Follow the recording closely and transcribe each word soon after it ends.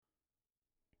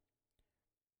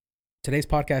Today's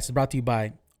podcast is brought to you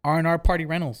by R&R Party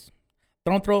Rentals.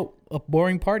 Don't throw a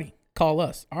boring party. Call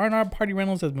us. R&R Party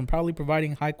Rentals has been proudly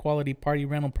providing high-quality party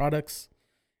rental products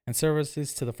and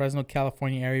services to the Fresno,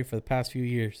 California area for the past few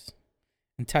years.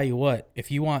 And tell you what,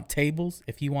 if you want tables,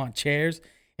 if you want chairs,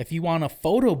 if you want a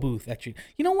photo booth at you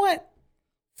know what?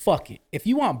 Fuck it. If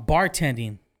you want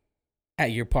bartending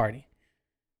at your party,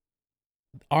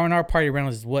 R&R Party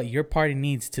Rentals is what your party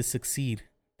needs to succeed.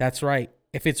 That's right.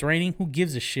 If it's raining, who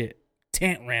gives a shit?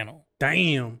 Tent rental.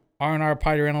 Damn. R&R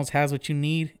Party Rentals has what you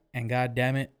need, and god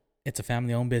damn it, it's a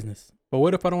family-owned business. But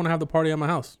what if I don't want to have the party at my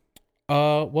house?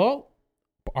 Well,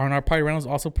 R&R Party Rentals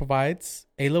also provides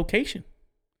a location.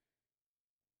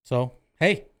 So,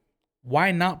 hey,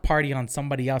 why not party on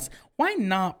somebody else? Why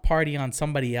not party on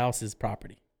somebody else's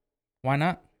property? Why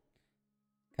not?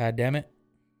 God damn it.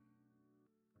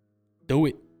 Do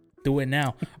it. Do it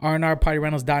now.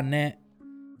 rnrpartyrentals.net.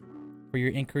 For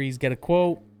your inquiries, get a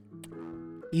quote.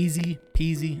 Easy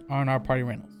peasy. R&R Party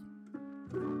Rentals.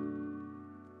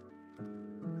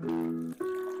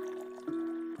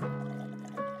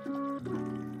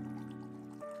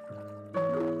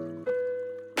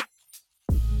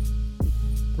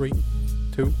 Three,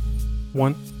 two,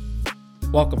 one.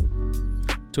 Welcome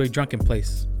to a Drunken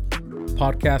Place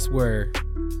podcast where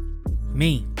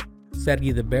me,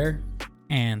 Sergey the Bear,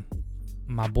 and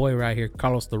my boy right here,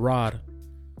 Carlos the Rod,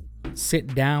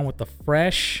 sit down with a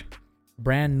fresh,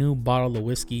 brand new bottle of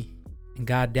whiskey, and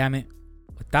god damn it,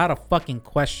 without a fucking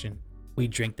question, we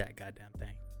drink that goddamn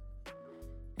thing.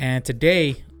 And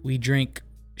today we drink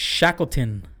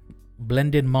Shackleton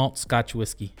blended malt Scotch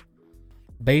whiskey,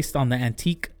 based on the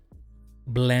antique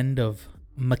blend of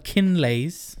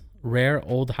McKinley's rare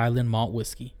old Highland malt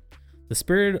whiskey. The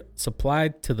spirit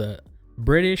supplied to the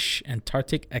British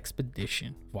Antarctic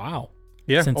expedition. Wow.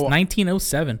 Yeah. Since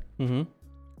 1907. Mm-hmm.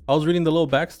 I was reading the little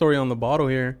backstory on the bottle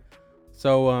here.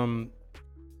 So,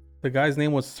 the guy's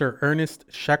name was Sir Ernest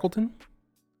Shackleton.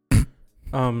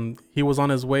 He was on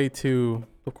his way to,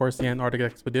 of course, the Antarctic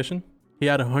expedition. He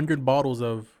had 100 bottles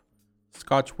of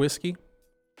Scotch whiskey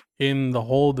in the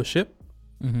hold of the ship.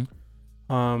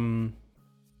 Mm-hmm.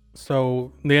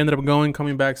 So they ended up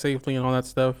coming back safely and all that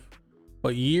stuff.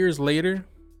 But years later,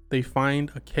 they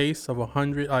find a case of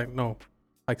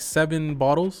 7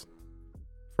 bottles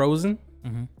frozen.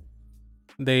 Mm-hmm.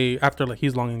 After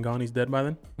he's long and gone, he's dead by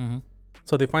then. Mm-hmm.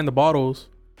 So they find the bottles,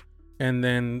 and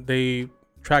then they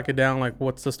track it down, like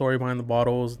what's the story behind the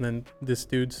bottles, and then this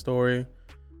dude's story.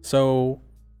 So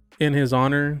in his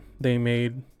honor, they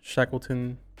made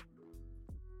Shackleton.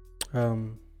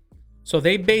 So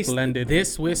they based blended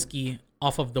this whiskey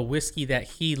off of the whiskey that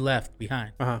he left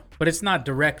behind. But it's not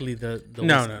directly the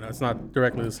No, whiskey. it's not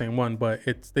directly the same one, but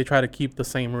they try to keep the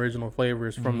same original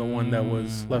flavors from the one that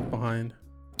was left behind.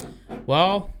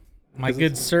 Well, my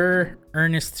good Sir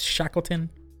Ernest Shackleton,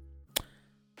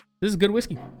 this is good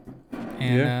whiskey.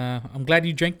 And I'm glad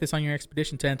you drank this on your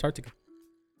expedition to Antarctica.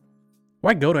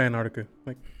 Why go to Antarctica?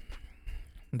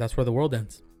 That's where the world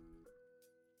ends.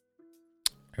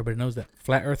 Everybody knows that.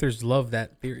 Flat earthers love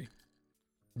that theory.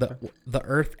 The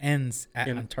earth ends at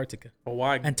Antarctica. But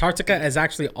why? Antarctica is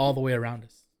actually all the way around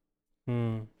us.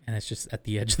 And it's just at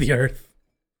the edge of the earth.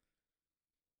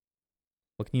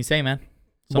 What can you say, man?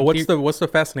 But what's the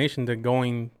fascination to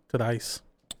going to the ice?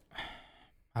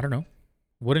 I don't know.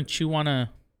 Wouldn't you want to,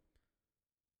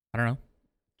 I don't know,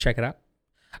 check it out?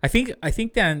 I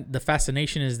think that the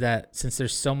fascination is that since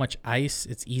there's so much ice,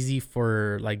 it's easy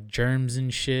for like germs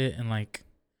and shit, and like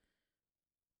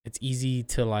it's easy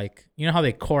to like, you know how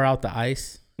they core out the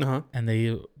ice and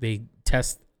they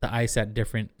test the ice at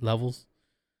different levels.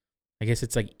 I guess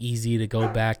it's like easy to go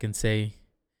back and say,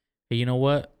 hey, you know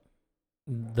what?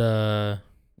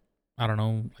 I don't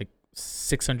know, like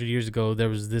 600 years ago, there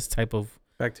was this type of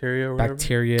bacteria and like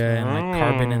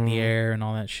carbon in the air and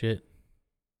all that shit.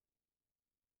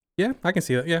 Yeah, I can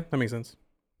see that. Yeah, that makes sense.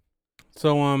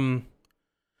 So,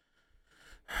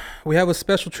 we have a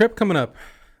special trip coming up,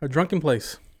 a Drunken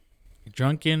Place.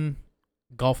 Drunken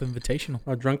Golf Invitational.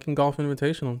 A Drunken Golf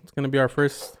Invitational. It's going to be our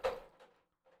first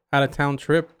out-of-town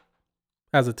trip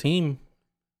as a team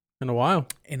in a while.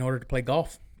 In order to play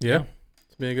golf. Yeah.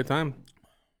 It's been a good time.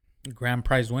 Grand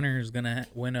prize winner is going to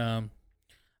win a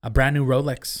brand new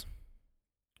Rolex.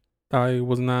 I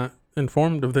was not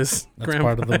informed of this. That's grand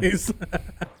part prize. of the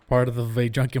part of the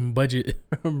Drunken budget.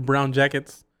 Brown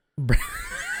jackets.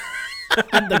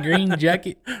 The green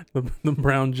jacket. The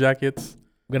brown jackets.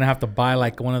 We're gonna have to buy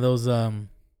like one of those we're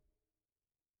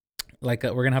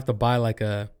gonna have to buy like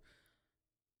a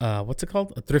what's it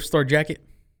called? A thrift store jacket.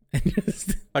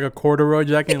 Like a corduroy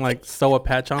jacket and like sew a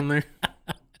patch on there.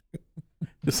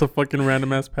 Just a fucking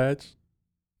random ass patch.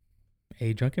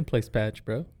 A Drunken Place patch,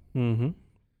 bro. Mm-hmm.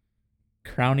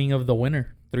 Crowning of the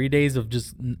winner. 3 days of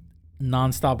just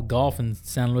nonstop golf in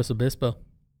San Luis Obispo.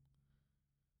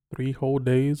 3 whole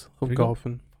days of Three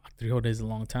golfing. 3 whole days is a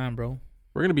long time, bro.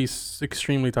 We're gonna be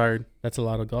extremely tired. That's a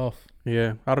lot of golf.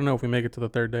 Yeah, I don't know if we make it to the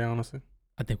 3rd day, honestly,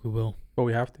 I think we will. but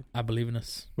we have to. I believe in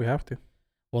us. We have to.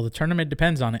 Well, the tournament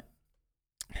depends on it.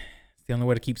 It's the only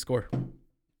way to keep score.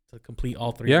 To complete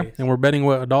all 3 Yeah, days. and we're betting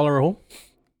what, $1 a hole?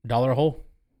 $1 a hole.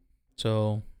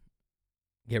 So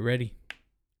get ready.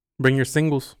 Bring your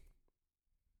singles.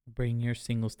 Bring your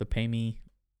singles to pay me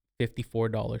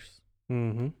 $54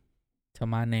 Mm-hmm. to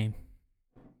my name.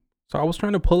 So I was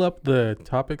trying to pull up the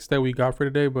topics that we got for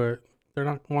today, but they're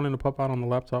not wanting to pop out on the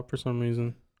laptop for some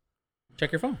reason.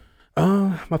 Check your phone.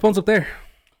 My phone's up there.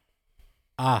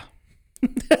 Ah.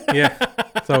 Yeah.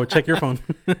 So check your phone.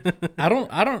 I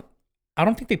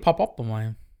don't think they pop up on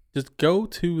mine. Just go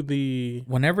to the.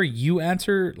 Whenever you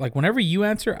answer,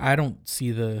 I don't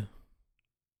see the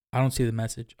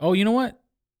message. Oh, you know what?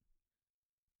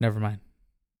 Never mind.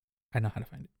 I know how to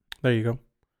find it. There you go.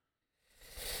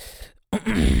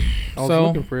 I was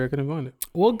looking for it. I couldn't find it.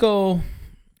 We'll go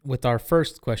with our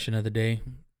first question of the day,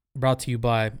 brought to you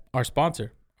by our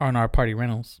sponsor, On Our Party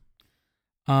Rentals.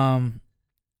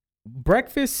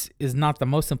 Breakfast is not the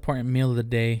most important meal of the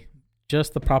day,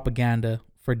 just the propaganda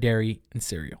for dairy and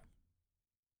cereal.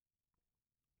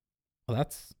 Well,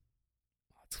 that's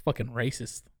fucking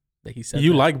racist that he said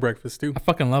You that. like breakfast too. I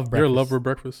fucking love breakfast. You're a lover of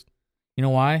breakfast. You know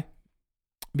why?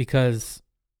 Because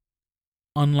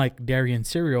unlike dairy and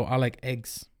cereal, I like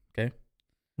eggs. Okay.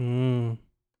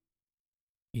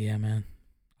 Yeah, man.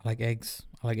 I like eggs.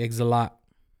 I like eggs a lot.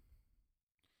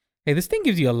 Hey, this thing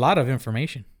gives you a lot of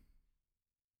information.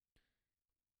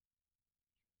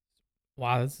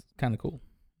 Wow, that's kind of cool.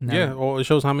 Now, Yeah. Well, it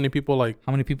shows how many people like.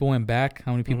 how many people went back?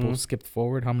 How many people Mhm. skipped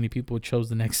forward? How many people chose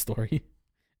the next story?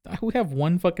 We have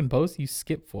one fucking post. You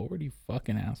skip forward, you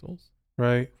fucking assholes.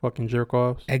 Right. Fucking jerk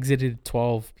offs. Exited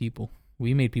 12 people.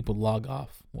 We made people log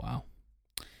off. Wow.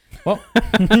 Well,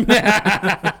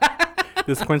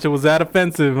 This question was that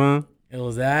offensive, huh? it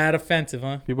was that offensive,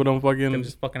 huh? People don't I'm fucking.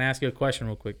 just fucking ask you a question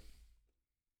real quick.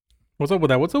 What's up with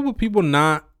that? What's up with people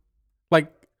not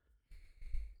like?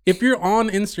 If you're on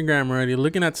Instagram already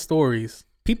looking at stories,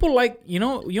 People like, you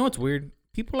know what's weird?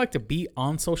 People like to be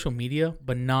on social media,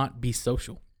 but not be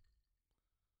social.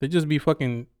 they just be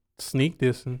fucking sneak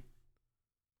dissing.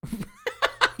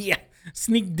 Yeah.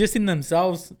 Sneak dissing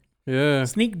themselves. Yeah.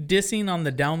 Sneak dissing on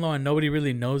the down low and nobody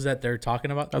really knows that they're talking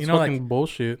about. That's You know, fucking like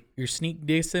bullshit. you're sneak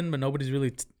dissing, but nobody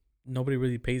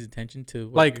really pays attention to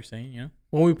what Like- you're saying, you know?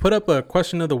 When we put up a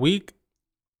question of the week,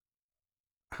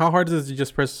 how hard is it to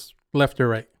just press left or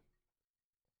right?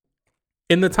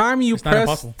 In the time you It's not press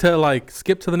impossible. to like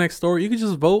skip to the next story, you can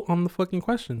just vote on the fucking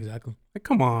questions. Exactly. Like,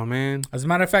 come on, man. As a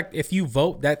matter of fact, if you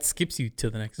vote, that skips you to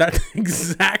the next. That's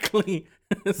exactly.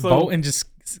 So Vote and just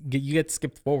you get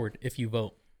skipped forward if you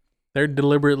vote. they're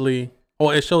deliberately.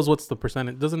 Oh, it shows what's the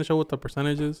percentage. Doesn't it show what the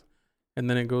percentage is? And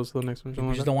then it goes to the next one. You something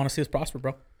like just that? don't want to see us prosper,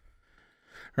 bro.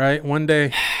 Right. One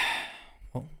day.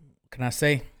 Well, what can I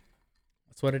say?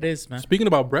 That's what it is, man. Speaking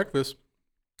about breakfast,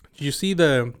 did you see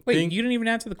the Wait, thing you didn't even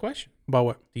answer the question. about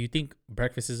what? Do you think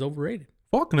breakfast is overrated?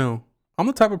 Fuck no. I'm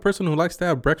the type of person who likes to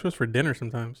have breakfast for dinner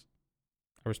sometimes.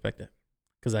 I respect that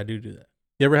because I do that.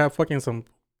 You ever have fucking some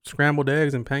scrambled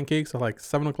eggs and pancakes at like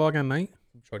 7 o'clock at night?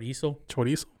 Chorizo,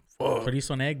 Chorizo. Fuck.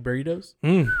 chorizo and egg burritos.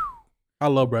 I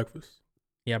love breakfast.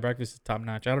 Yeah, breakfast is top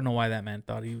notch. I don't know why that man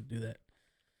thought he would do that.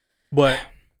 But,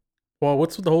 well,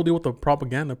 what's the whole deal with the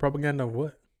propaganda? Propaganda of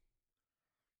what?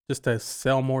 Just to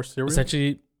sell more cereal?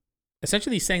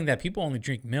 Essentially saying that people only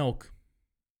drink milk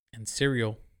and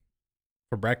cereal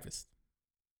for breakfast.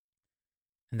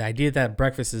 And the idea that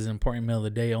breakfast is an important meal of the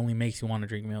day only makes you want to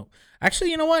drink milk. Actually,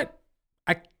 you know what?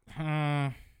 I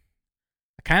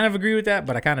kind of agree with that,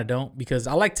 but I kind of don't because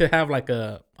I like to have like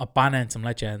a pana and some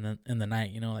leche in the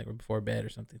night, you know, like before bed or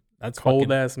something. That's cold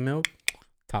fucking ass milk.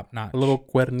 top notch. A little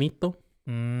cuernito.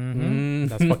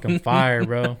 That's fucking fire,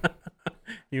 bro.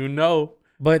 You know.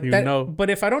 But You know. But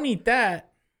if I don't eat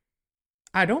that,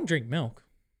 I don't drink milk.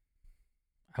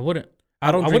 I wouldn't.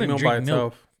 I don't drink wouldn't milk drink by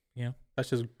milk. itself. Yeah. That's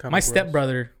just kind of My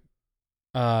stepbrother,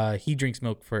 he drinks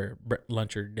milk for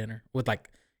lunch or dinner with like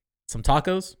some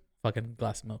tacos. Fucking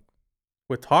glass of milk.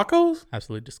 With tacos?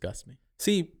 Absolutely disgusts me.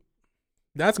 See,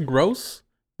 that's gross.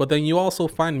 But then you also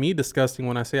find me disgusting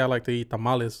when I say I like to eat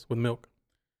tamales with milk.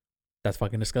 That's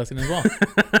fucking disgusting as well.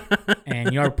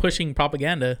 And you're pushing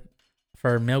propaganda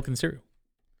for milk and cereal.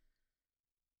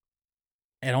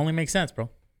 It only makes sense, bro.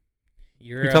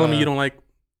 You're telling me you don't like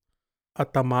a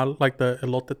tamal, like the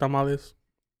elote tamales?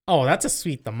 Oh, that's a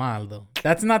sweet tamal though.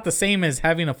 That's not the same as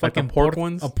having a Like the fucking pork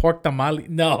ones? A pork tamale.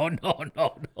 No.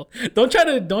 Don't try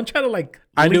to like.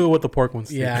 I do it with the pork ones.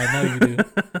 Too. Yeah, I know you do.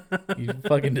 You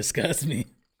fucking disgust me.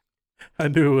 I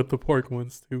do it with the pork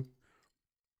ones too.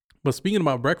 But speaking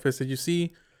about breakfast, did you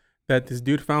see that this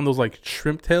dude found those like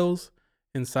shrimp tails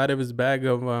inside of his bag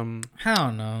of I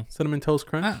don't know. Cinnamon Toast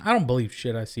Crunch? I don't believe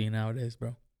shit I see nowadays,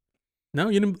 bro. No,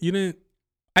 you didn't.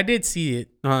 I did see it.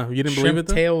 You didn't believe it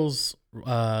though? Tails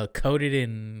coated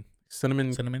in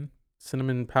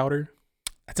Cinnamon powder.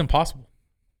 That's impossible.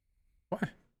 Why?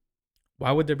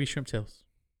 Why would there be shrimp tails?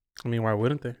 I mean, why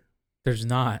wouldn't there? There's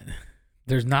not.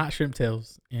 There's not shrimp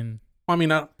tails in. Well, I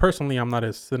mean, personally, I'm not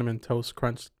a Cinnamon Toast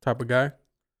Crunch type of guy.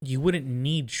 You wouldn't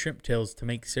need shrimp tails to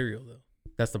make cereal, though.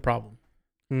 That's the problem.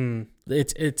 Hmm.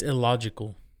 It's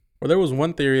illogical. Well, there was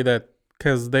one theory that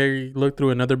because they looked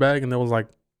through another bag and there was like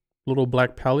little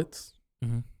black pellets.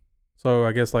 Mm-hmm. So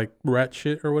I guess like rat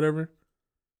shit or whatever.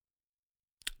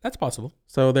 That's possible.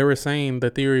 So they were saying the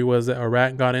theory was that a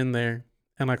rat got in there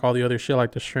and like all the other shit,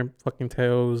 like the shrimp fucking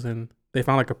tails, and they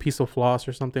found like a piece of floss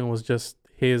or something was just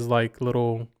his like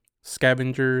little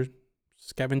scavenges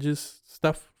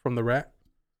stuff from the rat.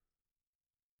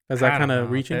 Is that kind of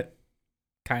reaching?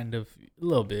 Kind of, a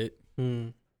little bit. Hmm.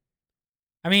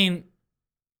 I mean,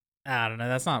 I don't know.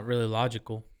 That's not really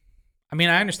logical. I mean,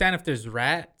 I understand if there's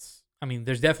rats. I mean,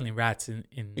 there's definitely rats in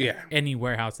any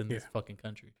warehouse in this fucking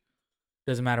country.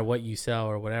 Doesn't matter what you sell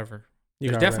or whatever.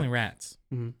 There's definitely rats.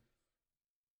 Mm-hmm.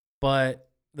 But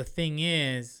the thing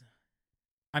is,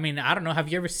 I mean, I don't know. Have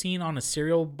you ever seen on a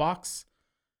cereal box?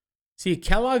 See,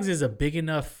 Kellogg's is a big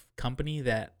enough company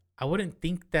that I wouldn't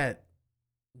think that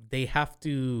they have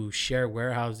to share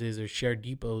warehouses or share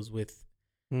depots with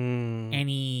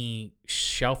any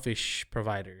shellfish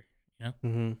provider, you know?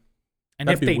 Mm-hmm. And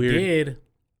if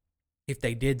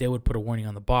they did, they would put a warning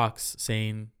on the box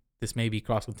saying this may be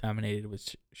cross-contaminated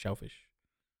with shellfish.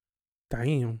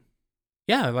 Damn.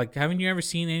 Yeah, like haven't you ever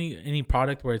seen any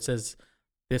product where it says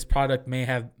this product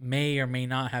may or may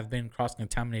not have been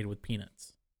cross-contaminated with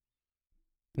peanuts?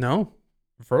 No.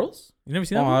 Referrals? You never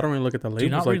seen that? Oh, I don't really look at the labels. Do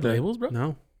you not like read that. labels, bro?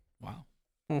 No. Wow.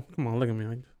 Oh, come on, look at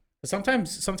me.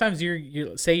 Sometimes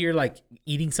you say you're like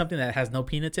eating something that has no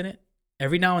peanuts in it.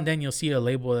 Every now and then you'll see a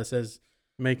label that says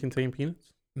may contain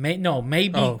peanuts.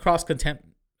 Maybe cross-content.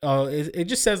 It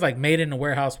just says like made in a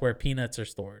warehouse where peanuts are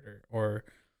stored or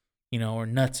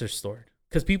nuts are stored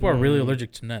because people are really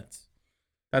allergic to nuts.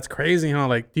 That's crazy, huh?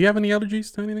 Like, do you have any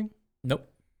allergies to anything?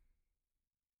 Nope.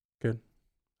 Good.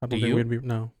 I Do don't think you? we'd be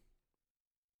no.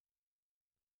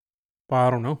 Well, I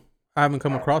don't know. I haven't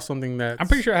come across something that I'm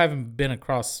pretty sure I haven't been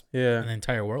across the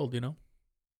entire world, you know?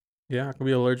 Yeah, I could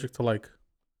be allergic to like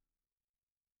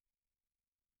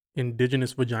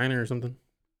indigenous vagina or something.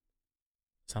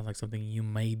 Sounds like something you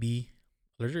may be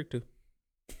allergic to.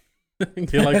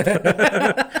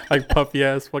 Yeah, like puffy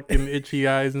ass fucking itchy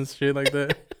eyes and shit like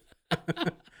that.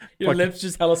 Your lips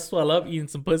just hella swell up eating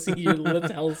some pussy. Your lips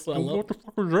hella swell up. What the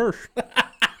fuck is this?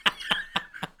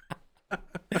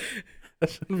 That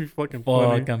shouldn't be fucking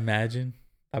funny. Fuck, imagine.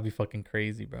 That'd be fucking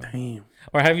crazy, bro. Damn.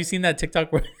 Or have you seen that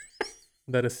TikTok where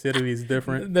that acidity is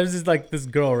different? There's this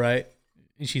girl, right?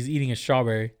 And she's eating a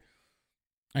strawberry.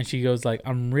 And she goes like,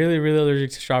 I'm really, really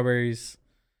allergic to strawberries.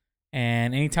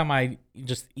 And anytime I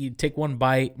just take one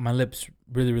bite, my lips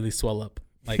really, really swell up.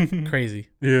 Like crazy.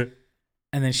 Yeah.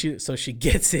 And then she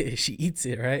gets it. She eats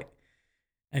it, right?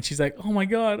 And she's like, oh my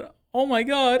God. Oh my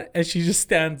God. And she just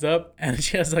stands up and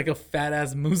she has like a fat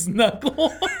ass moose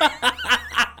knuckle.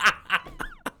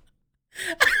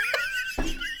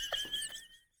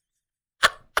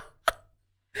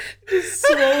 Just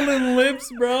swollen lips,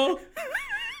 bro.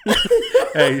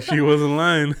 Hey, she wasn't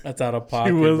lying. That's out of pocket.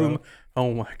 She wasn't. Bro.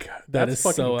 Oh my God. That That's is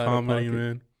fucking so comedy,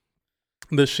 man.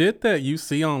 The shit that you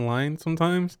see online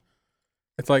sometimes,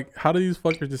 it's like, how do these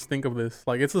fuckers just think of this?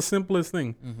 Like, it's the simplest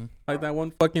thing. Mm-hmm. Like that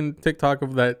one fucking TikTok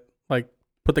of that, like,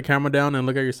 put the camera down and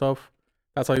look at yourself.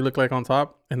 That's how you look like on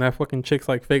top. And that fucking chick's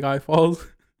like fake eyeballs.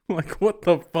 Like, what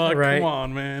the fuck? Right. Come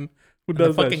on, man. Who And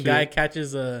does the that fucking shit? guy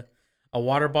catches a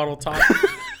water bottle top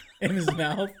in his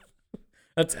mouth.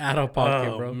 That's out of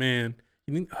pocket, bro. Man.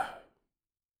 You think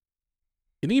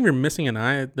you're missing an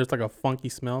eye? There's like a funky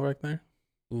smell right there.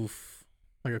 Oof.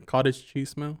 Like a cottage cheese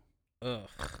smell. Ugh.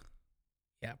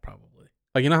 Yeah, probably.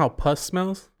 Like, you know how pus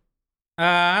smells?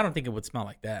 I don't think it would smell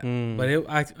like that.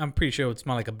 But I'm pretty sure it would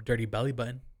smell like a dirty belly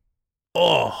button.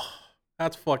 Oh,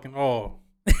 that's fucking,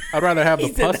 I'd rather have the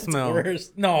He said pus that's smell.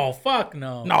 worse. No, fuck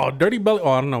no. No, dirty belly.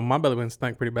 Oh, I don't know. My belly button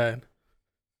stank pretty bad.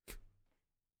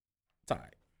 It's all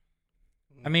right.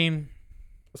 I mean,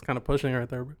 That's kind of pushing right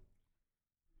there, bro.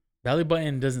 belly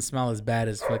button doesn't smell as bad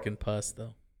as fucking pus,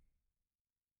 though.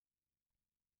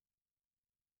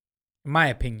 In my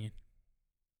opinion,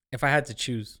 if I had to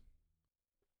choose,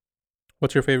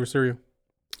 What's your favorite cereal?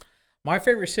 my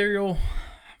favorite cereal.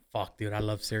 Fuck, dude, I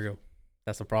love cereal.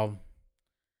 That's the problem.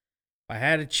 If I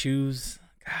had to choose,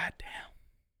 god damn.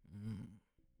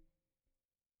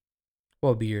 What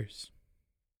would be yours?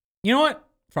 You know what?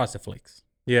 Frosted Flakes.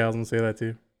 Yeah, I was gonna say that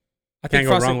too. I Can't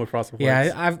go wrong with Frosted Flakes.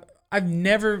 Yeah, I've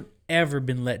never ever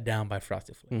been let down by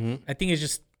Frosted Flakes. Mm-hmm. I think it's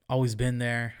just always been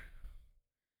there.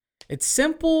 It's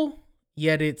simple,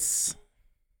 yet it's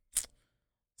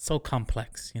so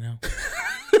complex, you know?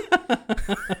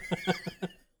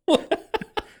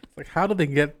 Like, how do they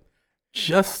get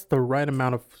just the right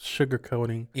amount of sugar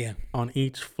coating on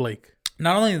each flake?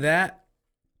 Not only that,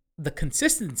 the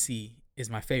consistency is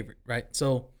my favorite, right?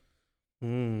 So,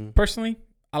 personally,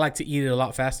 I like to eat it a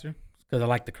lot faster because I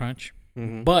like the crunch.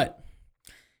 Mm-hmm. But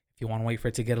if you want to wait for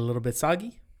it to get a little bit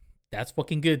soggy, that's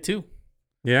fucking good too.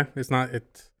 Yeah, it's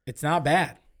not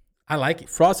bad. I like it.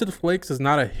 Frosted Flakes is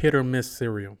not a hit or miss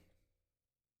cereal.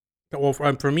 Well,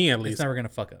 for me at least. It's never gonna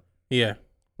fuck up. Yeah,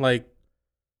 like,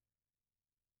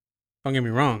 don't get me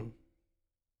wrong.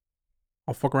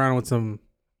 I'll fuck around with some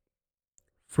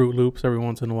Fruit Loops every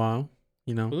once in a while.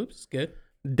 You know, Oops, good.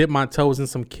 dip my toes in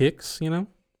some Kicks. You know,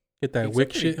 get that Kicks are wick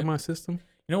pretty shit good. in my system.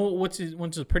 You know what's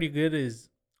pretty good is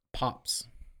Pops.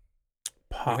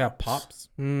 I got Pops.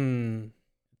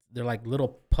 They're like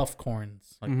little puff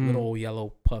corns, like little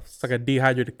yellow puffs. It's like a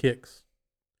dehydrated Kicks.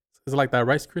 Is it like that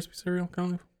Rice Krispie cereal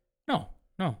kind of?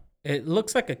 No. It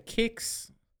looks like a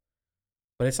Kix,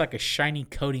 but it's like a shiny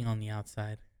coating on the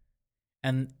outside,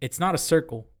 and it's not a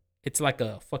circle. It's like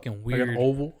a fucking weird, like an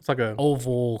oval. It's like a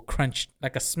oval crunch,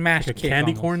 like a smash like a Kix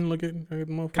candy almost. corn looking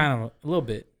motherfucker. Kind of a little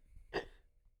bit.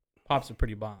 Pops are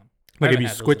pretty bomb. Like if you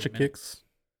switch your Kicks.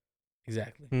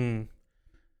 Exactly.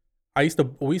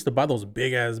 We used to buy those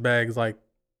big ass bags, like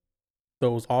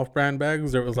those off-brand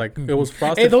bags. There was like it was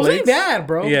Frosted Hey, those Flakes. ain't bad,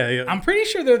 bro. Yeah. I'm pretty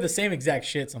sure they're the same exact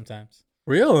shit sometimes.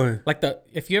 Really? Like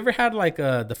if you ever had like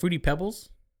the Fruity Pebbles,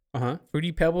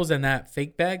 Fruity Pebbles and that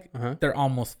fake bag, they're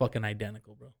almost fucking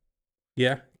identical, bro.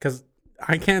 Yeah, because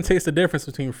I can't taste the difference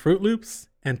between Fruit Loops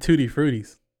and Tutti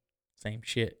Fruities. Same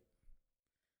shit.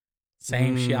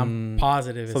 Same shit. I'm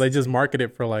positive. So they just market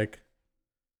it for like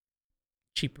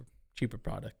cheaper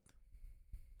product.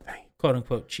 Dang. Quote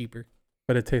unquote cheaper.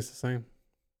 But it tastes the same.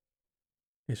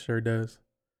 It sure does.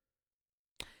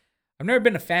 I've never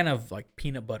been a fan of like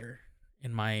peanut butter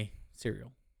in my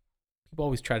cereal. People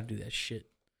always try to do that shit.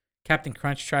 Captain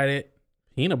Crunch tried it.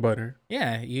 Peanut butter?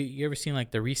 Yeah. You ever seen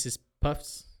like the Reese's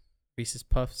Puffs? Reese's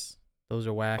Puffs. Those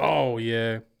are whack. Oh,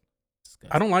 yeah.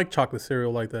 Disgusting. I don't like chocolate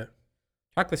cereal like that.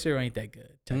 Chocolate cereal ain't that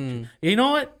good. You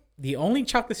know what? The only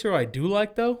chocolate cereal I do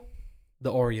like though,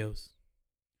 the Oreos.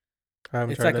 I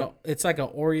haven't tried that. It's like a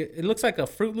Oreo. It looks like a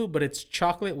Fruit Loop, but it's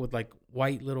chocolate with like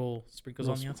white little sprinkles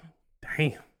on the outside.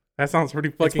 Damn, that sounds pretty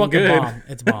fucking, it's fucking good. Bomb.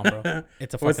 It's bomb, bro.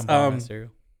 It's a fucking bomb cereal.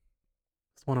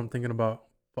 That's what I'm thinking about.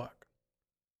 Fuck.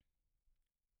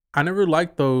 I never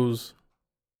liked those.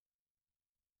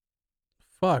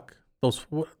 Fuck those.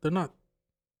 They're not.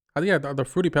 I think the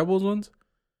Fruity Pebbles ones.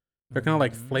 They're kind of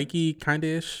like flaky, kind of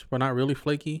ish, but not really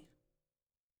flaky.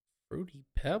 Fruity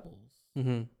Pebbles.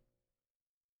 Mm-hmm.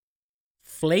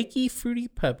 Flaky Fruity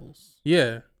Pebbles.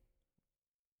 Yeah.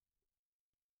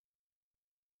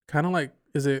 Kind of like,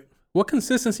 what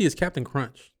consistency is Captain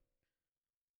Crunch?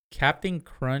 Captain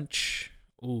Crunch.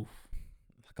 Ooh.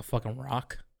 Like a fucking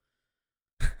rock.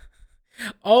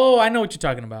 Oh, I know what you're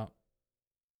talking about.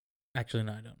 Actually,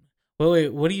 no, I don't. Wait,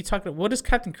 what are you talking about? What does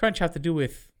Captain Crunch have to do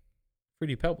with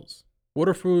Fruity Pebbles? What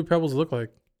do Fruity Pebbles look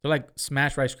like? They're like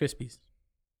smashed Rice Krispies.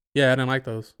 Yeah, I didn't like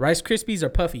those. Rice Krispies are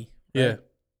puffy. Right?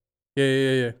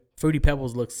 Yeah. Fruity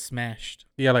Pebbles look smashed.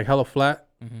 Yeah, like hella flat.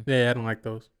 Mm-hmm. Yeah, I don't like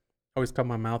those. I always cut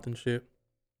my mouth and shit.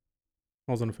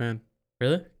 I wasn't a fan.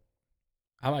 Really?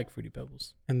 I like Fruity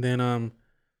Pebbles. And then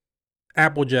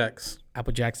Apple Jacks.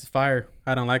 Apple Jacks is fire.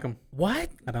 I don't like them. What?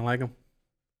 I don't like them.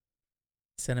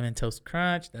 Cinnamon Toast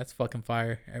Crunch. That's fucking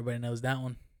fire. Everybody knows that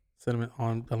one. Cinnamon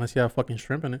on, unless you have fucking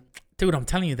shrimp in it. Dude, I'm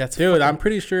telling you, that's Dude, fucking, I'm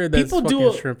pretty sure there's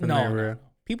fucking shrimp in there, bro. No.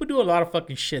 People do a lot of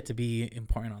fucking shit to be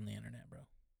important on the internet, bro.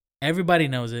 Everybody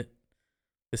knows it.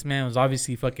 This man was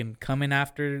obviously fucking coming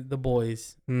after the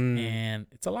boys, and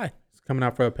it's a lie. It's coming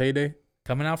out for a payday?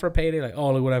 Coming out for a payday, like,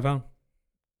 oh, look what I found.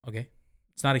 Okay.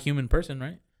 It's not a human person,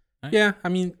 right? Yeah, I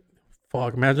mean,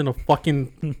 fuck, imagine a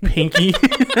fucking pinky.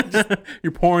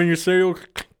 You're pouring your cereal,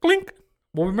 clink.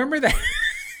 Well, remember that.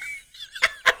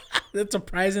 That's a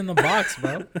prize in the box,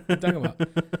 bro. What are you talking about?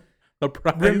 The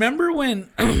prize. Remember when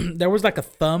there was like a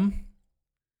thumb?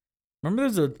 Remember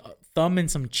there was a thumb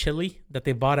and some chili that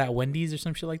they bought at Wendy's or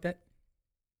some shit like that?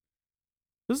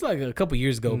 This is like a couple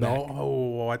years ago back.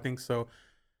 No, I think so.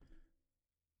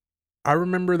 I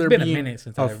remember there been a being minute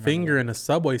since a I remember finger that. in a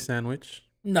Subway sandwich.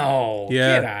 No,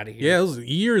 Yeah. get out of here. Yeah, it was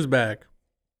years back.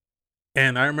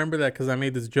 And I remember that because I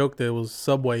made this joke that it was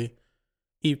Subway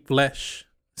eat flesh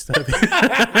instead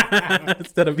of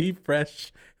instead of eat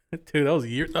fresh. Dude, that was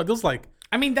years. That was like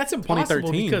I mean, that's impossible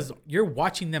 2013. because you're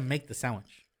watching them make the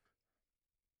sandwich.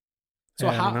 So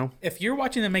I don't know. if you're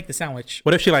watching them make the sandwich,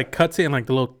 What if she like cuts it and like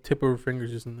the little tip of her fingers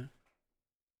just in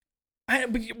there?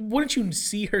 but wouldn't you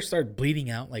see her start bleeding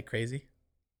out like crazy?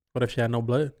 What if she had no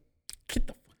blood? Get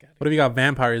the fuck out of What if you got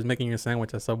vampires making your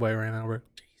sandwich at Subway right now, bro? here.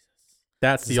 Jesus.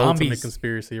 That's the Zombies. ultimate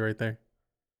conspiracy right there.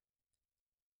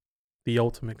 The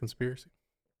ultimate conspiracy.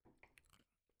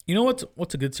 You know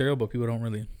what's a good cereal, but people don't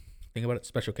really think about it?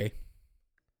 Special K.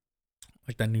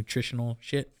 Like that nutritional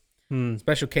shit.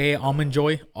 Special K, Almond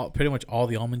Joy, pretty much all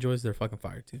the Almond Joys, they're fucking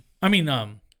fire too. I mean,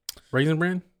 Raisin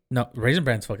Bran? no, Raisin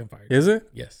Bran's fucking fire. Is it?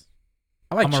 Yes.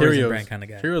 I like I'm a Raisin Cheerios. Bran kind of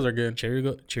guy. Cheerios are good.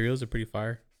 Cheerios are pretty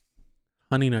fire.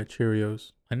 Honey Nut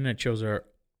Cheerios. Honey Nut Cheerios are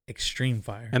extreme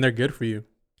fire. And they're good for you.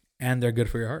 And they're good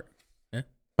for your heart.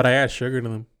 But I add sugar to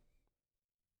them.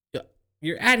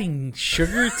 You're adding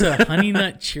sugar to Honey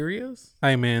Nut Cheerios?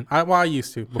 Hey, man. I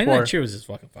used to. Honey Before. Nut Cheerios is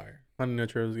fucking fire. Honey Nut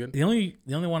Cheerios is good. The only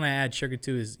one I add sugar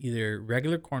to is either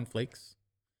regular cornflakes,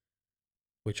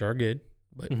 which are good,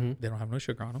 but they don't have no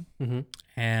sugar on them,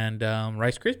 and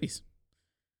Rice Krispies.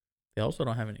 They also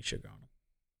don't have any sugar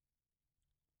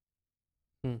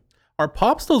on them. Are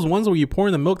Pops those ones where you pour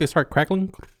in the milk, they start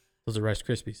crackling? Those are Rice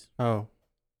Krispies. Oh.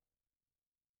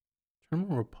 I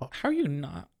remember Pops. How are you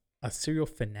not a cereal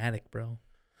fanatic, bro?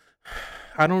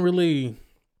 I don't really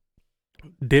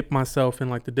dip myself in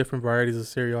like the different varieties of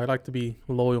cereal. I like to be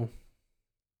loyal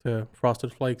to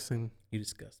Frosted Flakes and You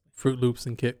disgust me. Fruit Loops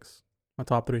and Kicks. My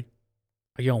top 3.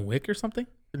 Are you on Wick or something?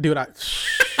 Dude, Are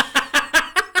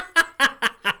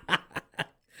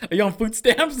you on food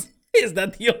stamps? Is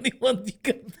that the only one you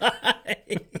can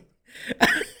buy?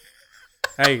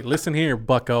 hey, listen here,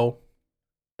 bucko.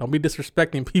 Don't be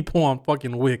disrespecting people on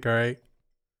fucking Wick, all right?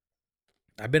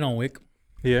 I've been on Wick.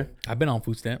 Yeah. I've been on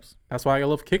food stamps. That's why I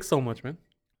love Kicks so much, man.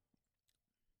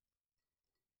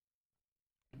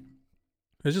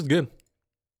 It's just good.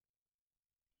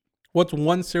 What's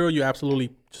one cereal you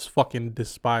absolutely just fucking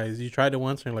despise? You tried it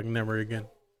once and you're like, never again.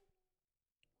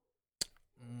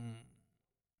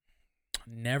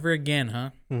 Never again,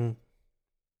 huh? Mm-hmm.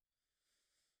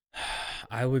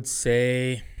 I would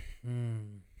say. Give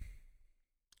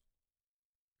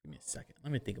me a second.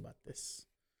 Let me think about this.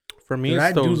 For me, Dude, it's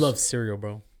I do those, love cereal,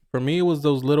 bro. For me, it was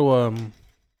those little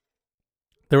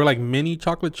they were like mini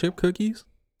chocolate chip cookies.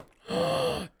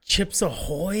 Chips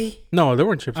Ahoy? No, they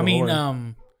weren't Chips I Ahoy.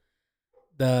 mean,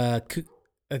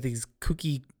 these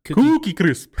cookie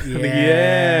Crisp. Yeah.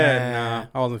 Yeah. Nah,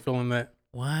 I wasn't feeling that.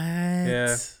 What?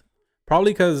 Yeah.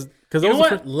 Probably because You know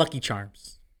what? Lucky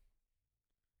Charms.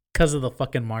 Because of the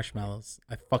fucking marshmallows.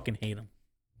 I fucking hate them.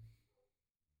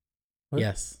 What?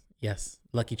 Yes.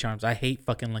 Lucky Charms. I hate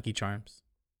fucking Lucky Charms.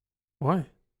 Why?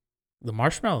 The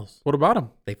marshmallows. What about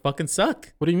them? They fucking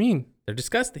suck. What do you mean? They're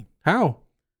disgusting. How?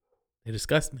 They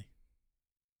disgust me.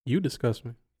 You disgust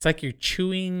me. It's like you're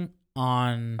chewing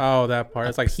on Oh, that part.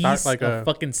 It's like piece like of a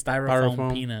fucking styrofoam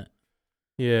styrofoam. peanut.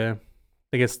 Yeah.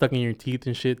 They get stuck in your teeth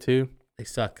and shit too. They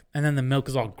suck. And then the milk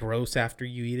is all gross after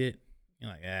you eat it.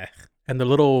 You're like, eh. And the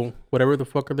little whatever the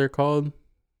fuck are they called?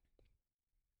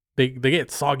 They get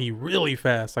soggy really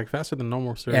fast, like faster than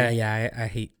normal cereal. Yeah, I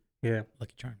hate Yeah.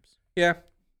 Lucky Charms. Yeah.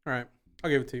 All right. I'll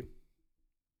give it to you.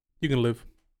 You can live.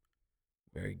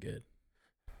 Very good.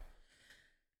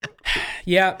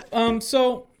 Yeah.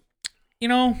 So, We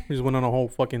just went on a whole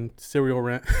fucking cereal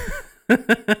rant.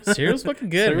 cereal's fucking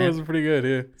good, Cereal's man. pretty good,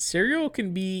 yeah. Cereal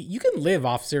can be. You can live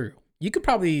off cereal. You could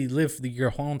probably live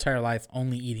your whole entire life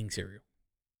only eating cereal.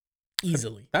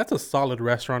 Easily. That's a solid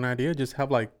restaurant idea. Just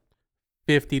have like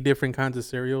 50 different kinds of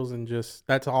cereals and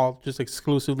that's all just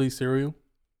exclusively cereal.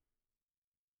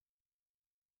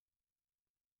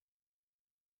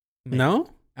 Maybe. No?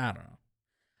 I don't know.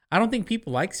 I don't think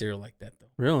people like cereal like that though.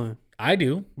 Really? I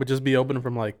do. But just be open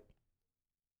from like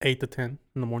 8 to 10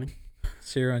 in the morning.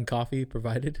 Cereal and coffee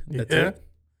provided. That's Yeah. it.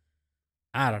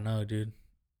 I don't know, dude.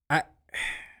 I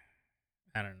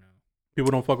don't know.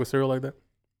 People don't fuck with cereal like that?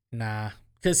 Nah.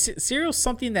 Because cereal's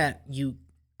something that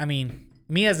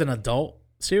me as an adult,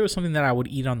 cereal is something that I would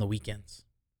eat on the weekends.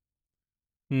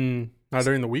 Not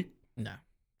during the week? No.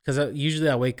 Because usually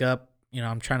I wake up,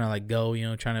 I'm trying to like go,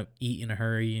 trying to eat in a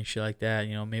hurry and shit like that.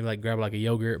 Maybe like grab like a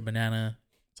yogurt, banana,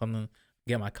 something,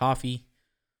 get my coffee.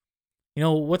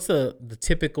 What's the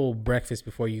typical breakfast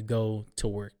before you go to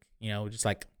work? Just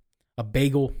like a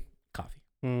bagel, coffee.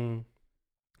 Hmm. Know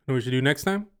what we should do next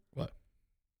time? What?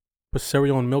 Put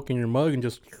cereal and milk in your mug and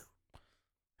just.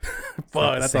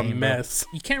 Fuck, that's a mess.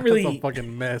 You can't really. That's a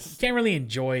fucking mess. You can't really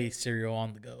enjoy cereal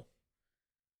on the go.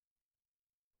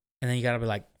 And then you gotta be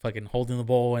like fucking holding the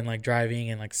bowl and like driving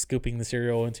and like scooping the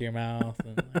cereal into your mouth.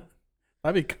 And, like,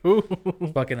 that'd be cool.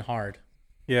 Fucking hard.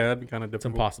 Yeah, that'd be kind of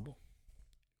difficult. It's impossible.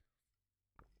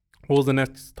 What was the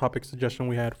next topic suggestion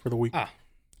we had for the week?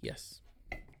 Yes.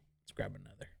 Let's grab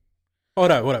another.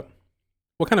 Hold up.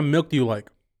 What kind of milk do you like?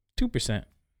 2%.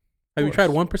 Have you tried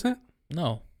 1%?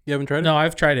 No. You haven't tried it? No,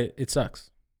 I've tried it. It sucks.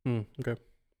 Okay.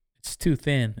 It's too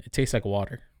thin. It tastes like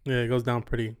water. Yeah, it goes down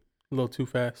a little too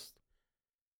fast.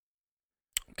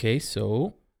 Okay,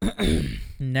 so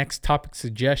next topic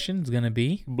suggestion is going to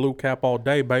be Blue cap all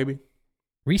day, baby.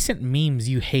 recent memes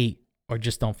you hate or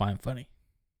just don't find funny.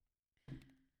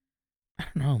 I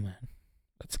don't know, man.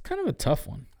 That's kind of a tough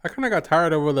one. I kind of got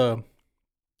tired over the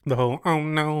whole, oh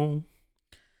no.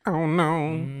 Oh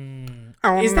no.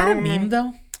 Oh, is that a no. meme,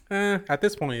 though? At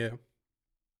this point, yeah.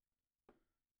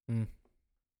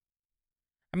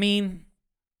 I mean,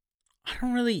 I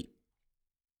don't really.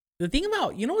 The thing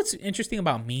about, what's interesting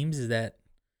about memes is that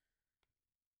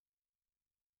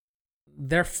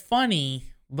they're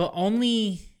funny, but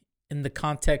only in the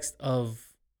context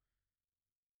of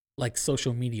like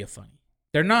social media funny.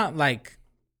 They're not like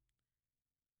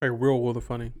real world of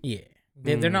funny. Yeah.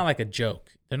 They're not like a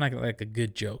joke. They're not like a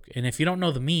good joke. And if you don't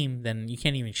know the meme, then you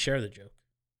can't even share the joke.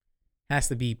 It has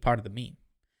to be part of the meme.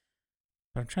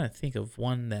 But I'm trying to think of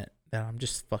one that I'm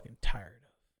just fucking tired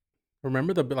of.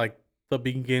 Remember the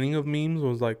beginning of memes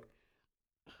was like,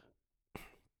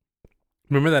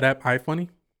 remember that app iFunny?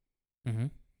 Mm-hmm.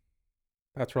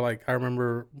 That's where I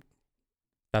remember.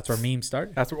 That's where memes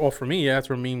started? That's where, for me, yeah, that's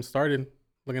where memes started.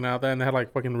 Looking at that, and they had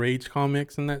like fucking Rage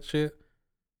comics and that shit.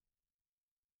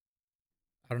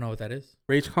 I don't know what that is.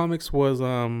 Rage comics was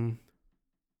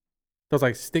those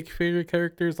like stick figure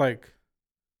characters, like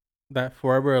that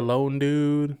Forever Alone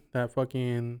dude, that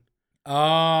fucking.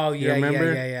 Oh you yeah,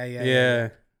 remember? Yeah. Yeah.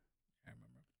 I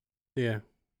remember. Yeah.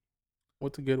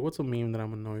 What's a meme that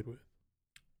I'm annoyed with?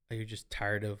 Are you just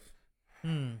tired of?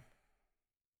 I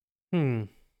don't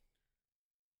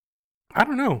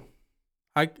know.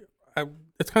 I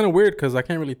it's kind of weird because I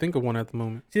can't really think of one at the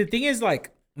moment. See, the thing is,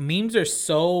 like, memes are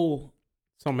so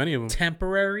many of them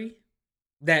temporary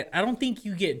that I don't think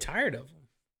you get tired of them.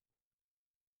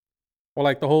 Well,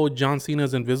 like the whole John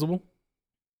Cena's invisible.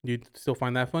 Do you still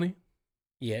find that funny?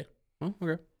 Yeah. Oh,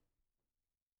 okay.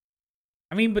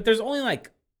 I mean, but there's only like,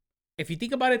 if you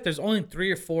think about it, there's only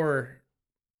 3 or 4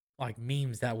 like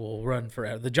memes that will run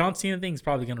forever. The John Cena thing is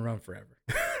probably gonna run forever.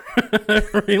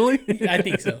 Really? I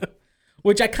think so.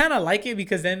 Which I kind of like it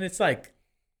because then it's like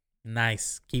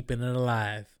nice, keeping it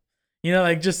alive.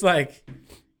 Like just like,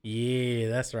 yeah,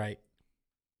 that's right.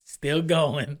 Still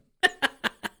going.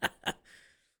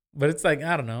 But it's like,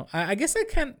 I don't know. I guess I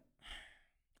can't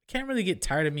really get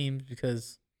tired of memes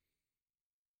because,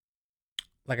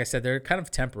 like I said, they're kind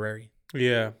of temporary.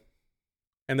 Yeah.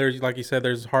 And there's, like you said,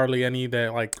 there's hardly any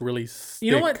that like really stick.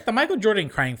 You know what? The Michael Jordan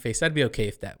crying face, that'd be okay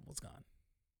if that was gone.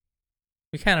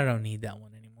 We kind of don't need that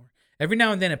one anymore. Every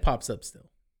now and then it pops up still.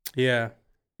 Yeah.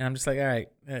 And I'm just like, all right,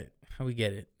 we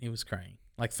get it. He was crying.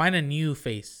 Like, find a new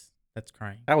face that's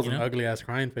crying. That was an ugly ass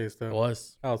crying face, though. It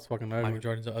was. That was fucking ugly. Michael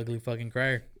Jordan's an ugly fucking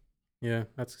crier. Yeah,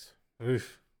 that's.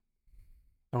 Oof.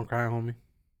 Don't cry, homie.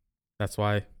 That's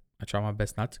why I try my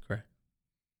best not to cry.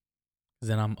 Because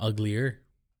then I'm uglier.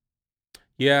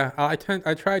 Yeah, I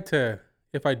try to,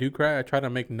 if I do cry, I try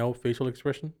to make no facial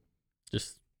expression.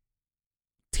 Just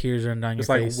tears running down just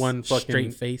your like face. One fucking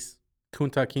straight face.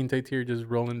 Kunta Kinte tear just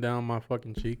rolling down my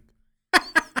fucking cheek.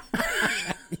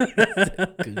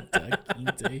 Kunta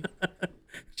Kinte.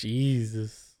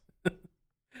 Jesus.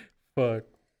 Fuck.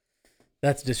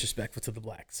 That's disrespectful to the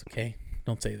blacks, okay?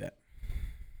 Don't say that.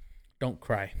 Don't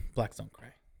cry. Blacks don't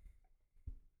cry.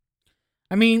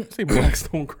 I mean... Say blacks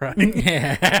don't cry.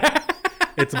 Yeah.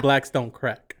 It's blacks don't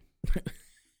crack.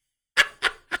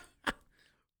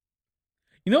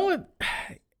 You know what?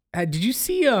 Did you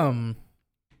see...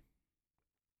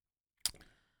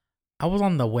 I was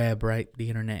on the web, right? The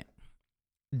internet.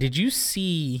 Did you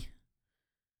see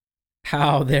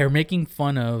how they're making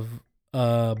fun of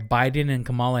Biden and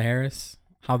Kamala Harris?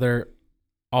 How they're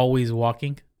always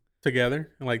walking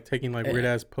together and like taking like weird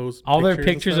ass pose. All their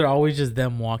pictures are always just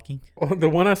them walking. Well, the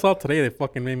one I saw today that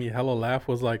fucking made me hella laugh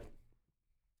was like,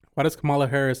 why does Kamala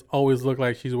Harris always look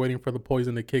like she's waiting for the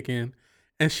poison to kick in?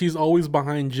 And she's always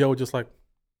behind Joe, just like,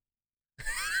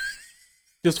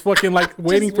 just fucking like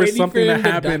waiting for something to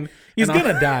happen. He's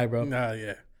gonna die, bro.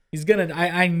 Yeah. He's gonna.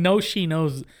 I know she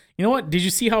knows. You know what? Did you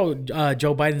see how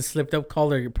Joe Biden slipped up,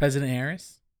 called her President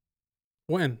Harris?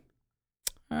 When?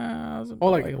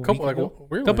 Like a couple, week ago.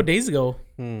 really? A couple days ago,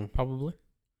 probably.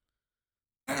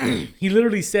 He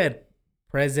literally said,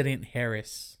 "President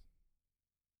Harris."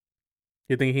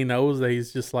 You think he knows that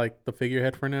he's just like the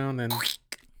figurehead for now? And then,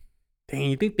 dang,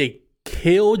 you think they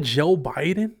killed Joe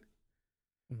Biden?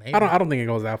 Maybe. I don't think it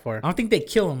goes that far. I don't think they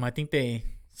kill him. I think they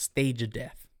stage a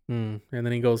death. And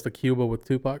then he goes to Cuba with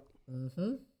Tupac.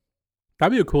 Mm-hmm.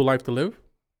 That'd be a cool life to live.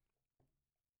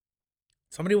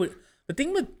 Somebody would. The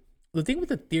thing with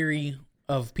the theory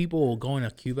of people going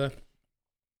to Cuba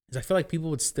is I feel like people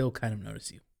would still kind of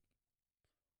notice you.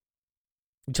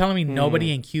 You're telling me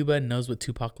nobody in Cuba knows what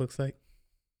Tupac looks like?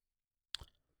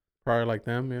 Probably like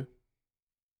them, yeah.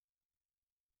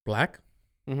 Black?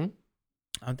 Mm-hmm.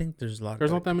 I don't think there's a lot.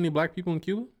 There's not that many black people in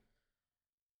Cuba?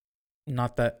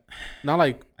 Not that. Not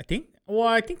like. I think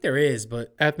there is,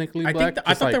 but ethnically black?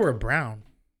 I thought they were brown.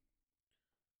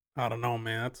 I don't know,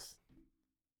 man.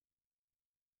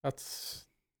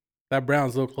 That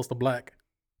brown's a little close to black.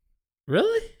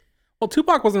 Really? Well,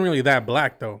 Tupac wasn't really that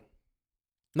black, though.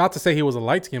 Not to say he was a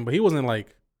light skin, but he wasn't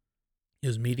like. He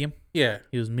was medium? Yeah.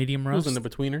 He was medium roast? He was in the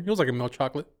betweener. He was like a milk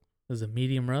chocolate. It was a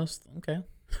medium roast? Okay.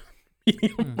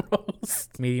 Medium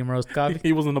roast. Medium roast coffee?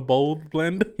 He was in a bold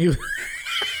blend.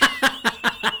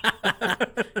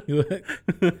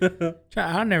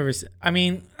 I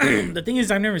mean, the thing is,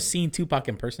 I've never seen Tupac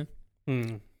in person.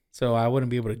 So I wouldn't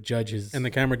be able to judge his. And the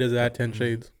camera does add 10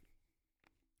 shades.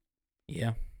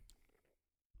 Yeah.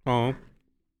 Oh.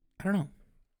 I don't know.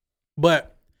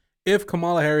 But if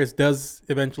Kamala Harris does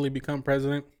eventually become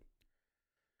president,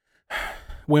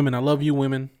 women, I love you,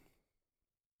 women,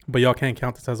 but y'all can't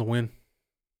count this as a win.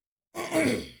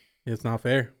 It's not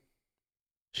fair.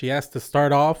 She has to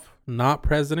start off not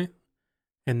president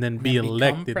and then be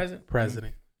elected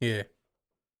president. Yeah.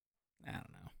 I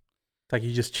don't know. It's like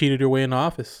you just cheated your way into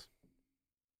office.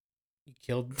 You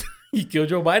killed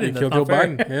Joe Biden. You killed Joe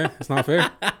Biden. Yeah, it's not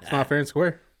fair. It's not fair and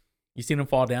square. You seen him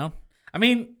fall down? I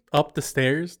mean, up the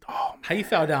stairs. Oh, how you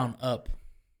fell down up?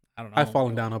 I don't know. I've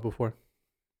fallen down up before.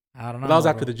 I don't know. But that was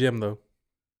after the gym, though.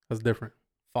 That's different.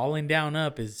 Falling down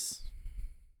up is.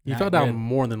 He fell down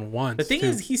more than once. The thing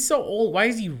is, he's so old. Why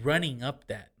is he running up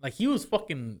that? Like, he was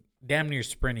fucking damn near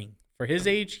sprinting. For his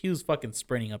age, he was fucking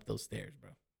sprinting up those stairs,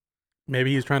 bro.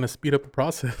 Maybe he's trying to speed up the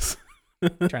process.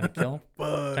 Trying to kill him?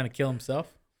 Trying to kill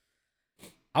himself?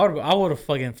 I would have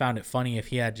fucking found it funny if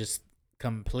he had just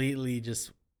completely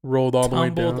just rolled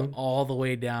all the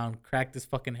way down, cracked his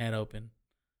fucking head open.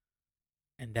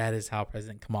 And that is how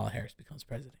President Kamala Harris becomes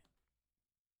president.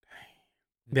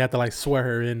 They have to like swear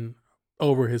her in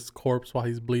over his corpse while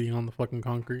he's bleeding on the fucking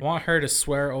concrete. I want her to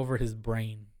swear over his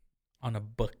brain on a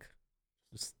book.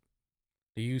 Just,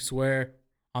 do you swear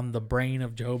on the brain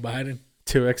of Joe Biden?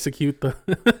 To execute the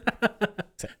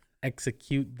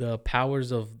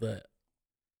powers of the,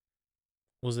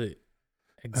 was it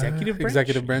executive branch?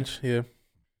 Executive branch, yeah.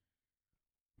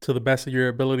 To the best of your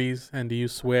abilities, and do you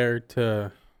swear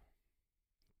to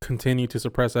continue to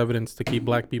suppress evidence to keep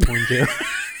black people in jail?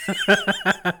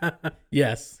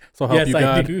 Yes. So help you God.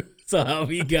 I do. So help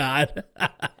me God.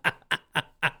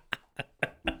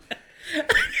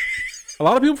 A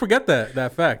lot of people forget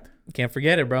that fact. Can't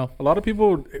forget it, bro. A lot of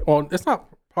people, well, it's not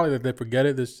probably that they forget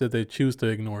it, it's that they choose to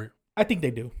ignore it. I think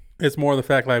they do. It's more the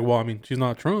fact like, well, I mean, she's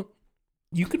not Trump.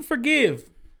 You can forgive,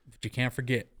 but you can't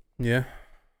forget. Yeah.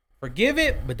 Forgive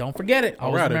it, but don't forget it.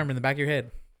 Always remember in the back of your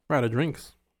head. We're out of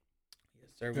drinks.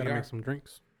 Yes, sir. Gotta make some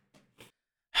drinks.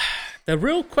 The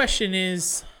real question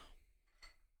is,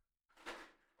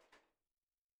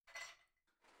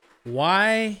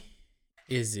 why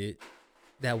is it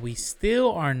that we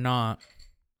still are not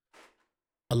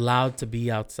allowed to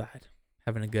be outside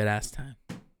having a good ass time?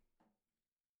 It's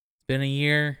been a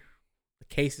year. The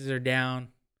cases are down.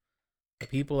 The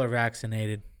people are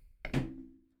vaccinated.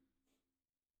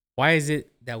 Why is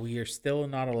it that we are still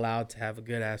not allowed to have a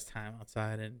good ass time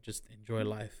outside and just enjoy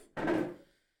life?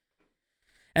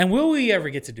 And will we ever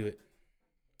get to do it?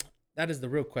 That is the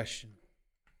real question.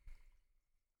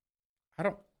 I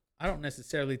don't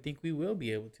necessarily think we will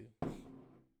be able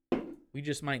to. We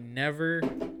just might never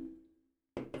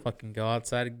fucking go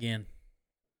outside again.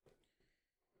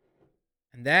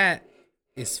 And that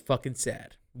is fucking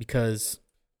sad because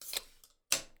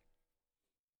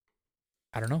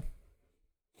I don't know.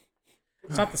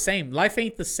 It's not the same. Life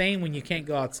ain't the same when you can't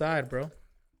go outside, bro.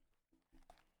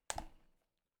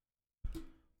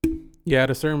 Yeah,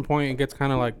 at a certain point, it gets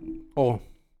kind of like, oh,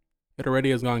 it already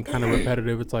has gone kind of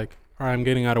repetitive. It's like, all right, I'm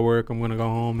getting out of work. I'm going to go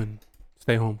home and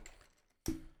stay home.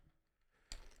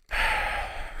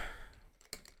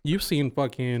 You've seen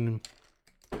fucking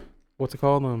what's it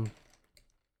called?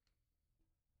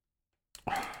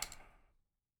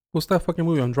 What's that fucking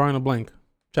movie? I'm drawing a blank.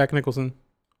 Jack Nicholson.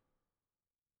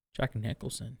 Jack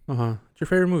Nicholson. What's your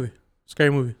favorite movie? Scary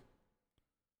movie.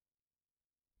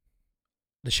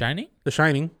 The Shining? The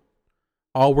Shining.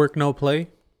 All work, no play.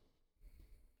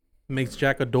 Makes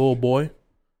Jack a dull boy.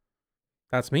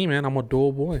 That's me, man. I'm a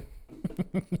dull boy.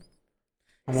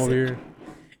 I'm over here.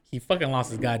 He fucking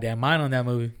lost his goddamn mind on that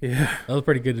movie. Yeah. That was a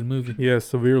pretty good movie. Yeah,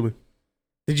 severely.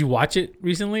 Did you watch it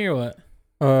recently or what?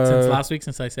 Since last week,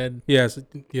 since I said. Yes.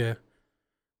 Yeah.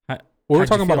 We were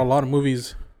talking about a lot of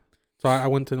movies. So I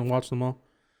went and watched them all.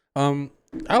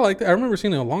 I liked it. I remember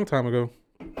seeing it a long time ago.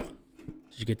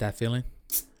 Did you get that feeling?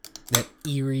 That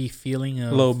eerie feeling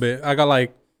of. A little bit. I got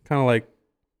kind of like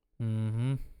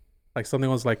Mm-hmm. like something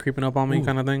was like creeping up on me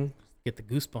kind of thing. Get the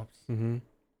goosebumps. Mm-hmm.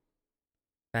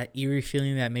 That eerie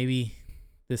feeling that maybe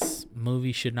this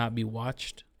movie should not be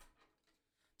watched.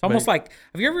 It's almost like,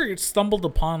 have you ever stumbled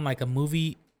upon like a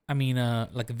movie? I mean,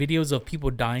 like videos of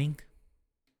people dying.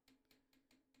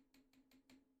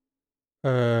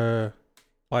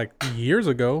 Like years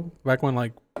ago, back when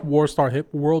like World Star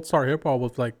Hip Hop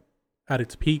was like at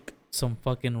its peak. Some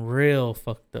fucking real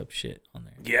fucked up shit on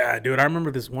there. Yeah, dude, I remember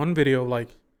this one video. Like,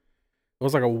 it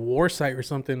was like a war site or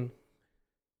something.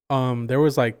 There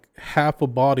was like half a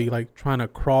body like trying to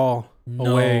crawl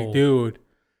away, dude.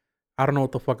 I don't know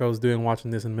what the fuck I was doing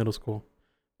watching this in middle school,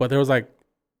 but there was like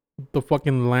the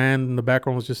fucking land in the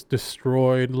background was just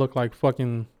destroyed. Looked like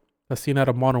fucking a scene out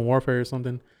of Modern Warfare or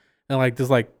something, and like this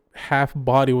like half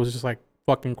body was just like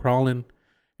fucking crawling,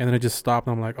 and then it just stopped.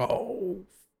 And I'm like, oh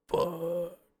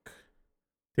fuck,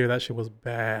 dude, that shit was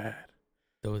bad.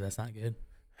 Dude, that's not good.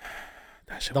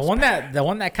 That shit the one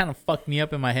that kind of fucked me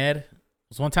up in my head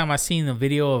was one time I seen a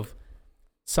video of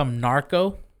some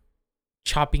narco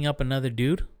chopping up another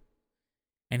dude,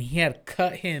 and he had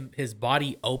cut his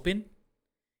body open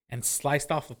and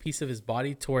sliced off a piece of his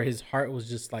body to where his heart was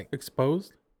just like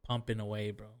exposed, pumping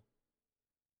away, bro.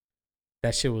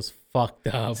 That shit was fucked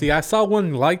up. See, I saw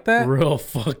one like that, real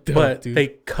fucked up, but dude. They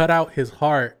cut out his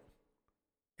heart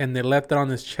and they left it on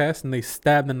his chest and they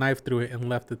stabbed the knife through it and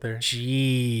left it there.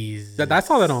 Jeez. I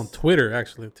saw that on Twitter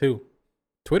actually too.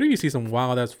 Twitter, you see some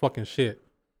wild ass fucking shit.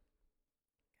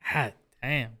 God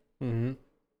damn. Mm-hmm.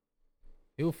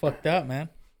 You were fucked up, man.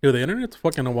 Dude, the internet's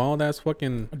fucking a wild ass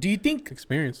fucking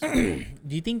experience. Do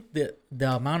you think that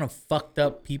the amount of fucked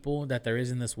up people that there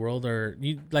is in this world, or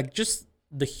like just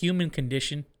the human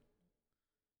condition,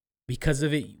 because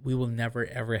of it, we will never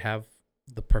ever have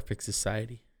the perfect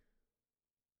society?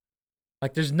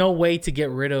 Like, there's no way to get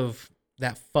rid of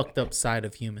that fucked up side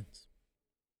of humans.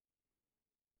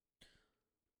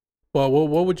 Well,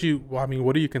 what would you? Well, I mean,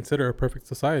 what do you consider a perfect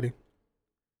society?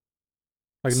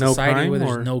 Like Society no crime, where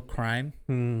there's or? no crime.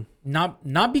 Hmm.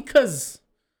 Not because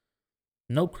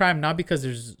no crime, not because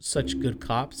there's such good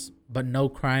cops, but no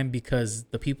crime because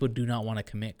the people do not want to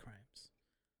commit crimes.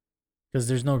 Because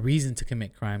there's no reason to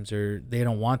commit crimes, or they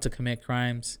don't want to commit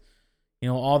crimes. You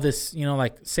know, all this, you know,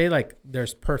 like, say like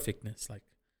there's perfectness, like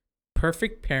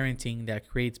perfect parenting that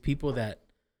creates people that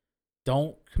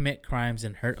don't commit crimes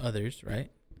and hurt others, right?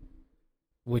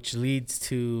 Which leads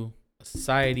to a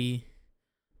society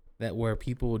that where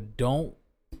people don't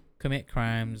commit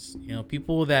crimes, you know,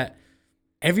 people that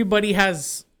everybody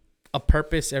has a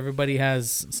purpose, everybody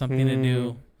has something to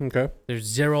do. Okay. There's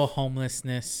zero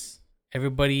homelessness.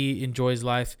 Everybody enjoys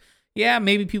life. Yeah,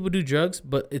 maybe people do drugs,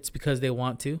 but it's because they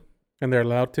want to. And they're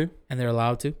allowed to? And they're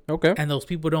allowed to. Okay. And those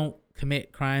people don't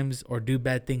commit crimes or do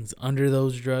bad things under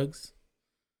those drugs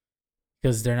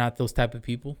because they're not those type of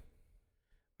people.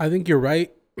 I think you're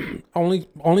right.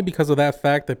 only because of that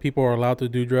fact that people are allowed to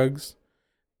do drugs.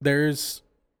 There's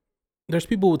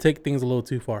people who take things a little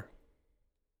too far.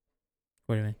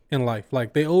 What do you mean? In life,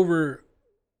 like they over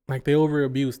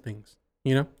abuse things,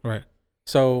 you know? Right.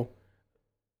 So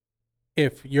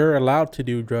if you're allowed to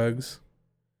do drugs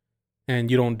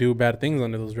and you don't do bad things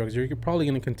under those drugs, you're probably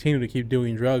going to continue to keep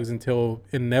doing drugs until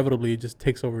inevitably it just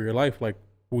takes over your life, like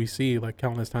we see like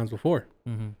countless times before.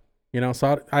 Mm-hmm. You know,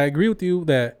 so I agree with you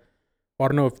that, I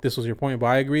don't know if this was your point, but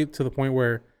I agree to the point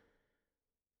where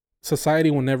society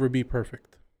will never be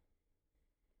perfect.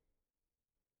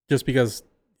 Just because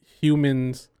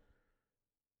humans...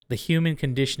 The human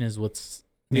condition is what's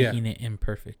making it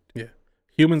imperfect. Yeah.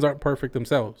 Humans aren't perfect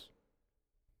themselves.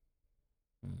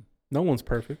 No one's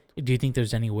perfect. Do you think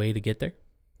there's any way to get there?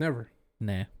 Never.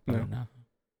 Nah. No.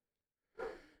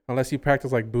 Unless you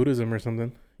practice like Buddhism or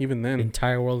something. Even then. The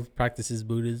entire world practices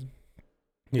Buddhism.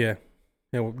 Yeah.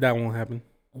 That won't happen.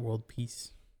 World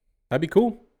peace. That'd be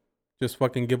cool. Just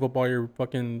fucking give up all your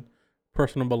fucking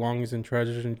personal belongings and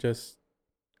treasures and just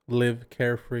live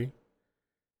carefree.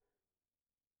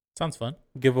 Sounds fun.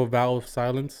 Give a vow of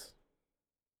silence.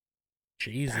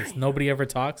 Jesus, Dang. nobody ever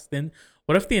talks. Then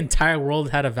what if the entire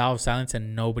world had a vow of silence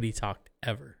and nobody talked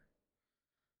ever?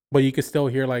 But you could still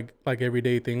hear like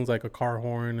everyday things like a car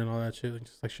horn and all that shit, like,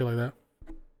 just like shit like that.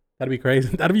 That'd be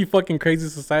crazy. That'd be fucking crazy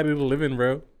society to live in,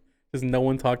 bro. Just no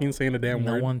one talking, saying a damn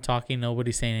word. No one talking,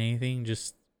 nobody saying anything,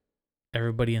 just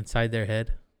everybody inside their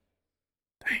head.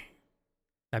 Dang.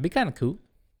 That'd be kind of cool.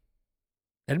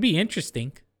 That'd be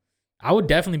interesting. I would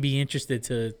definitely be interested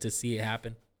to see it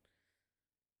happen.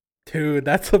 Dude,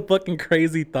 that's a fucking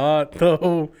crazy thought,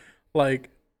 though. Like,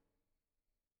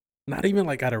 not even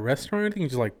like at a restaurant or anything.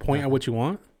 Just like point at what you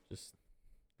want. Just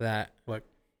that. Like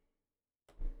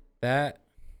that.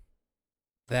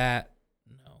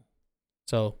 No.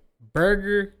 So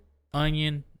burger,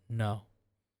 onion, no.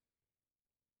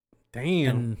 Damn.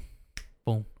 And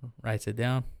boom, writes it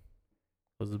down.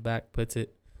 Goes it back, puts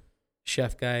it.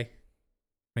 Chef guy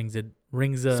rings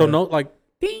a. So no, like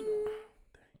ding.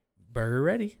 Burger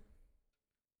ready.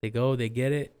 They go, they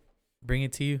get it, bring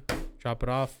it to you, drop it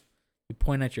off. You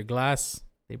point at your glass.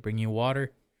 They bring you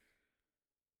water.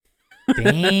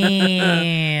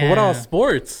 Damn. What about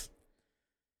sports?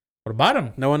 What about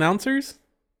them? No announcers?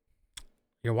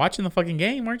 You're watching the fucking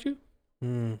game, aren't you?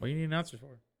 Mm. What do you need announcers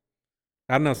for?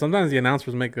 I don't know. Sometimes the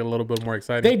announcers make it a little bit more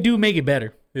exciting. They do make it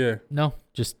better. Yeah. No,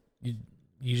 just you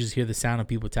just hear the sound of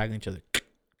people tackling each other.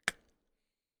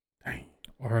 Dang.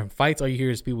 Or in fights, all you hear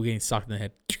is people getting socked in the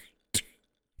head.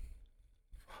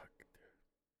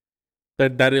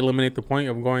 That eliminate the point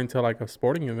of going to like a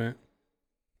sporting event.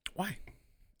 Why?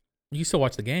 You still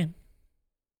watch the game.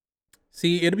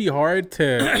 See, it'd be hard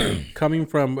to coming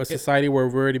from a society where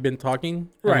we've already been talking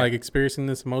and like experiencing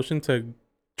this emotion to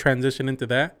transition into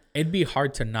that. It'd be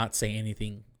hard to not say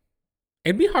anything.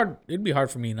 It'd be hard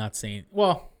for me not saying.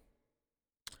 Well,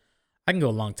 I can go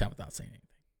a long time without saying anything.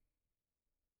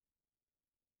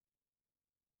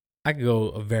 I could go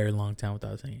a very long time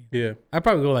without saying anything. Yeah. I'd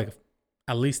probably go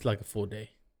at least like a full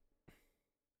day.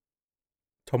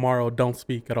 Tomorrow, don't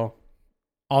speak at all.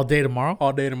 All day tomorrow?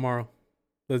 All day tomorrow.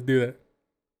 Let's do that.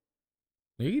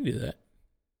 You can do that.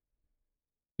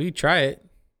 We could try it.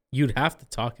 You'd have to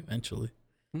talk eventually.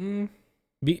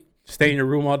 Stay in your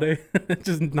room all day.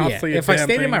 Just not say a if I damn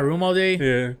stayed thing. in my room all day,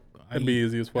 Yeah. It'd be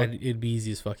easy as fuck. It'd be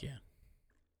easy as fuck, yeah.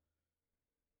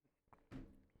 A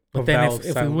But then vow of if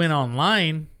we silence. went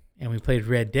online and we played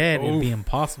Red Dead, it'd be Oof.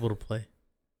 impossible to play.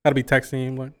 I'd be texting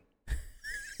him like,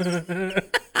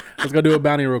 let's go do a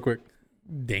bounty real quick.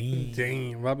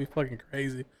 Dang. That'd be fucking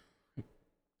crazy.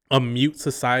 A mute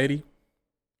society.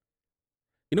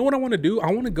 You know what I want to do?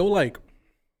 I want to go I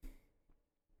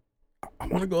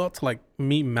want to go out to like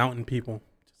meet mountain people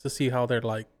just to see how they're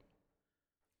like,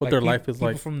 what their life is people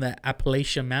like. from the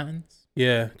Appalachian Mountains.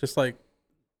 Yeah, just like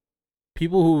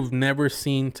people who've never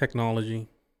seen technology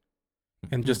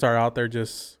and just are out there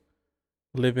just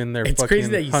living their It's crazy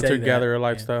that fucking you say that. hunter-gatherer Yeah.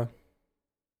 lifestyle.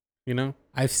 You know?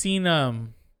 I've seen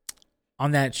on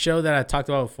that show that I talked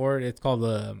about before. It's called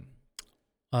the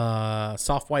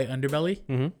Soft White Underbelly.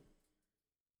 Mm-hmm.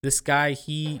 This guy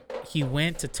he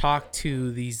went to talk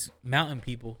to these mountain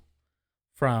people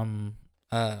from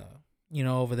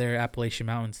over there Appalachian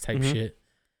Mountains type Mhm. shit,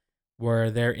 where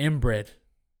they're inbred,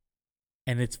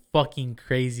 and it's fucking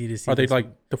crazy to see. Are they this.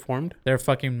 like deformed? They're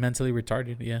fucking mentally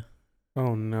retarded? Yeah,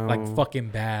 Oh no! like fucking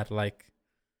bad, like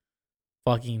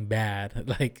fucking bad.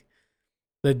 Like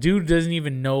the dude doesn't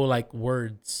even know like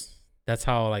words. That's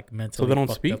how like mentally they don't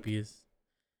fucked speak? up he is.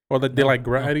 Or that they No, like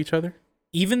grunt no. at each other?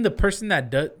 Even the person that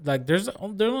does, like, there's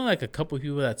only like a couple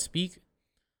people that speak,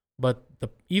 but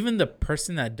even the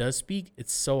person that does speak,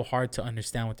 it's so hard to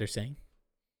understand what they're saying.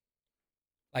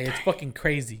 Like, it's fucking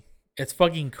crazy. It's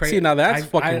fucking crazy. See, now that's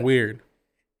fucking weird.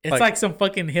 It's like- like some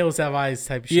fucking Hills Have Eyes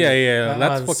type shit. Yeah,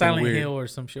 that's fucking Silent weird. Hill or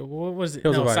some shit. What was it?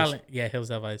 Hills Have Eyes. Hills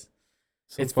Have Eyes.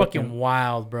 Some It's fucking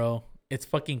wild, bro. It's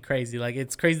fucking crazy. Like,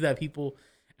 it's crazy that people,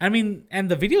 I mean,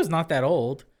 and the video is not that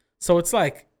old, so it's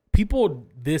like people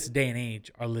this day and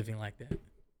age are living like that.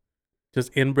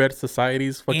 just inbred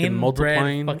societies fucking Inbred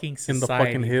multiplying fucking in the society,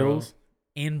 fucking bro. hills.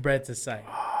 Inbred society.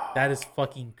 That is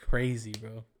fucking crazy,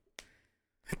 bro.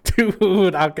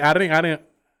 Dude, I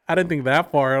didn't think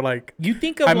that far. Like, You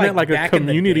think of I meant like a back in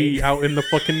the community day. out in the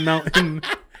fucking mountain.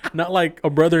 Not like a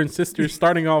brother and sister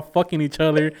starting off fucking each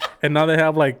other, and now they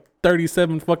have like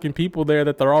 37 fucking people there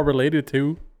that they're all related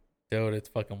to. Dude, it's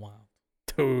fucking wild.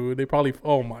 Dude, they probably,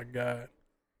 oh my God.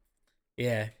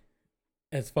 Yeah.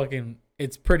 It's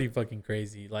pretty fucking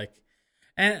crazy. Like,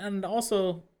 and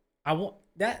also,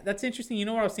 that's interesting. You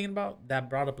know what I was thinking about? That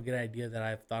brought up a good idea that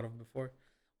I've thought of before.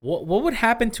 What would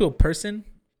happen to a person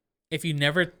if you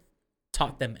never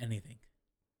taught them anything?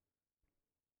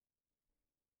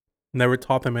 Never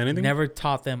taught them anything? Never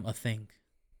taught them a thing.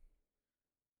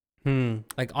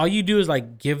 Like all you do is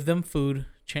like give them food.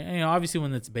 Obviously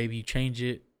when it's a baby, you change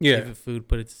it, give it food,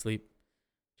 put it to sleep.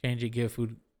 Change it, give it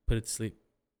food, put it to sleep.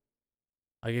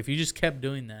 Like if you just kept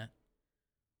doing that,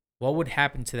 what would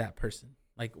happen to that person?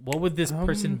 Like what would this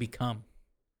person become?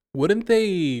 Wouldn't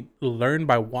they learn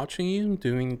by watching you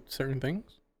doing certain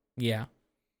things? Yeah.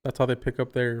 That's how they pick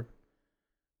up their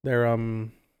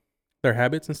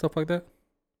habits and stuff like that?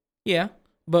 Yeah.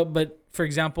 But for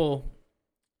example,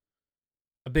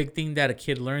 a big thing that a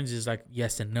kid learns is like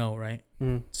yes and no, right?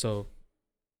 So,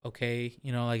 okay,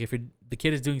 like if the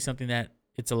kid is doing something that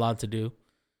it's allowed to do,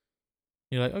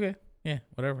 you're like, okay, yeah,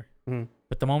 whatever.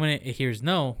 But the moment it hears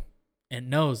no, it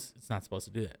knows it's not supposed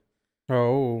to do that.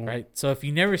 Oh. Right? So if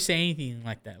you never say anything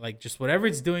like that, like just whatever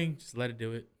it's doing, just let it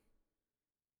do it.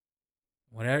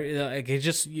 Whatever, like it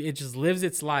just lives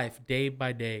its life day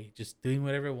by day, just doing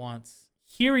whatever it wants,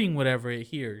 hearing whatever it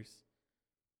hears.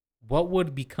 What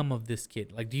would become of this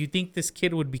kid? Like, do you think this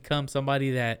kid would become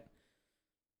somebody that,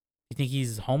 you think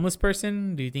he's a homeless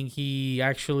person? Do you think he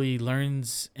actually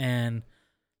learns and,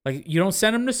 like, you don't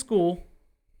send him to school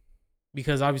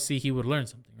because obviously he would learn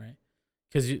something, right?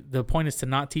 Because the point is to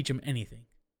not teach him anything.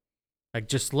 Like,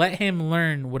 just let him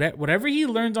learn whatever he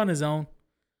learns on his own,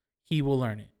 he will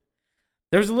learn it.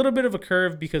 There's a little bit of a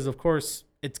curve because, of course,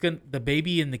 the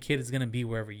baby and the kid is gonna be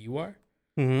wherever you are.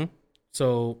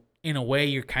 So in a way,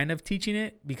 you're kind of teaching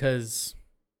it because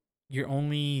you're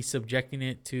only subjecting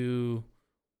it to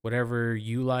whatever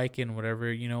you like and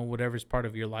whatever's part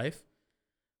of your life.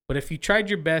 But if you tried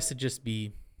your best to just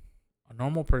be a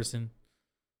normal person,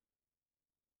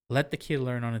 let the kid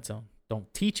learn on its own.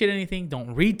 Don't teach it anything.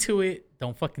 Don't read to it.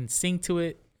 Don't fucking sing to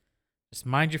it. Just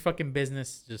mind your fucking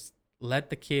business. Just let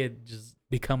the kid just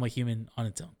become a human on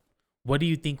its own. What do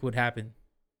you think would happen?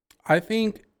 I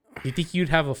think... Do you think you'd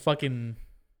have a fucking...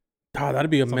 God, that'd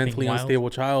be a mentally wild? Unstable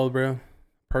child, bro.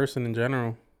 Person in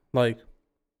general. Like,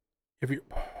 because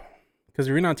if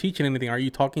you're not teaching anything, are you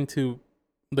talking to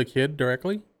the kid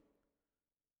directly?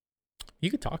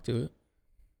 You could talk to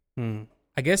it.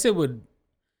 I guess it would.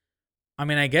 I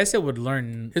mean, I guess it would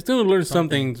learn. It's going to learn some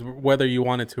things whether you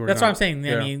want it to or That's not. what I'm saying.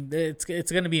 Yeah. I mean, it's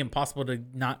going to be impossible to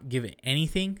not give it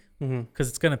anything because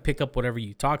it's going to pick up whatever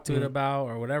you talk to it about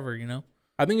or whatever,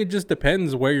 I think it just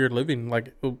depends where you're living.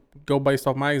 Like, go based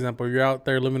off my example. You're out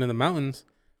there living in the mountains.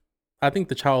 I think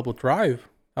the child will thrive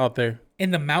out there.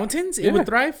 In the mountains, it would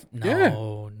thrive?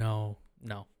 No.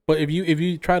 But if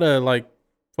you try to like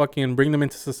fucking bring them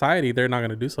into society, they're not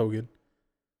gonna do so good.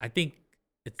 I think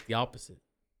it's the opposite.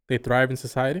 They thrive in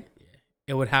society? Yeah.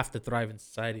 It would have to thrive in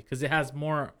society because it has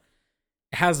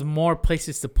more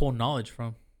places to pull knowledge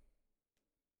from.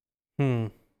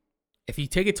 If you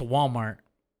take it to Walmart,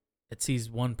 it sees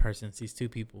one person, sees two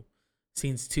people,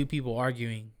 sees two people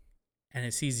arguing, and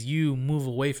it sees you move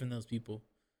away from those people.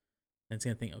 And it's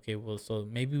going to think, okay, well, so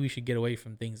maybe we should get away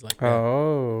from things like that.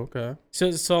 Oh, okay.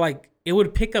 So like, it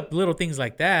would pick up little things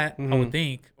like that, I would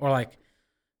think. Or like,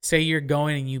 say you're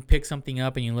going and you pick something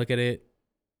up and you look at it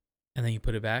and then you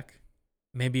put it back.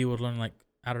 Maybe it would learn, like,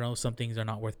 I don't know, some things are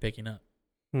not worth picking up.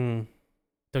 Don't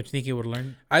you think it would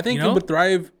learn? I think it would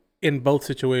thrive in both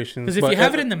situations. Because if you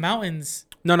have it in the mountains...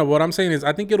 No, what I'm saying is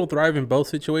I think it'll thrive in both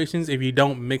situations if you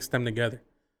don't mix them together.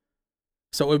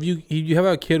 So if you have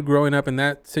a kid growing up in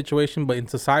that situation, but in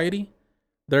society,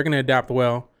 they're going to adapt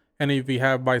well. And if you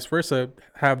have vice versa,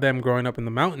 have them growing up in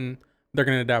the mountain, they're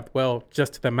going to adapt well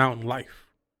just to the mountain life.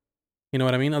 You know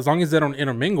what I mean? As long as they don't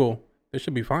intermingle, they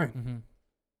should be fine.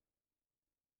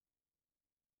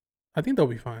 I think they'll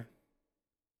be fine.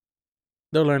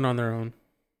 They'll learn on their own.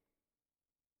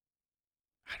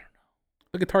 I don't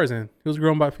know. Look at Tarzan.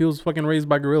 He was fucking raised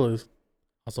by gorillas.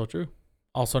 Also true.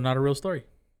 Also not a real story.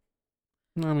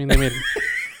 I mean,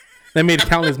 they made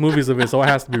countless movies of it, so it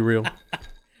has to be real.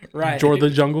 Right. George the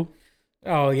Jungle.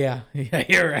 Oh yeah,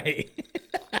 you're right.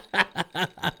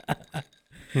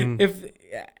 If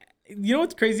you know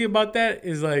what's crazy about that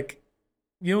is like,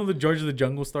 the George of the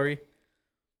Jungle story.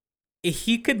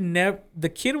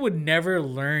 The kid would never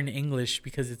learn English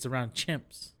because it's around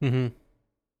chimps.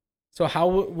 So how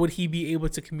would he be able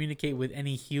to communicate with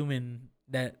any human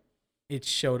that it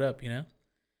showed up?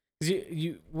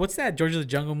 What's that George of the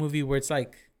Jungle movie where it's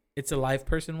like it's a live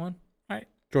person one, right?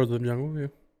 George of the Jungle, yeah.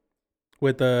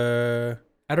 With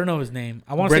I don't know his name.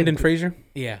 I want Brendan Fraser.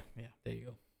 Yeah, there you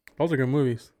go. Those are good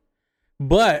movies.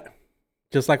 But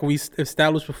just like we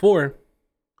established before,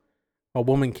 a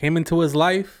woman came into his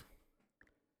life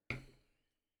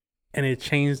and it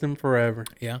changed him forever.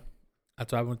 Yeah.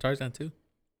 That's what happened with Tarzan too.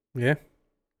 Yeah.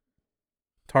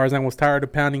 Tarzan was tired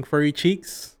of pounding furry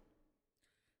cheeks.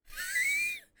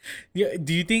 Yeah.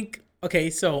 Do you think?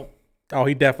 Okay, so. Oh,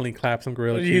 he definitely clapped some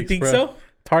gorilla cheeks. Do you think bro. so?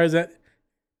 Tarzan.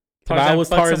 If I was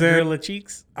fucked some Tarzan, gorilla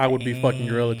cheeks. I would be fucking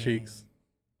gorilla Dang. cheeks.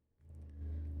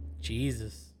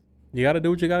 Jesus. You gotta do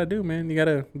what you gotta do, man. You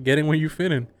gotta get in where you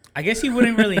fit in. I guess he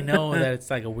wouldn't really know that it's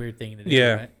like a weird thing to do.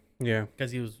 Yeah. Right? Yeah.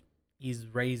 Because he's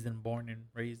raised and born and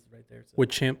raised right there. So. With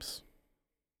chimps.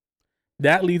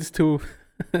 That leads to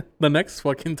the next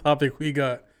fucking topic we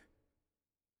got.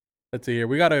 Let's see here.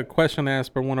 We got a question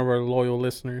asked by one of our loyal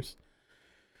listeners.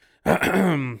 This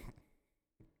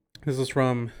is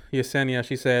from Yesenia.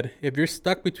 She said, if you're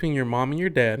stuck between your mom and your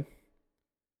dad,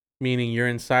 meaning you're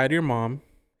inside your mom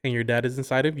and your dad is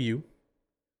inside of you,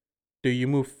 do you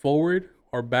move forward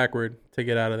or backward to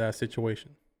get out of that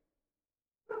situation?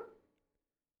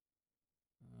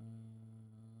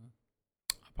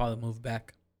 I'll probably move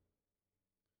back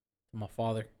to my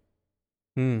father.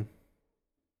 Hmm.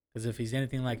 Because if he's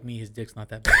anything like me, his dick's not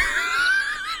that big.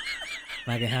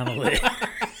 I can handle it.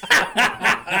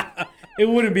 It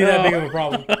wouldn't be that big of a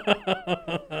problem.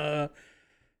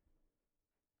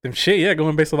 Them shit, yeah,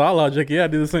 going based on that logic, yeah, I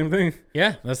do the same thing.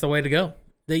 Yeah, that's the way to go.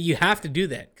 That you have to do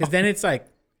that. Because then it's like,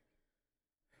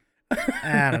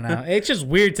 I don't know. It's just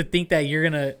weird to think that you're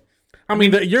going to. I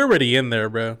mean, you're already in there,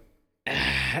 bro.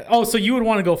 Oh, so you would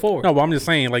want to go forward. No, but I'm just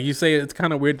saying, like you say, it's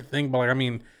kind of weird to think, but like, I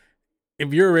mean,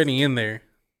 if you're already in there,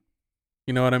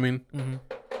 you know what I mean? Mm-hmm.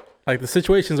 Like the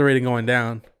situation's already going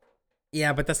down.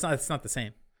 Yeah, but it's not the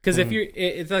same. Because if you're,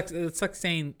 it's like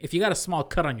saying if you got a small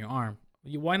cut on your arm,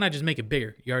 why not just make it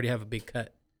bigger? You already have a big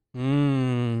cut.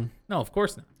 No, of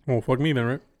course not. Well, fuck me then,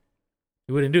 right?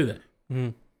 You wouldn't do that.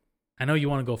 Mm. I know you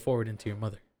want to go forward into your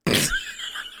mother,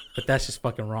 but that's just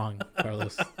fucking wrong,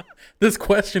 Carlos. This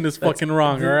question is fucking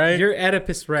wrong, all right? You're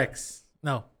Oedipus Rex.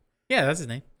 No, yeah, that's his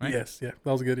name, right? Yes, yeah,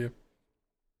 that was good, yeah.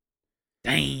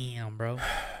 Damn, bro,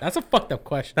 that's a fucked up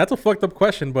question. That's a fucked up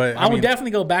question, but I would definitely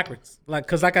go backwards,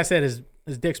 because like I said,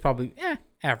 his dick's probably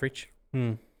average.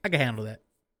 I can handle that.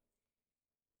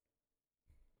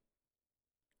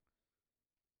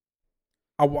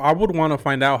 I would want to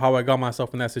find out how I got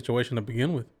myself in that situation to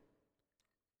begin with.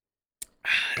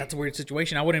 That's a weird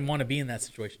situation. I wouldn't want to be in that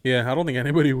situation. Yeah, I don't think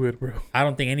anybody would, bro. I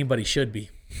don't think anybody should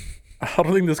be. I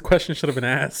don't think this question should have been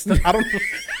asked. I don't.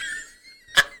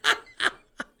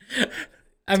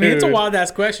 I mean, it's a wild ass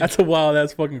question. That's a wild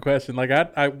ass fucking question. Like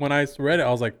I when I read it,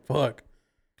 I was like, "Fuck,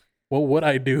 what would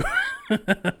I do?"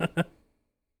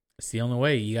 It's the only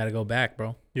way. You got to go back,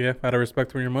 bro. Yeah, out of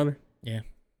respect for your mother. Yeah,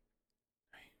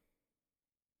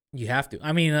 you have to.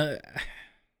 I mean, I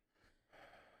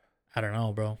don't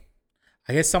know, bro.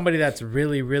 I guess somebody that's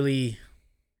really, really.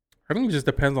 I think it just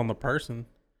depends on the person.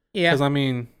 Yeah, because I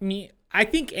mean, I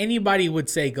think anybody would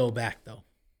say go back though.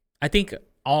 I think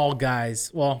all guys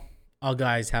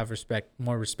have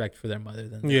more respect for their mother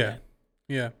than their dad.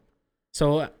 Yeah.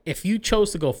 So if you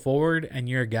chose to go forward and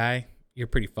you're a guy, you're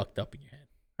pretty fucked up in your head.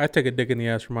 I'd take a dick in the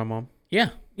ass for my mom.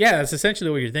 Yeah, that's essentially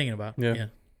what you're thinking about. Yeah.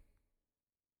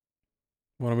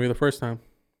 Want to be the first time?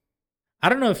 I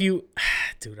don't know if you,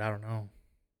 dude. I don't know.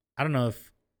 I don't know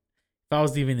if I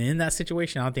was even in that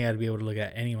situation. I don't think I'd be able to look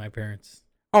at any of my parents.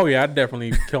 Oh yeah, I'd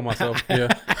definitely kill myself. Yeah,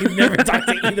 you've never talked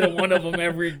to either one of them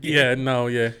ever again. Yeah, no,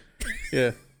 yeah.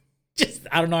 Just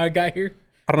I don't know how I got here.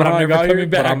 I don't know how I got here,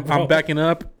 but I'm backing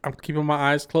up. I'm keeping my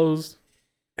eyes closed,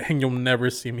 and you'll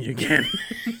never see me again.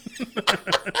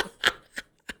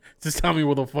 Just tell me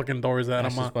where the fucking door is at.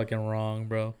 That's just fucking wrong,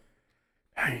 bro.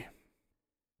 Hey,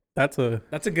 that's a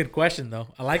good question though.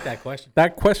 I like that question.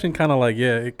 That question kind of like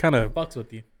it kind of fucks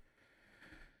with you.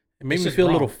 It made me feel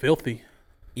a little filthy.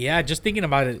 Yeah, just thinking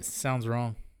about it sounds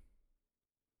wrong.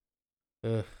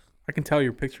 Ugh. I can tell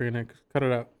you're picturing it. Cut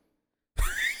it out.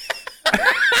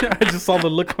 I just saw the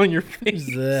look on your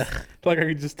face. Like I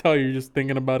could just tell you're just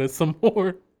thinking about it some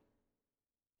more.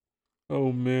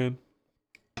 Oh man,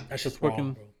 that's just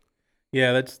fucking. Bro.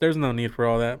 Yeah, there's no need for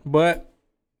all that. But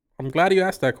I'm glad you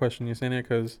asked that question, Yesenia,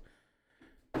 because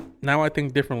now I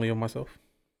think differently of myself.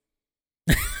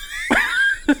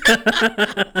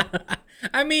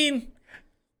 I mean,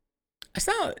 it's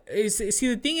not. See,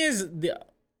 the thing is,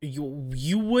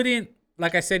 you wouldn't,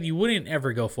 like I said, you wouldn't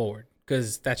ever go forward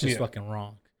because that's just fucking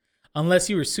wrong, unless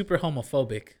you were super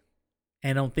homophobic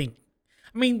and don't think.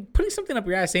 I mean, putting something up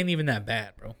your ass ain't even that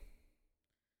bad, bro.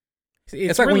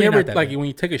 It's like really when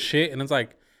you take a shit and it's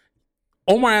like,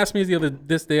 Omar asked me the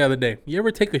other day. You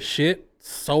ever take a shit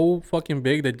so fucking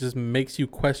big that just makes you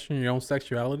question your own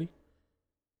sexuality?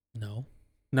 No.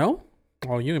 No?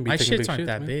 Oh, you didn't be taking big shits. My shits aren't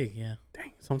that man. Big, yeah.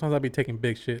 Dang. Sometimes I be taking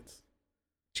big shits.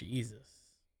 Jesus.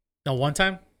 No, one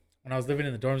time when I was living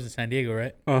in the dorms in San Diego,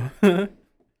 right?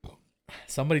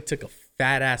 Somebody took a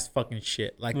fat ass fucking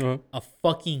shit, like a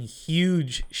fucking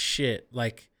huge shit.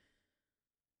 Like,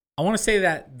 I want to say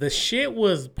that the shit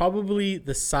was probably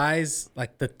the size,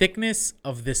 like the thickness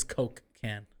of this Coke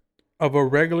can. Of a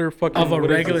regular fucking... Of a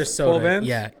regular soda. 12 ounce?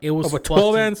 Yeah. It was of a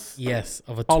 12 ounce? Yes.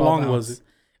 Of a 12 How long ounce. was it?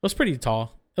 It was pretty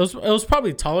tall. It was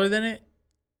probably taller than it.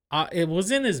 It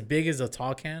wasn't as big as a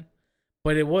tall can,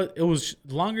 but it was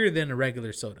longer than a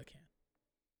regular soda can.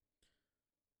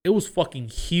 It was fucking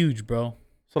huge, bro.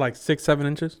 So like 6-7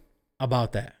 inches?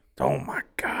 About that. Oh my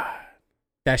God.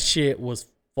 That shit was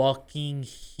fucking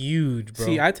huge, bro.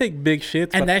 See, I take big shits.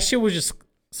 And that shit was just...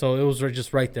 So it was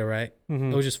just right there, right?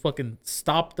 Mm-hmm. It was just fucking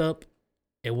stopped up.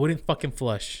 It wouldn't fucking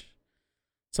flush.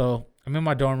 So I'm in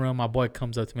my dorm room. My boy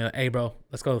comes up to me like, "Hey, bro,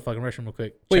 let's go to the fucking restroom real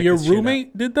quick." Wait, your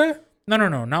roommate did that? No,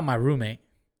 not my roommate.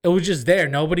 It was just there.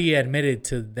 Nobody admitted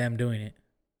to them doing it.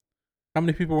 How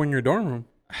many people were in your dorm room?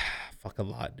 Fuck, a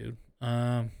lot, dude.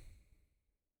 I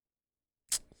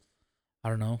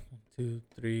don't know. 2,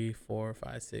 3, 4,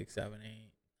 5, 6, 7,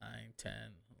 8, 9, 10,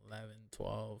 11,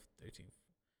 12, 13.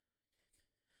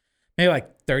 Maybe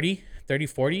like 30,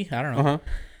 40. I don't know. Uh-huh.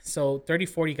 So 30,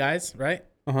 40 guys, right?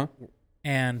 Uh-huh.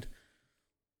 And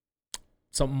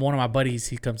one of my buddies,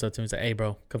 he comes up to me and says, "Hey,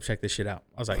 bro, come check this shit out."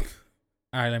 I was like,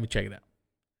 "All right, let me check it out."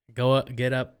 Go up,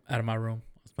 get up out of my room.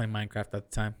 I was playing Minecraft at the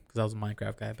time because I was a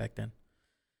Minecraft guy back then.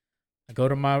 I go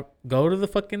to the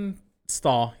fucking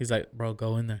stall. He's like, "Bro,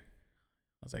 go in there."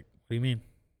 I was like, "What do you mean?"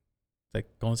 He's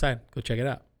like, "Go inside. Go check it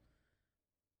out."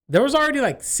 There was already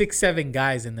like 6, 7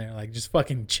 guys in there, like just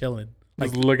fucking chilling.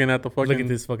 Like just looking at the fucking... Look at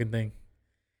this fucking thing.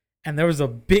 And there was a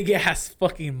big ass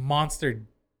fucking monster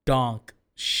donk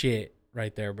shit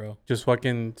right there, bro. Just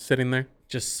fucking sitting there?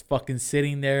 Just fucking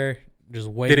sitting there, just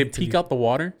waiting. Did it peek out the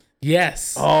water?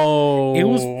 Yes. Oh, it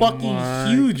was fucking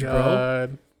huge, God.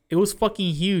 bro. It was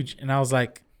fucking huge. And I was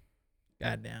like,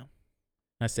 God damn.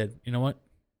 I said, you know what?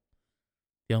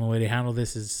 The only way to handle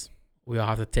this is we all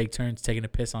have to take turns taking a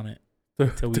piss on it.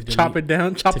 To chop it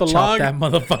down, chop the log? Chop that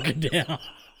motherfucker down.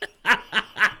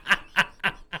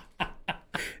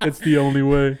 It's the only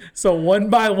way. So one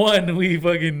by one, we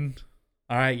fucking...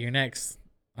 All right, you're next.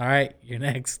 All right, you're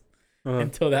next.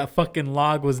 Until that fucking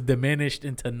log was diminished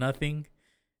into nothing.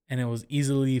 And it was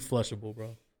easily flushable,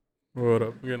 bro. What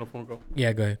up? We're getting a phone call.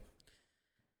 Yeah, go ahead.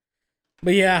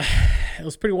 But yeah, it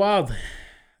was pretty wild.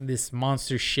 This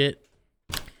monster shit.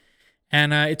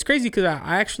 And it's crazy because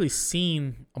I actually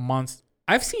seen a monster.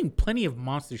 I've seen plenty of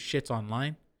monster shits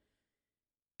online.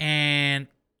 And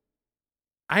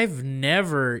I've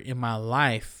never in my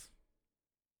life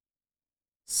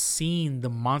seen the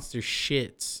monster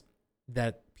shits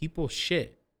that people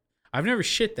shit. I've never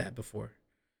shit that before.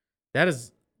 That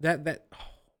is that oh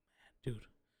man, dude.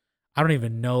 I don't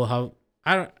even know how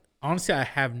honestly I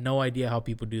have no idea how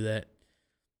people do that.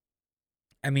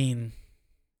 I mean,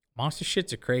 monster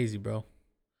shits are crazy, bro.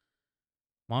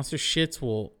 Monster shits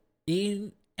will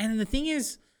and the thing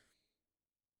is,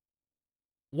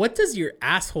 what does your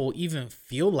asshole even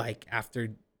feel like after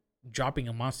dropping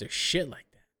a monster shit like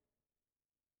that?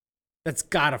 That's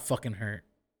gotta fucking hurt.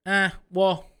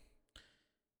 Well,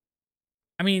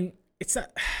 I mean, it's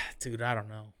not, dude, I don't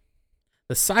know.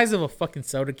 The size of a fucking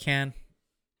soda can,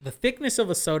 the thickness of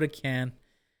a soda can,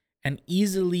 and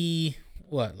easily,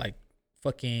 what, like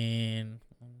fucking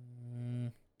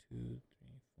 1, 2, 3,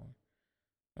 4,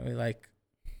 probably like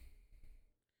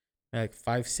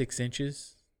 5, 6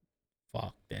 inches.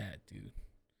 Fuck that, dude.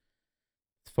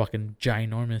 It's fucking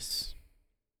ginormous.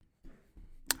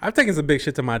 I've taken some big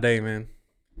shit to my day, man.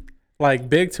 Like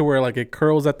big to where like it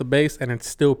curls at the base and it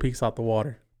still peeks out the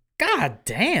water. God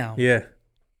damn. Yeah.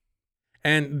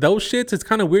 And those shits, it's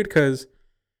kind of weird because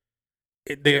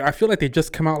I feel like they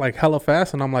just come out like hella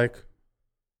fast, and I'm like,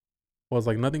 was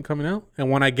like nothing coming out. And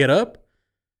when I get up,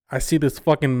 I see this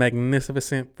fucking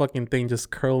magnificent fucking thing just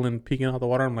curling, peeking out the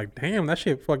water. I'm like, damn, that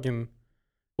shit fucking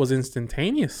was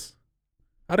instantaneous.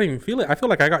 I don't even feel it. I feel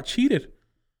like I got cheated.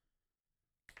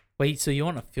 Wait, so you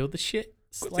want to feel the shit?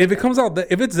 If it comes out,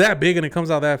 if it's that big and it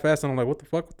comes out that fast, and I'm like, what the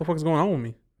fuck? What the fuck is going on with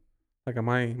me? Like, am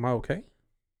I okay?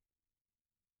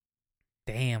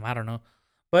 Damn, I don't know.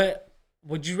 But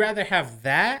would you rather have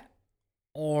that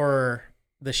or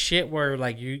the shit where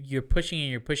like you're pushing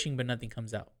and you're pushing but nothing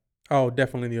comes out? Oh,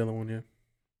 definitely the other one, yeah.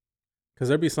 Because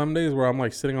there'd be some days where I'm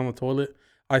like sitting on the toilet.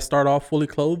 I start off fully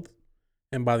clothed,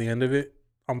 and by the end of it,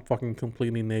 I'm fucking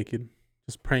completely naked.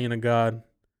 Just praying to God,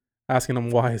 asking him,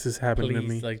 why is this happening to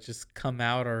me? Like, just come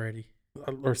out already.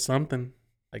 Or something.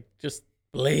 Like, just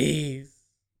please.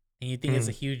 And you think it's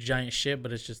a huge giant shit,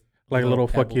 but it's just like little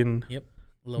pebble. fucking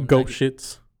little goat nugget.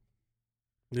 shits.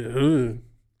 Ugh.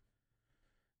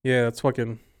 Yeah, that's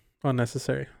fucking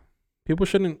unnecessary. People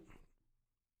shouldn't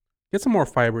get some more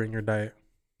fiber in your diet.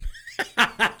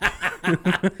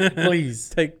 Please.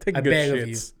 Take I good beg of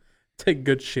you. shits. Take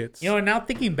good shits. You know, now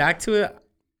thinking back to it,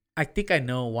 I think I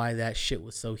know why that shit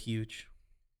was so huge.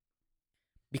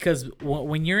 Because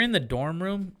when you're in the dorm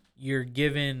room, you're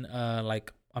given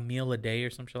like a meal a day or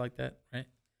some shit like that, right?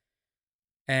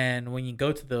 And when you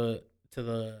go to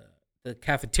the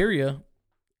cafeteria,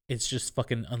 it's just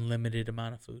fucking unlimited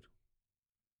amount of food.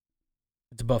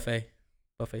 It's a buffet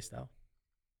style.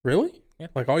 Really? Yeah.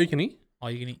 Like all you can eat?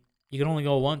 All you can eat. You can only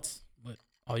go once, but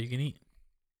all you can eat.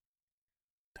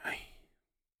 Dang.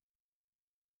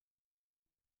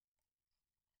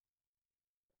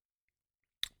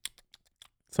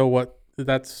 So what?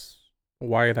 That's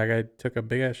why that guy took a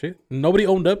big ass shit. Nobody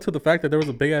owned up to the fact that there was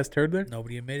a big ass turd there.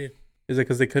 Nobody admitted. Is it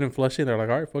because they couldn't flush it? They're like,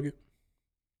 all right, fuck it.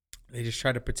 They just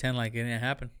tried to pretend like it didn't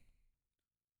happen.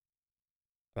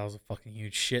 That was a fucking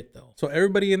huge shit, though. So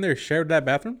everybody in there shared that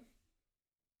bathroom?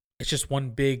 It's just one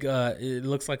big. It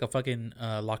looks like a fucking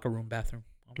locker room bathroom.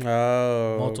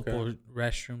 Oh, Multiple okay.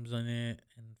 restrooms in it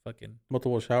and fucking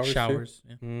Multiple showers. showers.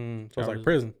 Yeah. So it's Showers. like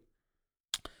prison.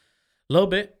 A little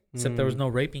bit, except there was no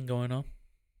raping going on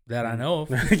that I know of.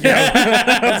 Yeah,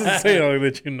 I was gonna say like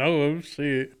that you know of.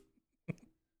 Shit,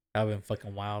 That'd been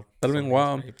fucking wild. that'd been Somebody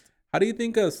wild. was raped. How do you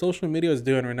think social media is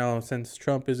doing right now since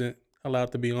Trump isn't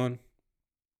allowed to be on?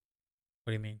 What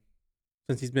do you mean?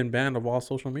 Since he's been banned of all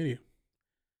social media.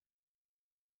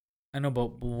 I know,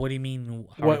 but what do you mean?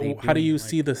 How How do you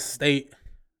see the state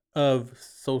of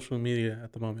social media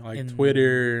at the moment? Like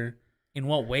Twitter. In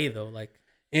what way though? Like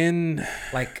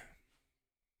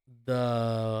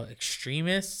the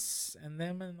extremists and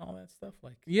them and all that stuff.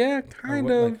 Like yeah, kind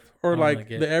of. Or like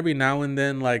get the every now and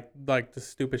then like the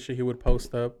stupid shit he would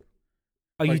post up.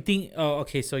 Oh, like, you think? Oh,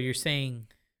 okay. So you're saying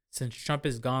since Trump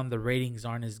is gone, the ratings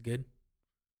aren't as good.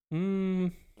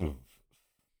 You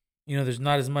know, there's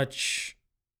not as much.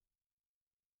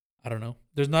 I don't know.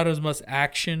 There's not as much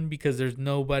action because there's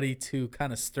nobody to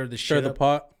kind of stir the shit up.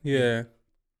 pot. Yeah.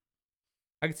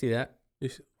 I can see that.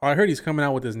 I heard he's coming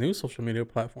out with his new social media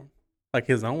platform, like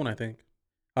his own. I think.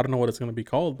 I don't know what it's going to be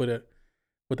called, but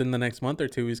within the next month or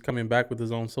two, he's coming back with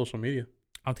his own social media.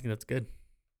 I don't think that's good.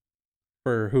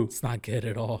 For who? It's not good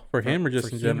at all. For him or just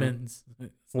for in general? humans,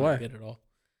 it's Why? not good at all.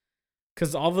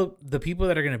 Because all the people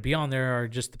that are going to be on there are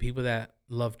just the people that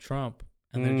love Trump,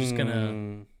 and they're just going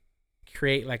to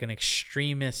create like an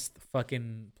extremist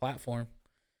fucking platform.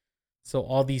 So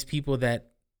all these people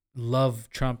that love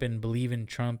Trump and believe in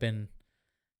Trump and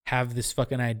have this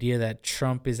fucking idea that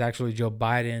Trump is actually Joe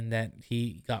Biden, that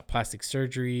he got plastic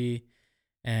surgery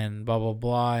and blah, blah,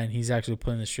 blah, and he's actually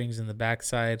putting the strings in the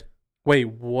backside. Wait,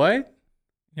 what?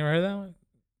 You ever heard that one?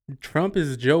 Trump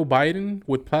is Joe Biden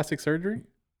with plastic surgery?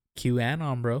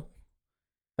 QAnon, bro.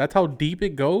 That's how deep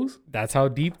it goes? That's how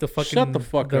deep the fucking Shut the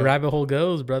fuck up. rabbit hole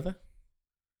goes, brother.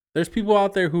 There's people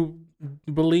out there who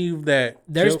believe that.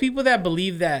 There's people that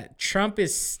believe that Trump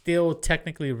is still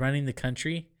technically running the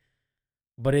country,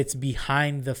 but it's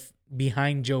behind Joe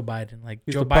Biden. Like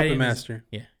He's Joe the Biden puppet master.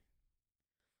 Yeah.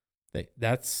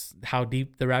 That's how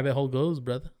deep the rabbit hole goes,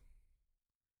 brother.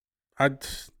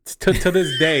 To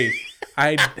this day,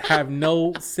 I have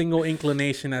no single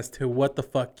inclination as to what the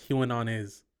fuck QAnon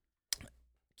is.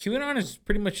 QAnon is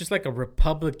pretty much just like a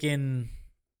Republican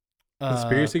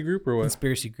Conspiracy group or what?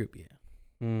 Conspiracy group, yeah.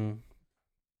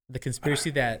 The conspiracy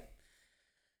that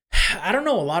I don't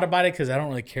know a lot about it because I don't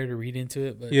really care to read into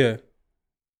it, but yeah,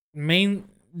 the main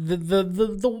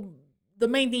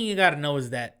thing you got to know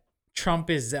is that Trump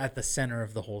is at the center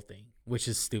of the whole thing, which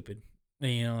is stupid.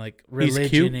 You know, like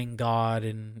religion and God,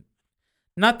 and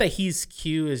not that he's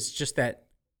Q, is just that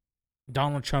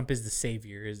Donald Trump is the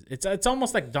savior. It's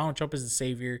almost like Donald Trump is the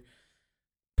savior,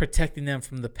 protecting them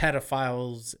from the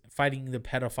pedophiles, fighting the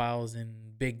pedophiles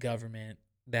in big government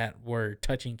that were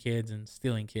touching kids and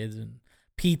stealing kids, and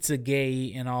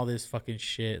Pizzagate and all this fucking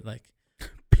shit. Like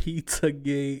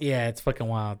Pizzagate. Yeah, it's fucking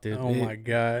wild, dude. Oh my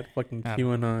god, fucking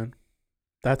QAnon.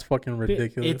 That's fucking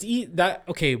ridiculous.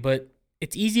 But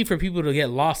it's easy for people to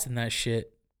get lost in that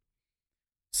shit.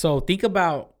 So think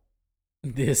about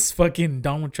this fucking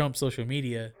Donald Trump social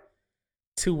media,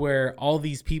 to where all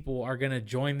these people are going to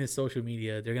join this social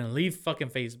media. They're going to leave fucking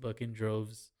Facebook in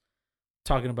droves,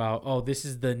 talking about, oh, this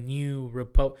is the new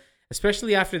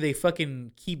especially after they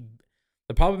fucking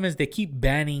the problem is they keep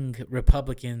banning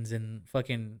Republicans and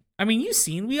fucking, I mean, you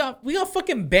seen, we got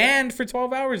fucking banned for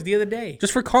 12 hours the other day.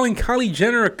 Just for calling Kylie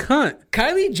Jenner a cunt.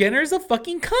 Kylie Jenner's a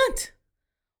fucking cunt.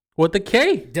 What the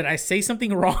K? Did I say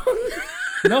something wrong?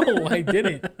 No, I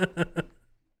didn't.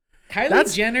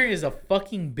 Kylie Jenner is a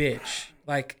fucking bitch.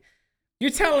 Like, you're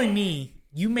telling me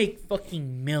you make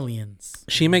fucking millions.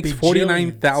 She makes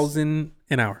 $49,000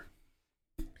 an hour.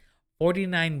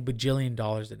 $49 bajillion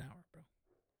an hour, bro.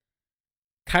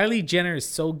 Kylie Jenner is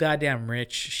so goddamn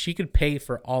rich. She could pay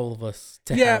for all of us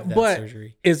to have that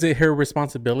surgery. Is it her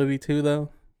responsibility too, though?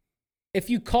 If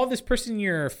you call this person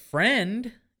your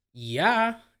friend,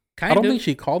 yeah, kind of. I don't think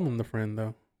she called him the friend,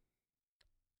 though.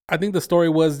 I think the story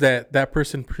was that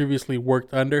person previously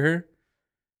worked under her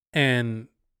and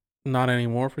not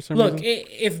anymore for some reason. Look,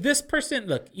 if this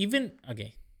person, even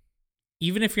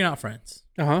if you're not friends,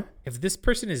 if this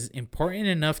person is important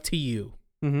enough to you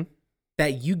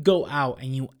that you go out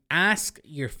and you ask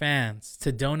your fans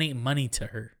to donate money to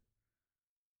her,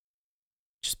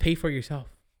 just pay for it yourself.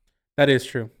 That is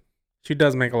true. She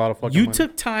does make a lot of fucking money. You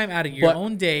took time out of your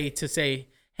own day to say,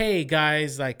 hey,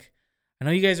 guys, like, I know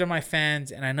you guys are my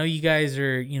fans, and I know you guys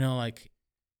are,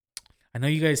 I know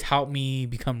you guys help me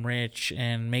become rich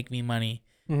and make me money.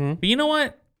 But you know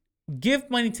what? Give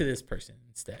money to this person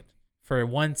instead for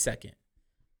 1 second.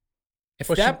 If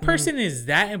that person is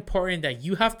that important that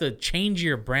you have to change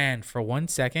your brand for 1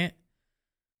 second,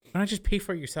 why not just pay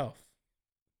for it yourself?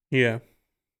 Yeah.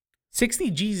 60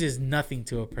 G's is nothing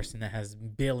to a person that has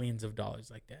billions of dollars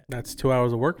like that. That's 2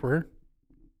 hours of work for her.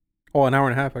 Oh, an hour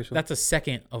and a half, actually. That's a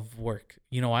second of work.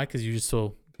 You know why? Because you just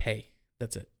still pay.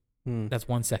 That's it. That's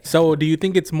 1 second. So do you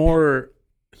think it's more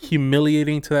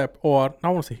humiliating to that? Oh, I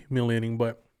don't want to say humiliating,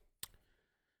 but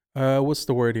what's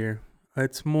the word here?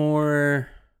 It's more,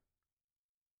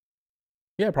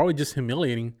 probably just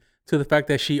humiliating to the fact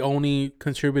that she only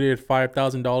contributed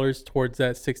 $5,000 towards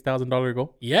that $6,000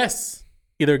 goal. Yes.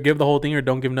 Either give the whole thing or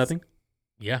don't give nothing.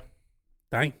 Yeah.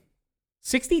 Dang.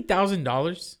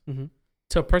 $60,000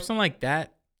 to a person like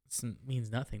that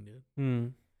means nothing,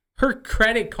 dude. Her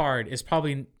credit card is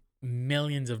probably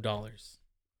millions of dollars.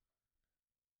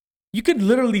 You could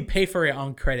literally pay for it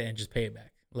on credit and just pay it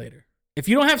back later. If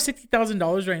you don't have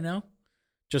 $60,000 right now,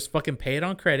 just fucking pay it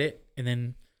on credit, and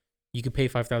then you could pay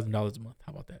 $5,000 a month.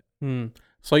 How about that?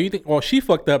 So you think? Well, she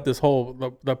fucked up this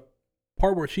whole the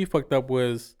part where she fucked up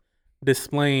was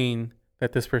displaying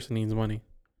that this person needs money.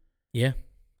 Yeah,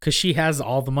 because she has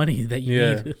all the money that you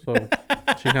need. So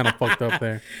she kind of fucked up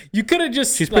there. You could have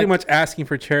just. She's pretty much asking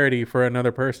for charity for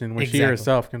another person when she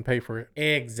herself can pay for it.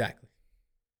 Exactly.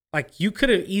 Like, you could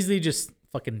have easily just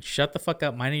fucking shut the fuck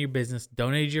up, minding your business,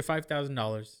 donated your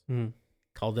 $5,000,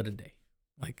 called it a day.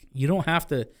 Like, you don't have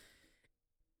to.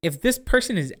 If this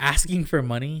person is asking for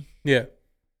money,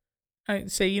 I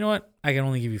say, you know what? I can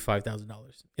only give you $5,000.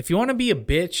 If you want to be a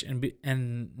bitch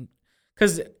and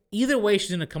because either way, she's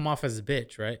gonna come off as a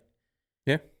bitch, right?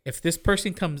 Yeah. If this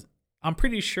person comes, I'm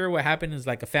pretty sure what happened is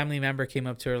like a family member came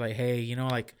up to her like, hey,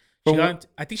 like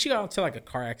I think she got into like a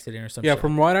car accident or something. Yeah,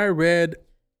 from what I read,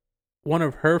 one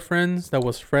of her friends that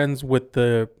was friends with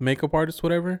the makeup artist,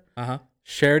 whatever,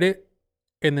 shared it,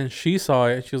 and then she saw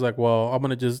it. She was like, well, I'm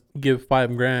gonna just give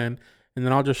 $5,000, and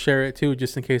then I'll just share it too,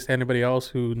 just in case anybody else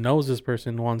who knows this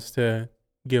person wants to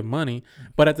give money.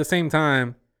 But at the same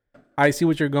time, I see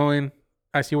what you're going.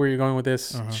 I see where you're going with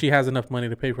this. She has enough money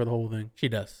to pay for the whole thing. She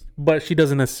does. But she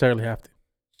doesn't necessarily have to.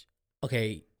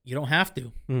 Okay, you don't have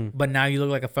to. But now you look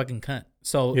like a fucking cunt.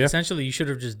 So essentially, you should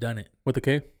have just done it. With the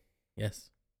K? Yes.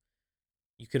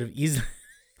 You could have easily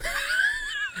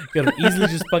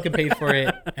just fucking paid for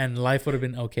it, and life would have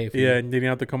been okay for you. Yeah, and then you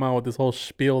have to come out with this whole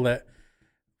spiel that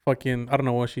fucking, I don't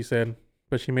know what she said,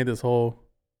 but she made this whole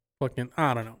fucking,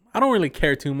 I don't know. I don't really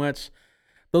care too much.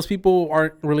 Those people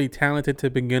aren't really talented to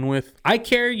begin with. I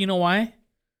care, you know why?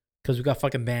 Because we got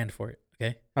fucking banned for it,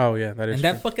 okay? Oh, yeah, that is and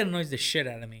true. That fucking annoys the shit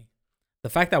out of me. The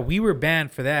fact that we were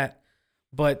banned for that,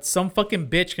 but some fucking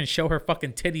bitch can show her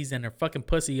fucking titties and her fucking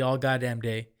pussy all goddamn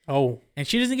day. Oh. And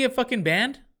she doesn't get fucking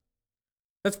banned?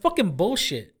 That's fucking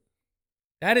bullshit.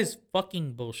 That is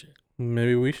fucking bullshit.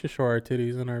 Maybe we should show our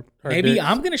titties and our Maybe dicks.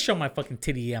 I'm going to show my fucking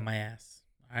titty and my ass.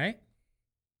 All right?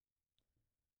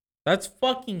 That's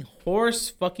fucking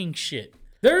horse fucking shit.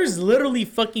 There's literally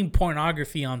fucking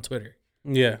pornography on Twitter.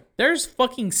 Yeah. There's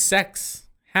fucking sex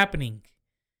happening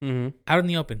out in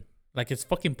the open. Like, it's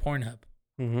fucking Pornhub.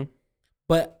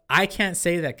 But I can't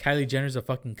say that Kylie Jenner's a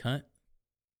fucking cunt.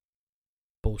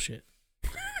 Bullshit.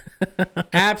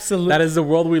 Absolute. That is the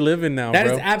world we live in now, That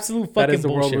bro. is absolute fucking bullshit, That is the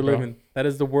world we live bro. in. That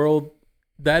is the world.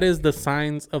 That is the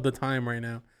signs of the time right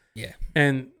now. Yeah.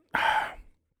 And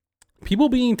people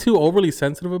being too overly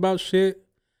sensitive about shit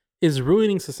is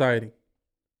ruining society.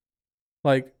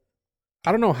 Like,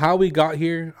 I don't know how we got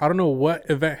here. I don't know what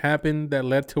event happened that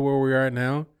led to where we are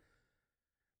now.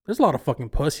 There's a lot of fucking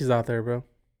pussies out there, bro.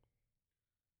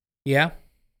 Yeah.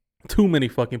 Too many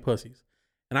fucking pussies.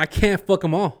 and I can't fuck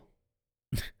them all.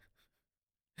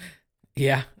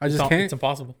 Yeah, I just can't. It's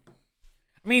impossible.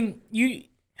 I mean,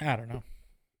 I don't know.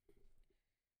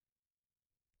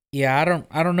 Yeah,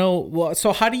 I don't know. Well,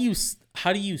 so how do you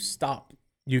stop?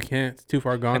 You can't. It's too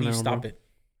far gone. How do you now, stop bro. it?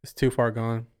 It's too far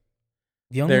gone.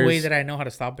 The only way that I know how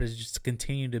to stop it is just to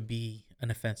continue to be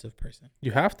an offensive person.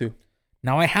 You have to.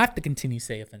 Now I have to continue to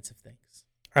say offensive things.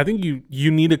 I think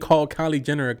you need to call Kylie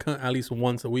Jenner a cunt at least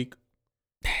once a week.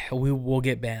 We will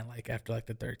get banned after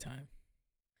the third time.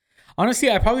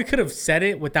 Honestly, I probably could have said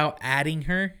it without adding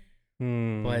her,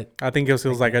 but I think it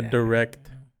was like a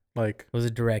direct, like it was a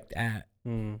direct at.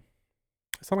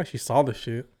 It's not like she saw the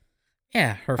shit.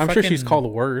 Yeah, I'm sure she's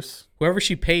called worse. Whoever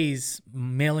she pays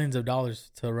millions of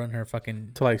dollars to run her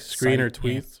fucking to like screen her site,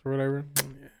 tweets or whatever.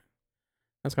 Yeah.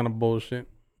 That's kind of bullshit.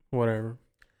 Whatever.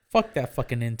 Fuck that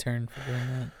fucking intern for doing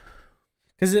that.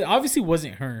 Because it obviously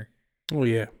wasn't her. Oh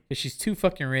yeah. Because she's too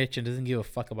fucking rich and doesn't give a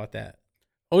fuck about that.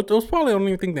 Oh, it was probably the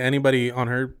only thing that anybody on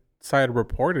her side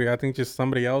reported. I think just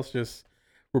somebody else just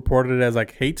reported it as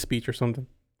like hate speech or something.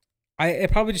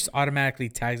 It probably just automatically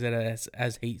tags it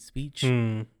as hate speech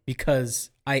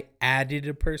because I added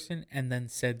a person and then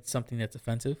said something that's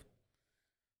offensive.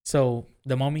 So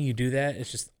the moment you do that,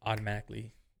 it's just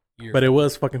automatically. But it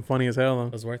was fucking funny as hell, though.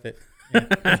 It was worth it.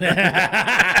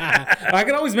 Yeah. I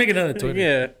could always make another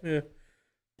Twitter.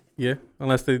 Yeah.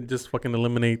 Unless they just fucking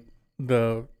eliminate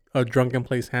a Drunken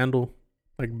Place handle,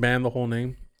 like ban the whole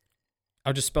name.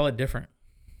 I'll just spell it different.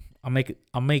 I'll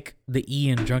make the E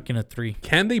in Drunken a 3.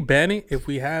 Can they ban it if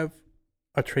we have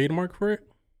a trademark for it?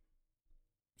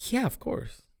 Yeah, of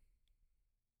course.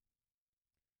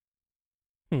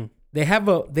 They have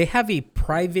a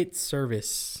private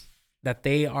service that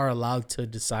they are allowed to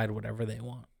decide whatever they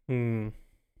want.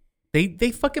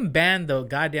 They fucking banned the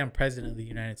goddamn president of the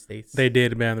United States. They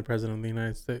did ban the president of the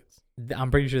United States.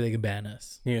 I'm pretty sure they can ban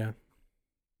us. Yeah.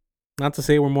 Not to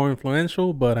say we're more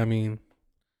influential, but I mean,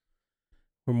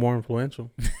 we're more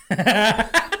influential. It's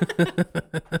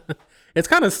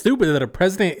kind of stupid that a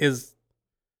president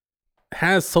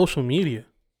has social media.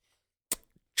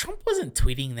 Trump wasn't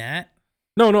tweeting that.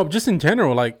 No, just in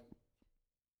general, like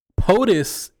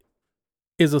POTUS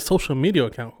is a social media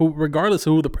account, regardless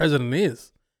of who the president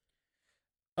is.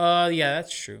 Yeah,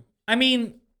 that's true. I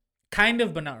mean, kind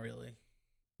of, but not really.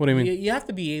 What do you mean? You have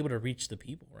to be able to reach the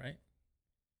people, right?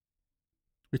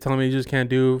 You're telling me you just can't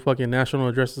do fucking national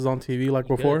addresses on TV like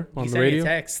before on the radio? You can send me a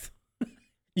text.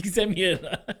 You can send me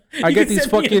a. I get these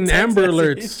fucking Amber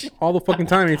Alerts all the fucking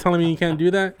time. You're telling me you can't do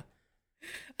that?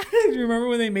 Remember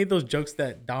when they made those jokes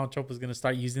that Donald Trump was going to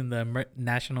start using the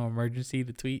national emergency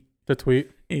to tweet? The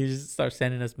tweet? He just start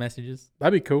sending us messages.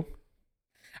 That'd be cool.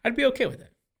 I'd be okay with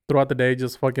it. Throughout the day,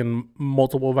 just fucking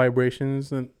multiple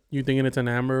vibrations and you thinking it's an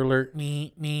Amber Alert.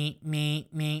 Me.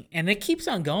 And it keeps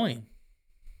on going.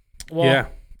 Well, yeah.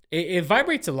 It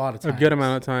vibrates a lot of times. A good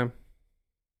amount of time.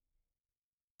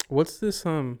 What's this?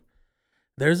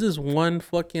 There's this one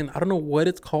fucking, I don't know what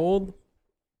it's called,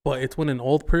 but it's when an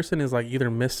old person is like either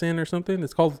missing or something.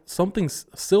 It's called something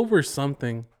silver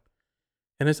something.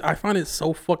 And I find it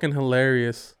so fucking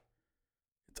hilarious.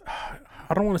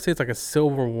 I don't want to say it's like a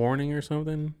silver warning or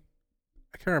something.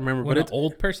 I can't remember. When but an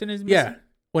old person is missing? Yeah.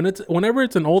 Whenever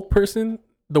it's an old person,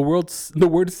 the word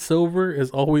silver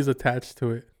is always attached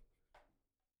to it.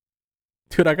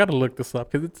 Dude, I gotta look this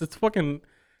up because it's fucking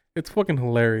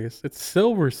hilarious. It's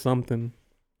silver something. I'm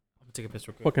gonna take a piss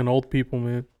real quick. Fucking old people,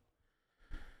 man.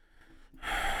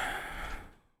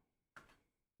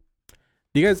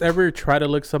 Do you guys ever try to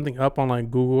look something up on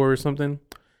like Google or something,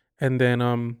 and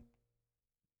then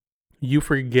you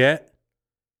forget?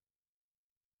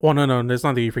 Well, no, it's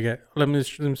not that you forget. Let me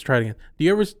just try it again. Do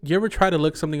you ever try to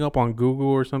look something up on Google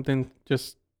or something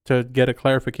just to get a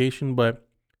clarification, but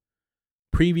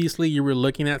previously you were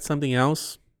looking at something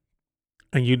else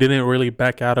and you didn't really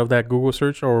back out of that Google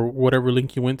search or whatever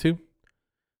link you went to?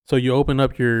 So you open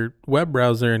up your web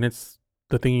browser and it's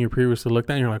the thing you previously looked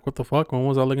at and you're like, what the fuck? When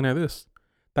was I looking at this?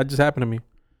 That just happened to me.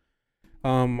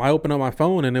 I opened up my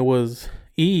phone and it was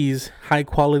Ease high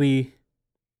quality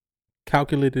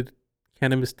calculated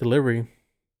cannabis delivery,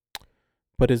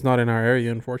 but it's not in our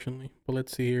area, unfortunately. But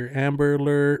let's see here. Amber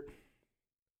Alert.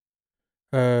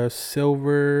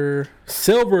 Silver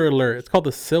Alert. It's called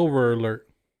the Silver Alert.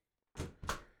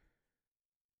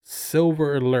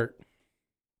 Silver Alert.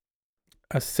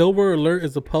 A Silver Alert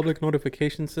is a public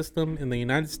notification system in the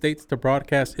United States to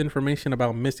broadcast information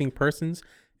about missing persons,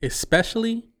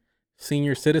 especially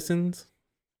senior citizens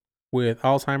with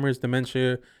Alzheimer's,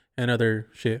 dementia, and other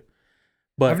shit.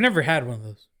 But I've never had one of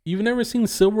those. You've never seen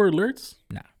Silver Alerts?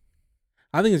 No.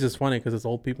 I think it's just funny because it's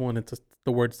old people and it's just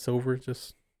the word silver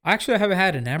just Actually, I haven't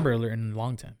had an Amber Alert in a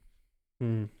long time.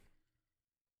 Mm.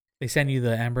 They send you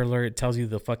the Amber Alert. It tells you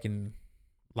the fucking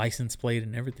license plate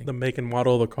and everything. The make and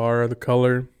model of the car, the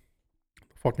color,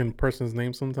 the fucking person's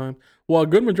name sometimes. Well, a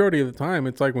good majority of the time,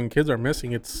 it's like when kids are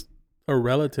missing, it's a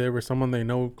relative or someone they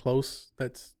know close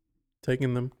that's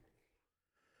taking them.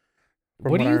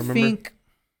 What do you think?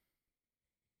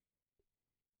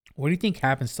 What do you think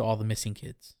happens to all the missing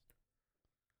kids?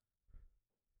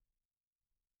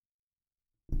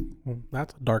 Well,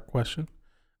 that's a dark question.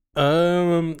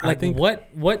 Like I think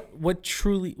what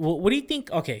truly? What do you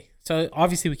think? Okay, so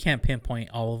obviously we can't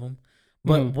pinpoint all of them,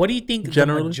 but what do you think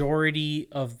generally, the majority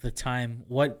of the time?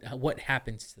 What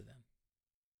happens to them?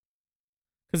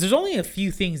 Because there's only a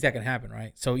few things that can happen,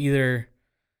 right? So either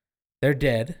they're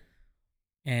dead,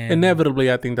 and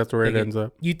inevitably, I think that's where it ends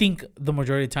up. You think the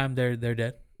majority of the time they're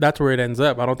dead? That's where it ends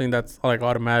up. I don't think that's like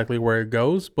automatically where it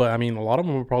goes, but I mean, a lot of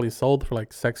them are probably sold for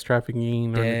like sex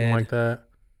trafficking or anything like that.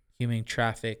 Human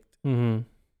trafficked. Mm-hmm.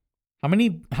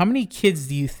 How many kids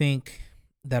do you think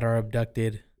that are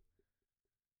abducted?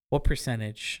 What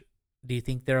percentage do you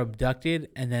think they're abducted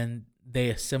and then they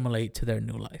assimilate to their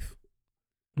new life?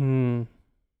 Because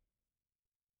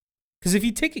if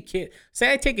you take a kid,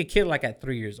 say I take a kid like at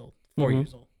 3 years old, 4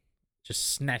 years old,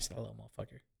 just snatch that little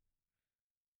motherfucker.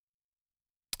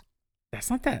 That's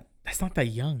not that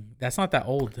young. That's not that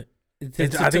old. I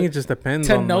think it just depends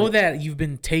to on know like, that you've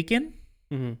been taken.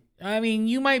 Mm-hmm. I mean,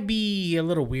 you might be a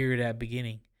little weird at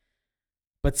beginning,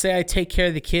 but say I take care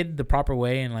of the kid the proper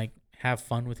way and like have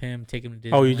fun with him, take him to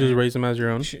Disney. Oh, you just raise him as your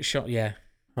own? Yeah.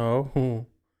 Oh.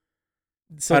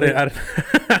 So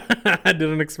I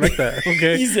didn't expect that.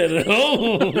 Okay. He said,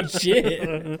 "Oh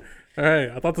shit!" All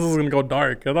right, I thought this was gonna go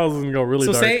dark. I thought this was gonna go really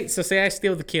dark. Say I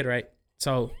steal the kid, right?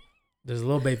 So there's a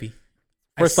little baby.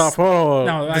 First off,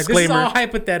 disclaimer. This is all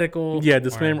hypothetical. Yeah,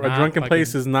 disclaimer. A drunken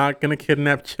place is not gonna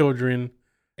kidnap children.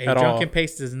 A drunken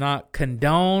place does not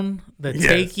condone the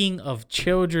taking of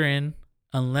children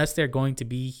unless they're going to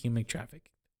be human trafficked.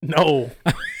 No.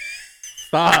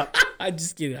 Stop. I'm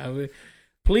just kidding.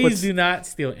 Please do not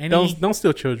steal any. Don't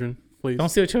steal children, please. Don't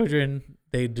steal children.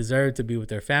 They deserve to be with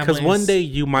their families. Because one day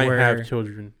you might have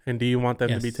children, and do you want them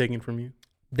to be taken from you?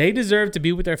 They deserve to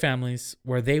be with their families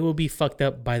where they will be fucked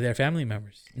up by their family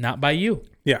members, not by you.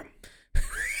 Yeah.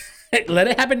 Let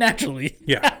it happen naturally.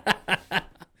 Yeah.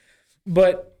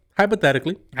 But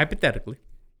hypothetically,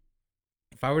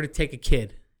 if I were to take a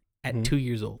kid at 2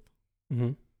 years old,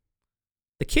 the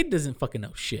kid doesn't fucking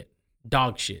know shit.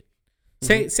 Dog shit.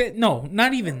 Say no,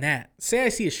 not even that. Say I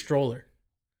see a stroller.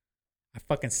 I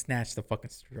fucking snatch the fucking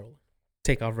stroller.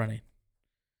 Take off running.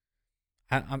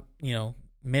 I'm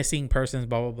missing persons,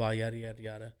 blah blah blah, yada yada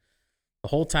yada. The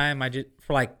whole time I just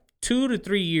for like 2 to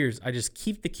 3 years, I just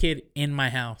keep the kid in my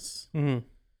house.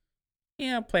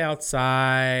 Yeah, play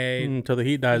outside until the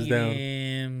heat dies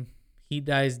down. Heat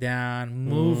dies down.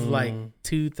 Move like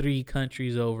 2-3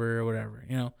 countries over or whatever.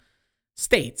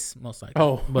 States most likely.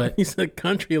 Oh, but he said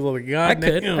country. Like God,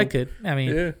 I could. I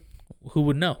mean, who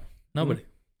would know? Nobody.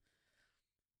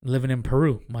 Living in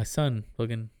Peru, my son,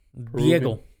 fucking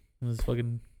Diego, was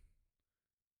fucking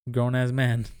grown ass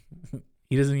man.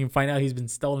 He doesn't even find out he's been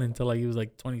stolen until like he was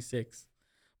like 26.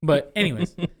 But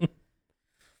anyways,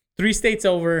 3 states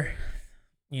over.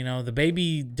 The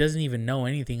baby doesn't even know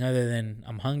anything other than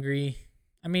I'm hungry.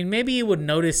 I mean, maybe it would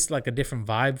notice like a different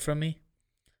vibe from me.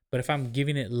 But if I'm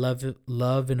giving it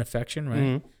love and affection,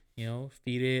 right?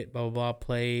 Feed it, blah, blah, blah,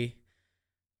 play.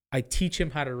 I teach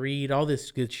him how to read, all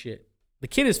this good shit. The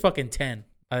kid is fucking 10.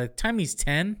 By the time he's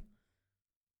 10,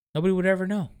 nobody would ever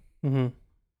know.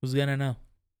 Who's going to know?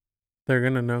 They're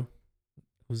going to know.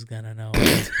 Who's going to know?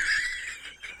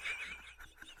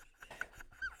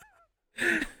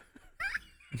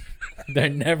 They're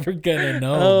never going to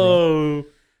know. Oh,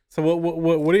 so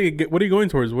what are you going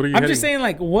towards? What are you? I'm just saying,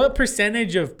 like, what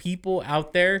percentage of people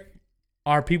out there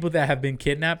are people that have been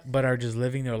kidnapped but are just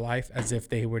living their life as if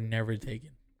they were never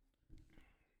taken?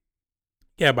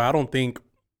 Yeah, but I don't think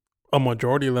a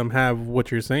majority of them have what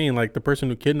you're saying. Like the person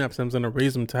who kidnaps them is gonna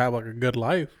raise them to have like a good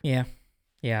life. Yeah.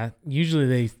 Usually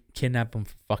they kidnap them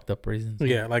for fucked up reasons.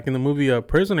 Yeah, like in the movie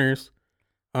Prisoners,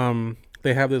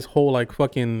 they have this whole like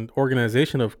fucking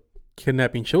organization of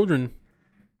kidnapping children.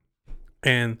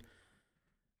 And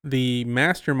the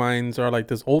masterminds are like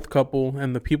this old couple,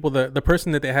 and the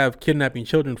person that they have kidnapping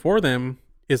children for them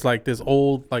is like this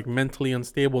old, like mentally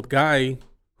unstable guy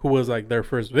who was like their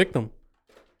first victim.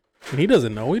 And he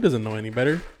doesn't know any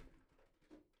better.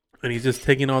 And he's just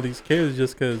taking all these kids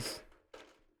just because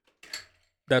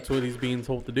that's what he's being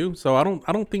told to do. So I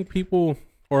don't think people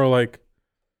are like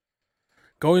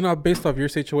going off based off your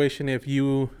situation, if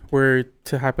you were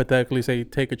to hypothetically say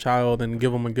take a child and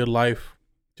give them a good life,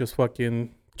 just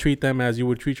fucking treat them as you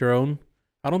would treat your own,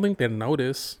 I don't think they'd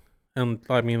notice. And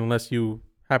I mean, unless you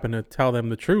happen to tell them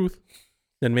the truth,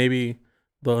 then maybe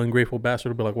the ungrateful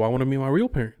bastard will be like, well, I want to meet my real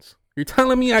parents. You're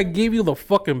telling me I gave you the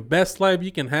fucking best life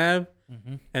you can have,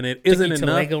 and it isn't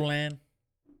enough? To Legoland.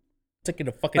 Took you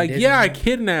to fucking like, Disney. yeah, I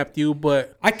kidnapped you,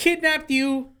 but... I kidnapped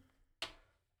you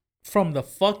from the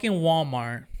fucking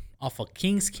Walmart off of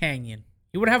Kings Canyon.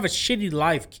 You would have a shitty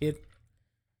life, kid.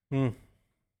 And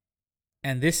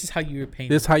this is how you repay me.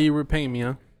 This is how you repay me,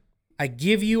 huh? I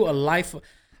give you a life.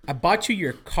 I bought you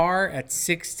your car at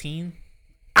 16.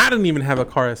 I didn't even have a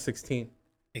car at 16.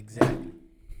 Exactly.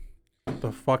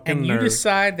 The fucking And you nerve.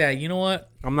 decide that, you know what?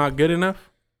 I'm not good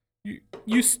enough?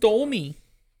 You stole me.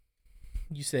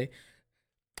 You say,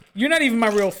 you're not even my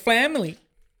real family.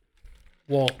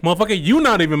 Well, motherfucker, you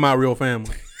not even my real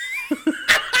family.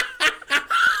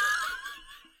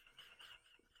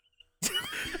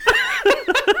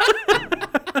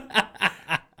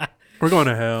 We're going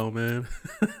to hell, man.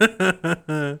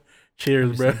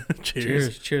 Cheers, bro.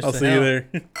 Cheers. Cheers. I'll to see hell. you there.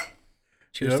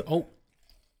 Cheers. Yep. To,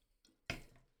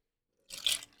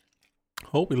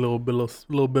 Hope a little bit of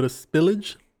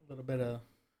spillage. a little bit of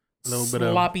bit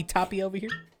of sloppy toppy over here.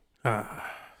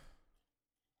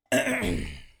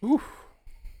 Oof.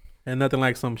 And nothing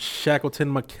like some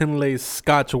Shackleton McKinley's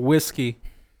Scotch whiskey,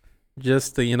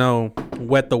 just to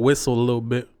wet the whistle a little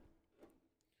bit.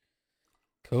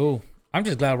 Cool. I'm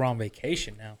just glad we're on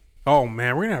vacation now. Oh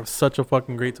man, we're gonna have such a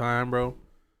fucking great time, bro.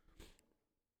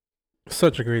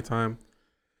 Such a great time.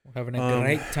 We're having a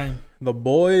great time. The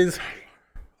boys,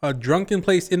 a Drunken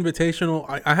Place Invitational.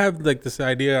 I have like this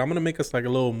idea. I'm gonna make us like a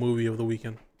little movie of the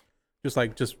weekend. Just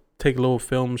take a little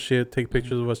film shit, take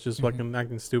pictures of us just fucking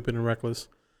acting stupid and reckless.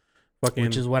 Fucking,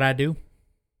 which is what I do.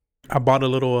 I bought a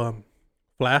little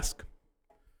flask.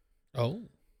 Oh.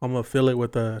 I'm gonna fill it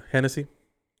with Hennessy.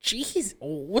 Jeez,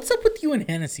 what's up with you and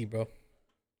Hennessy, bro?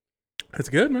 It's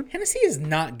good, man. Hennessy is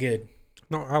not good.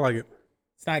 No, I like it.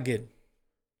 It's not good.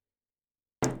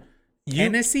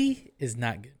 Hennessy is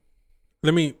not good.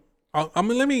 Let me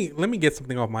get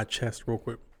something off my chest real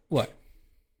quick. What?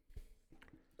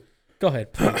 Go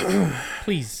ahead, please.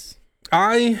 Please.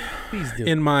 Please do.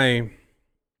 In my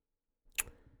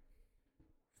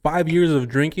 5 years of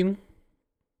drinking,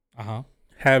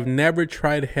 have never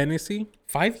tried Hennessy.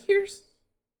 5 years?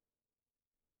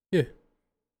 Yeah.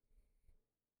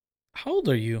 How old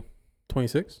are you?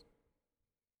 26.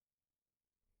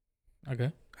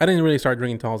 Okay. I didn't really start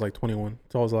drinking until I was like 21.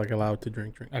 So I was like allowed to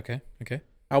drink. Okay.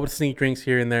 I would sneak drinks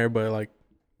here and there, but like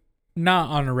not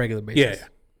on a regular basis.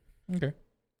 Yeah. Okay.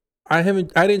 I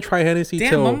didn't try Hennessy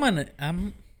till... I'm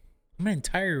an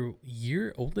entire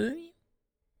year older than you?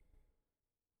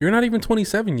 You're not even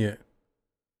 27 yet.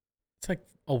 It's like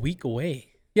a week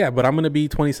away. Yeah, but I'm going to be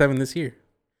 27 this year.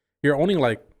 You're only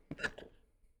like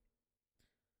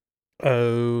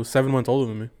 7 months older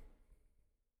than me.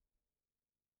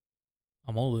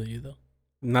 I'm older than you, though.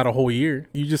 Not a whole year.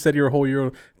 You just said you're a whole year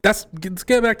old. Let's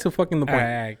get back to fucking the point. All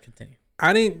right, continue.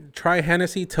 I didn't try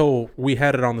Hennessy till we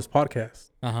had it on this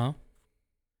podcast.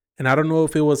 And I don't know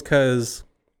if it was because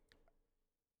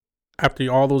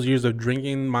after all those years of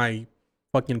drinking, my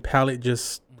fucking palate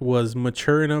just was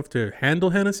mature enough to handle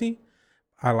Hennessy.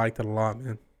 I liked it a lot,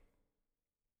 man.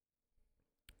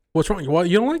 What's wrong? Well,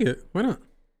 you don't like it? Why not?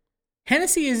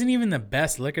 Hennessy isn't even the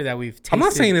best liquor that we've tasted. I'm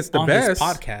not saying it's the best. This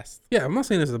podcast. Yeah, I'm not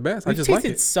saying it's the best. We've I just like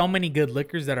tasted it. so many good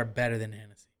liquors that are better than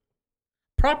Hennessy.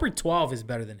 Proper 12 is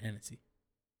better than Hennessy.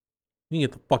 You can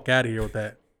get the fuck out of here with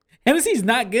that. Hennessy's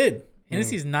not good.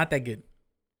 Hennessy's not that good.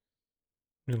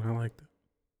 I like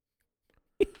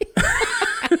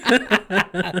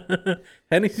that.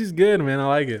 Hennessy's good, man. I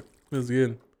like it. It's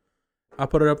good. I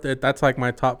put it up there. That's like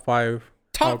my top 5.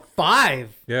 Top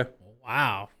 5? Yeah.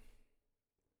 Wow.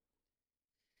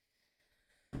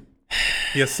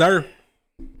 Yes, sir.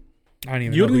 I don't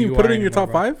even You know didn't even put it in your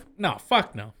top 5? No,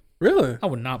 fuck no. Really? I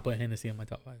would not put Hennessy in my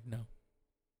top 5. No.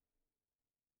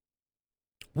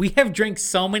 We have drank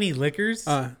so many liquors.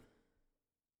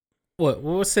 What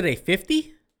was today?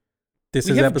 50? This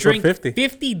is episode 50.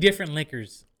 50 different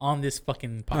liquors on this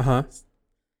fucking podcast.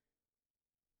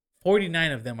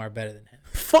 49 of them are better than Hennessy.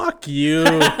 Fuck you.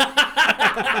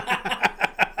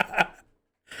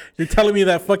 You're telling me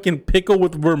that fucking pickle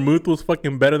with vermouth was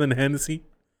fucking better than Hennessy?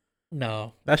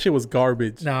 No. That shit was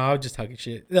garbage. No, I was just talking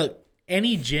shit. Look,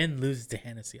 any gin loses to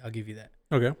Hennessy. I'll give you that.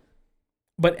 Okay.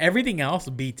 But everything else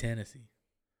beats Hennessy.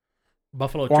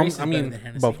 Buffalo Trace is better than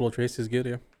Hennessy. Buffalo Trace is good,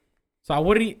 yeah. So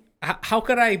how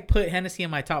could I put Hennessy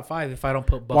in my top 5 if I don't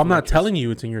put Buffalo Well, I'm not Trace? telling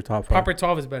you it's in your top 5. Proper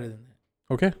 12 is better than that.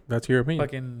 Okay, that's your opinion.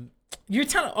 Fucking, you're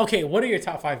telling. Okay, what are your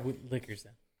top 5 liquors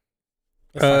then?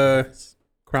 Let's talk about this.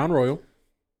 Crown Royal,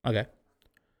 Okay.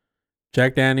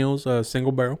 Jack Daniel's,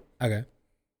 single barrel, Okay.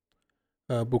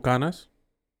 Bucanas,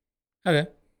 Okay.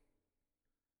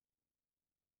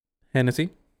 Hennessy,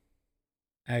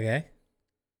 Okay.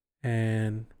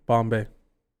 and Bombay.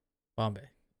 Bombay.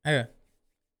 Okay.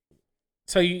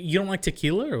 So you don't like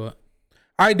tequila or what?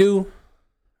 I do.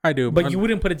 But you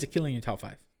wouldn't put a tequila in your top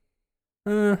 5.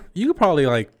 You could probably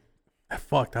like.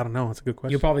 Fuck, I don't know. It's a good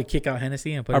question. You'll probably kick out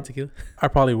Hennessy and put a tequila. I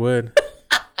probably would,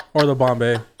 or the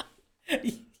Bombay.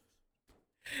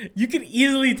 You could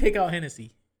easily take out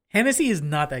Hennessy. Hennessy is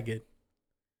not that good.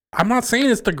 I'm not saying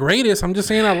it's the greatest. I'm just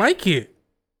saying I like it.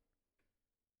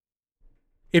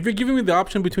 If you're giving me the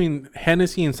option between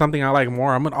Hennessy and something I like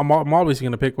more, I'm obviously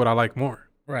gonna pick what I like more.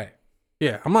 Right.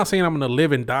 Yeah, I'm not saying I'm gonna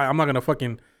live and die. I'm not gonna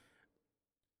fucking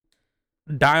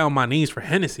die on my knees for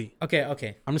Hennessy. Okay.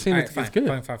 I'm just saying All it's right, good.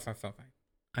 Fine.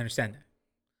 I understand that.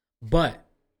 But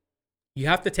you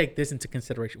have to take this into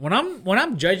consideration. When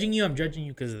I'm judging you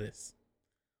because of this.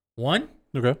 One,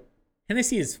 Okay.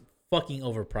 Hennessy is fucking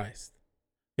overpriced.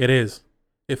 It is.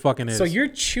 It fucking is. So you're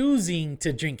choosing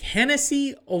to drink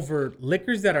Hennessy over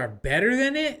liquors that are better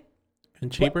than it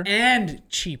and cheaper.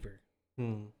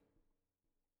 Because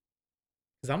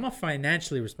I'm a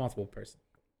financially responsible person.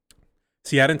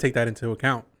 See, I didn't take that into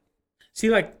account. See,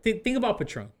 like think about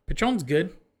Patron. Patron's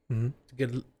good. Mm-hmm.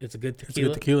 It's a good tequila. It's a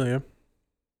good tequila, yeah.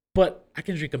 But I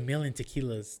can drink a million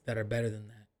tequilas that are better than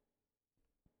that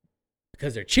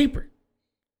because they're cheaper.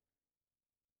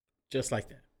 Just like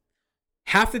that.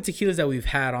 Half the tequilas that we've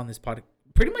had on this podcast,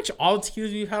 pretty much all the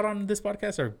tequilas we've had on this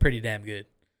podcast are pretty damn good.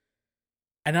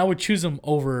 And I would choose them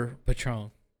over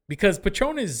Patron because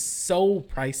Patron is so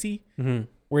pricey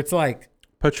where it's like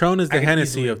Patron is the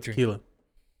Hennessy of tequila.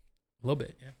 A little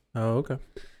bit, yeah. Oh, okay.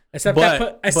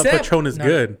 But Patron is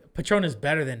good. Patron is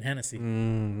better than Hennessy.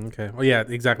 Okay. Well, yeah,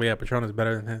 exactly. Yeah, Patron is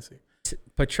better than Hennessy.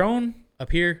 Patron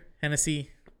up here,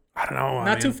 Hennessy. I don't know.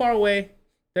 Not too far away.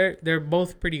 They're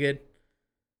both pretty good.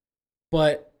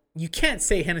 But you can't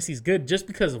say Hennessy's good just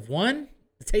because of one,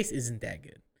 the taste isn't that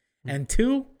good, and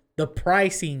two, the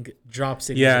pricing drops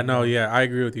it. Yeah, no, yeah, I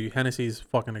agree with you. Hennessy's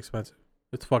fucking expensive.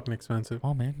 It's fucking expensive.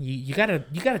 Oh man, you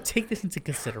gotta take this into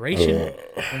consideration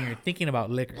when you're thinking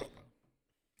about liquor.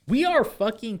 We are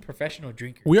fucking professional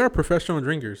drinkers. We are professional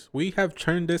drinkers. We have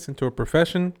turned this into a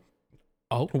profession.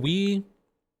 Oh,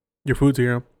 your food's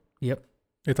here. Yep.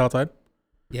 It's outside.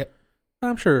 Yep.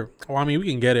 I'm sure. Well, I mean, we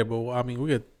can get it, but I mean, we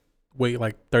could wait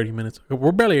like 30 minutes.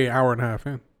 We're barely an hour and a half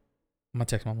in. I'm gonna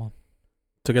text my mom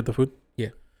to get the food. Yeah.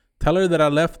 Tell her that I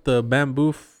left the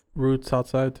bamboo roots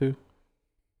outside too.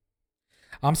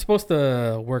 I'm supposed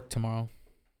to work tomorrow,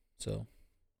 so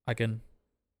I can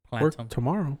plant work some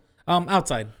tomorrow.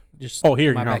 Outside, just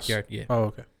here in my your backyard. House. Yeah. Oh,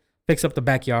 okay. Fix up the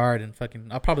backyard and fucking.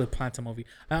 I'll probably plant some over here.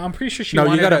 I'm pretty sure she.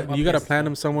 No, you gotta plant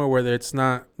them somewhere where it's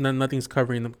nothing's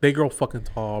covering them. They grow fucking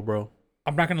tall, bro.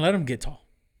 I'm not gonna let them get tall.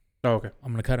 Oh, okay.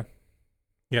 I'm gonna cut them.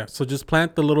 Yeah, so just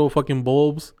plant the little fucking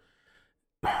bulbs.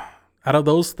 Out of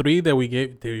those 3 that we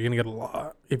gave, dude, you're gonna get a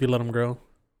lot if you let them grow.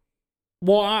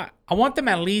 Well, I want them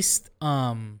at least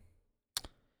like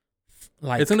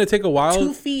it's gonna take a while.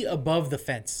 2 feet above the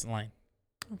fence line.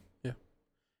 Yeah,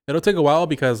 it'll take a while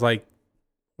because like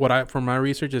from my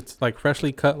research, it's like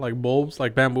freshly cut like bulbs,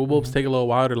 like bamboo bulbs, take a little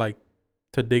while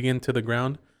to dig into the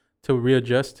ground to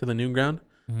readjust to the new ground,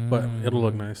 but it'll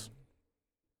look nice.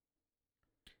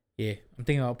 Yeah, I'm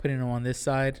thinking about putting them on this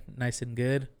side, nice and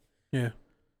good. Yeah,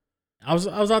 I was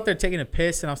out there taking a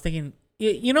piss, and I was thinking,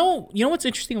 you know what's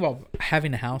interesting about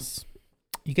having a house?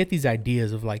 You get these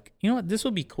ideas of like, you know what, this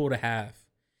would be cool to have.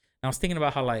 And I was thinking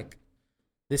about how like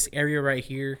this area right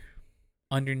here,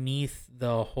 underneath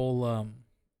the whole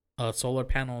solar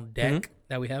panel deck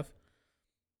that we have.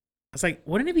 I was like,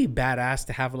 wouldn't it be badass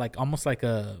to have like almost like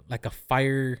a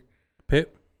fire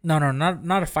pit? No,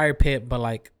 not a fire pit, but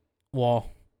like,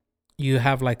 well, you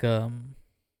have like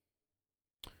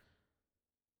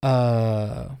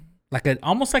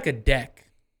almost like a deck,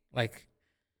 like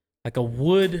a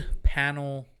wood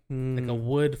panel, like a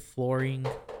wood flooring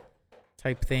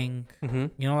type thing. You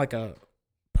know, like a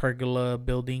pergola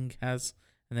building has,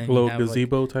 and then little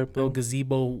gazebo type thing. Little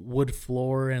gazebo wood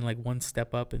floor and like one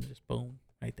step up and just boom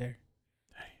right there.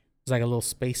 There's like a little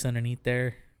space underneath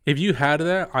there. If you had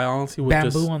that, I honestly would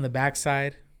bamboo on the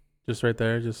backside. Just right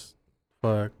there, just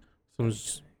fuck.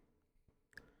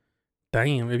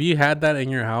 Damn, if you had that in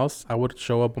your house, I would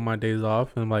show up on my days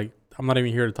off and like, I'm not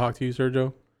even here to talk to you,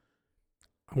 Sergio.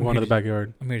 I'm going to the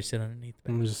backyard. I'm here to sit underneath.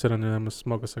 I'm gonna just sit under there. I'm gonna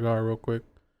smoke a cigar real quick.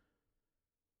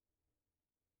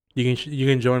 You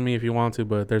can join me if you want to,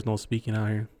 but there's no speaking out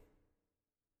here.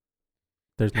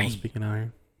 There's no Dang. speaking out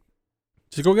here.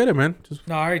 Just go get it, man. Just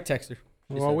No, I already texted her.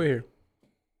 while I wait here.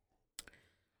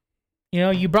 You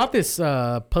know, you brought this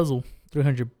puzzle,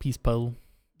 300-piece puzzle,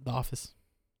 The Office.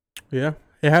 Yeah,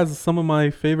 it has some of my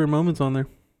favorite moments on there.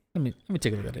 Let me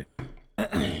take a look at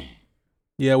it.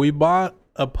 Yeah, we bought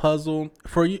a puzzle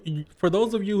for you. For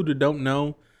those of you who don't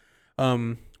know,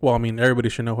 well, I mean, everybody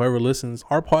should know. Whoever listens,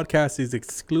 our podcast is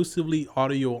exclusively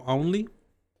audio only,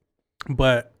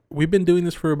 but we've been doing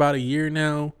this for about a year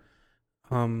now.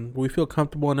 We feel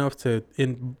comfortable enough to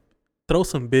throw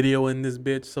some video in this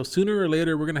bitch. So sooner or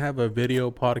later, we're gonna have a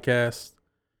video podcast.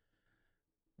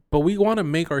 But we want to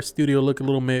make our studio look a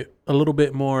little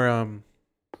bit more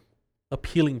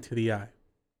appealing to the eye.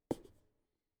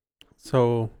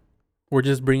 So we're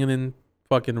just bringing in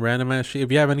fucking random ass shit.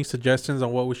 If you have any suggestions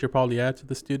on what we should probably add to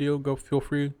the studio, feel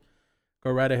free.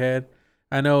 Go right ahead.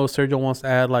 I know Sergio wants to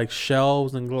add like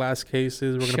shelves and glass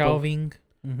cases. We're gonna Shelving.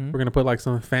 We're gonna put like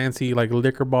some fancy like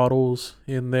liquor bottles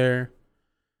in there.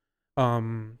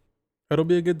 It'll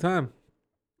be a good time.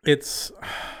 It's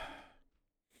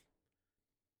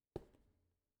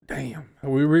damn.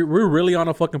 We're really on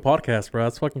a fucking podcast, bro.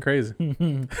 That's fucking crazy.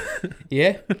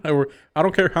 Yeah. I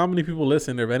don't care how many people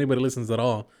listen or if anybody listens at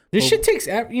all. This shit takes,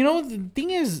 you know, the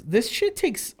thing is, this shit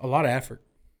takes a lot of effort.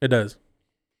 It does.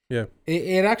 Yeah.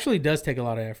 It actually does take a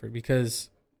lot of effort because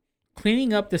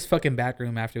cleaning up this fucking back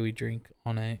room after we drink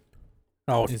all night.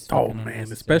 Oh is fucking man.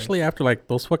 unnecessary. Especially after like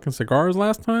those fucking cigars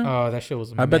last time. Oh, that shit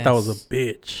was a I mess. bet that was a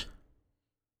bitch.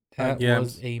 That yeah.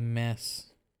 was a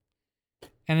mess.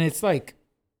 And it's like,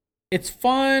 it's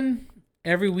fun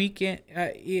every weekend.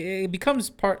 It becomes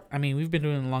part. I mean, we've been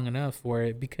doing it long enough where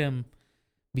it became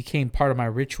part of my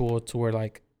ritual to where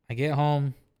like I get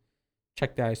home,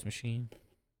 check the ice machine.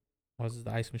 What does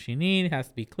the ice machine need? It has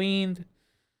to be cleaned,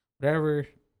 whatever.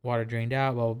 Water drained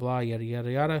out, blah blah blah, yada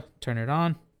yada yada. Turn it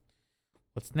on.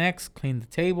 What's next? Clean the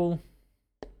table.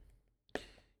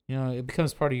 You know, it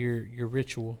becomes part of your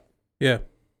ritual. Yeah.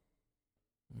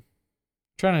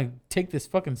 Trying to take this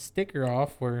fucking sticker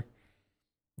off where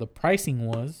the pricing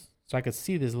was so I could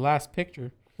see this last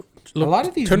picture. Look, a lot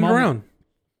of these turn it around.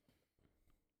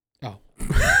 Oh.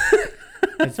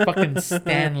 It's fucking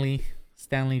Stanley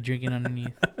drinking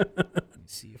underneath. Let me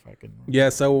see if I can. Yeah,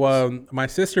 so my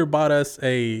sister bought us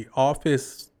a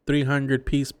Office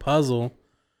 300-piece puzzle.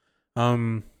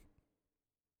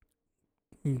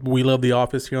 We love The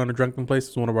Office here on the Drunken Place.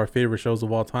 It's one of our favorite shows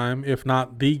of all time, if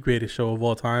not the greatest show of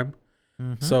all time.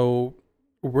 Mm-hmm. So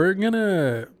we're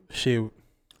gonna shoot.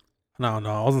 No, I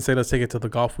was gonna say let's take it to the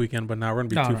golf weekend, but now we're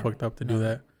gonna be too fucked up to do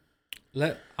that.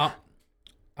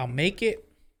 I'll make it.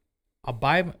 I'll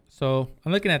buy. So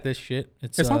I'm looking at this shit.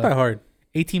 It's not that hard.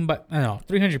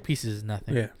 300 pieces is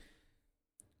nothing.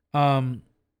 Yeah.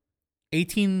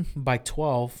 18 by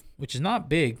 12, which is not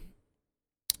big.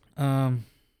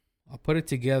 I'll put it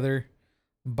together,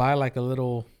 buy like a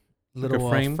little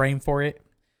frame for it,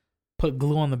 put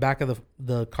glue on the back of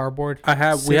the cardboard.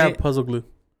 We have puzzle glue.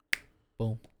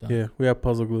 Boom. Done. Yeah, we have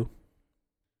puzzle glue.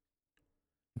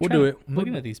 We'll do it. I'm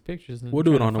looking at these pictures. And we'll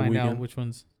do it on a a weekend. Out weekend. which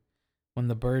one's when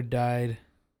the bird died.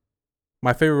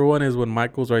 My favorite one is when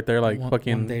Michael's right there, like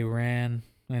fucking. When they ran,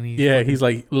 and he's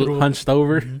like hunched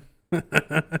over. Mm-hmm.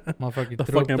 Motherfucker The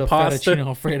threw fucking the pasta. fettuccine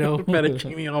alfredo.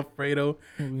 Fettuccine Alfredo.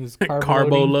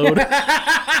 Carbo load.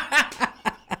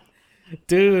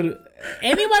 Dude,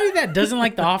 anybody that doesn't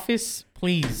like The Office,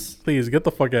 please get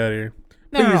the fuck out of here.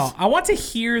 No. I want to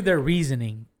hear their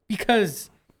reasoning because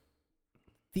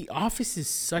The Office is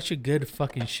such a good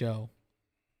fucking show.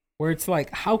 Where it's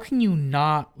like, how can you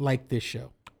not like this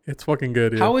show? It's fucking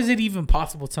good. Yeah. How is it even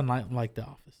possible to not like The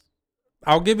Office?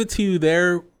 I'll give it to you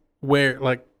there where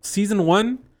like season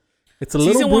 1, it's a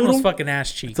little brutal. Season 1 was fucking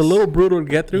ass cheeks. It's a little brutal to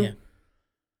get through. Yeah.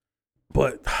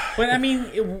 But I mean,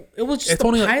 it was just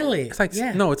the pilot. It's like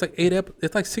no, it's like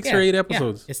it's like 6 or 8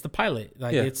 episodes. Yeah. It's the pilot.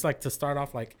 Like it's like to start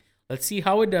off like, let's see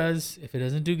how it does. If it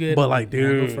doesn't do good, but like,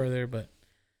 dude, go further. But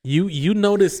you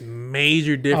notice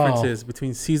major differences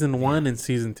between season 1 and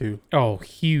season 2. Oh,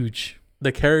 huge.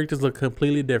 The characters look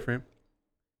completely different.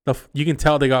 You can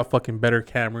tell they got fucking better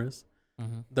cameras.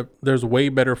 Mm-hmm. There's way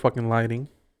better fucking lighting.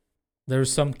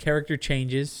 There's some character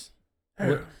changes.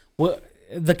 What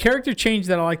the character change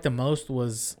that I liked the most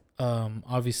was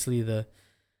obviously the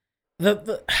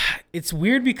it's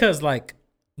weird because like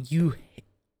you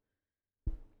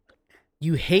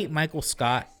hate Michael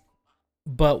Scott,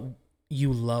 but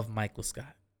you love Michael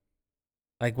Scott.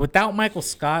 Like without Michael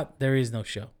Scott, there is no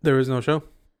show. There is no show.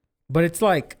 But it's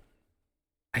like,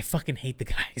 I fucking hate the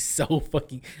guy so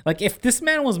fucking. Like if this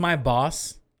man was my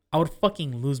boss, I would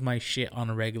fucking lose my shit on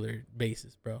a regular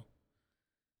basis, bro.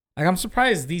 Like, I'm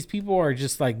surprised these people are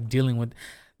just like dealing with.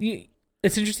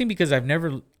 It's interesting because I've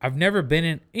never been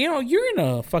in. You're in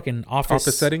a fucking office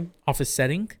setting. Office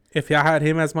setting. If I had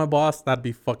him as my boss, that'd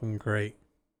be fucking great.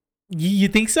 You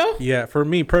think so? Yeah, for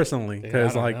me personally,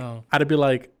 because like I'd be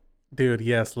like, dude,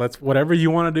 yes, let's whatever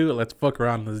you want to do, let's fuck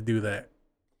around, let's do that.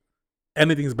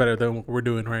 Anything's better than what we're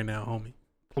doing right now, homie.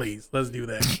 Please, let's do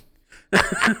that.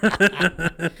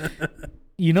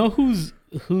 You know whose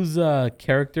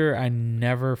character I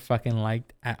never fucking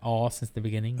liked at all since the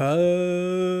beginning?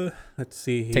 Let's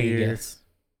see here. Take a guess.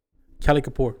 Kelly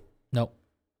Kapoor. Nope.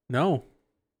 No.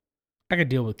 I could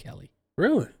deal with Kelly.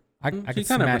 Really? I could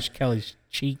smash Kelly's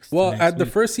cheeks. Well, at the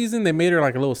first season, they made her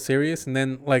like a little serious, and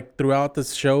then like throughout the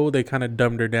show, they kind of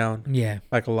dumbed her down. Yeah,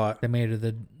 like a lot. They made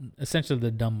her essentially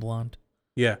the dumb blonde.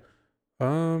 Yeah.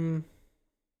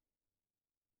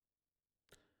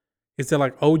 Is it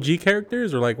like OG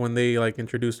characters or like when they like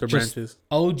introduced the branches?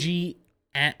 OG.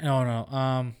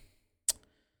 No.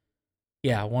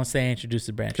 Yeah, once they introduced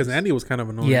the branches. Because Andy was kind of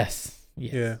annoying. Yes.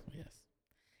 Yeah.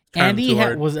 Andy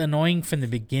was annoying from the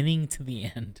beginning to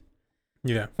the end.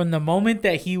 Yeah. From the moment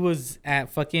that he was at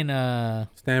fucking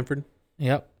Stanford.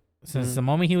 Yep. Since the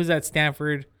moment he was at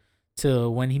Stanford to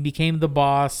when he became the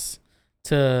boss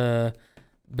to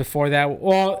before that.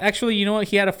 Well, actually, you know what?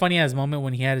 He had a funny ass moment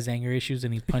when he had his anger issues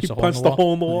and he punched the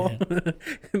hole in the wall. Yeah.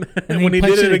 And when he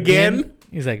did it again,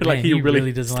 he's like, man, he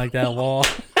really doesn't like that wall.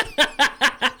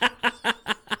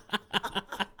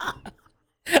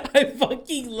 I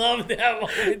fucking love that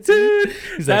moment, dude.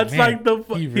 He's that's like the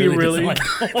he really like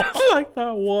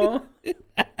that wall.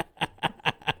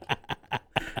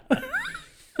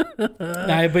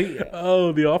 Nah,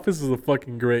 but The Office is a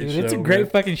fucking great show. It's a great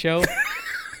fucking show.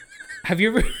 Have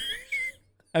you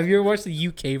ever watched the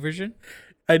UK version?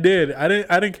 I did. I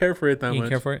didn't care for it that much. You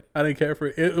didn't care for it? I didn't care for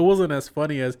it. It wasn't as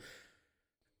funny as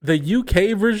the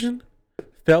UK version.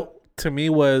 Felt to me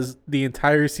was the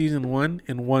entire season 1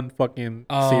 in one fucking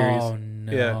series. Oh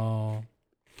no. Yeah.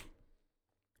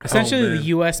 Essentially, the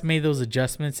US made those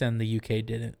adjustments and the UK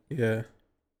didn't. Yeah.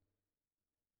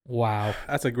 Wow.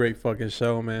 That's a great fucking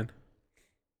show, man.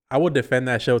 I would defend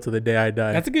that show to the day I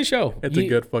die. That's a good show. It's a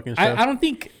good fucking show. I don't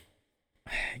think...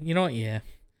 You know what? Yeah.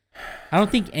 I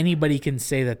don't think anybody can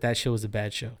say that show is a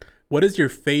bad show. What is your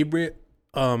favorite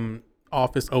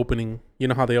Office opening? You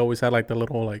know how they always had like the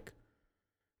little like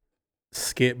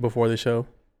skit before the show?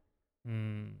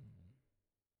 Dude,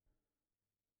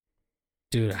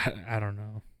 I don't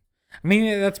know. I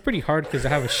mean, that's pretty hard because I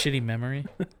have a shitty memory.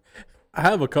 I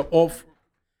have a couple.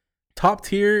 Top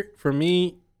tier for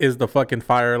me is the fucking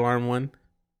fire alarm one.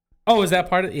 Oh, is that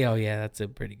part of it? Yeah, yeah, that's a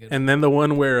pretty good one. And then the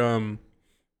one where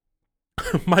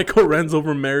Michael runs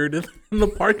over Meredith in the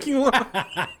parking lot.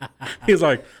 He's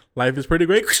like, life is pretty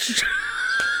great.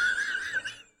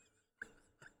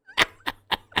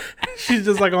 She's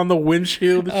just like on the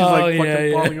windshield. She's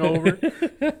fucking falling over.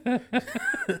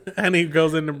 And he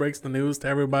goes in and breaks the news to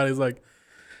everybody. He's like,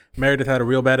 Meredith had a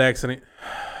real bad accident.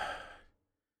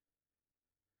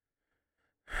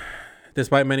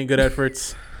 Despite many good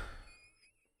efforts,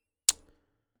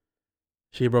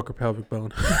 she broke her pelvic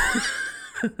bone.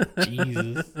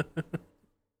 Jesus.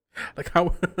 Like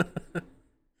how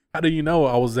do you know?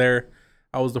 I was there.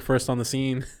 I was the first on the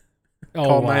scene.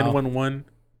 Call 911.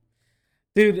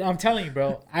 Dude, I'm telling you,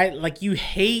 bro. You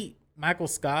hate Michael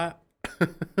Scott,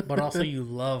 but also you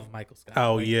love Michael Scott.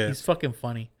 Oh, yeah. He's fucking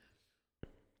funny.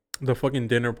 The fucking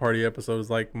dinner party episode is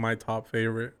like my top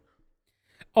favorite.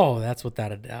 Oh, that's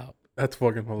without a doubt. That's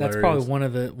fucking hilarious. That's probably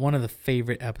one of the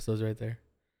favorite episodes right there.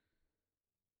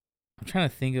 I'm trying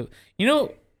to think of,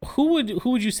 who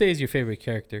would you say is your favorite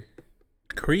character?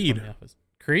 Creed.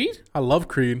 Creed? I love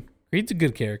Creed. Creed's a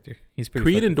good character. He's pretty.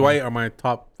 Creed and funny. Dwight are my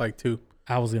top two.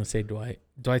 I was gonna say Dwight.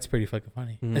 Dwight's pretty fucking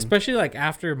funny, especially like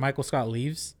after Michael Scott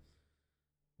leaves.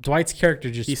 Dwight's character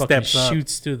just fucking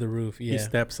shoots through the roof. Yeah, he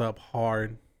steps up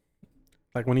hard.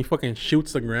 Like when he fucking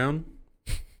shoots the ground.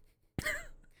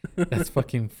 That's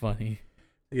fucking funny.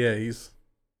 Yeah,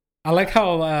 I like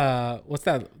how what's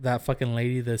that fucking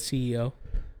lady, the CEO?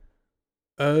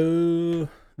 The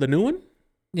new one?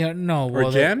 Yeah, no.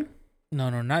 Or Jan? No,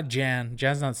 not Jan.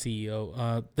 Jan's not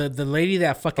CEO. The lady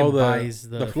that fucking buys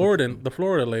the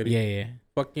Florida lady. Yeah.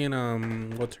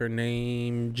 Fucking what's her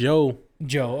name? Joe.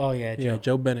 Oh yeah, Joe. Yeah,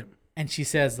 Joe Bennett. And she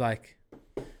says like,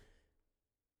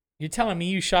 "You're telling me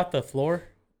you shot the floor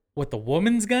with a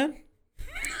woman's gun?"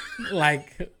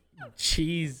 Like,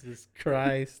 Jesus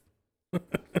Christ.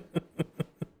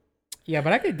 Yeah,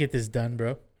 but I could get this done,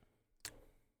 bro.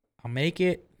 I'll make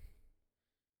it.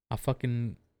 I'll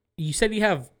fucking You said you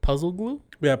have puzzle glue?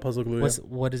 Yeah, puzzle glue.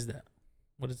 What is that?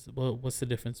 What's the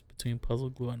difference between puzzle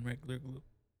glue and regular glue?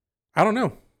 I don't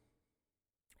know.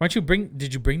 Did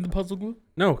you bring the puzzle glue?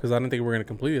 No, because I didn't think we were gonna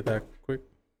complete it that quick.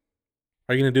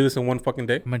 Are you gonna do this in one fucking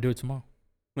day? I'm gonna do it tomorrow.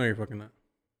 No, you're fucking not.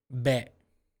 Bet.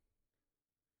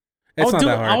 It's not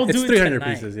that hard. I'll It's do it 300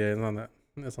 tonight. pieces. Yeah, it's not that.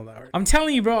 It's not that hard. I'm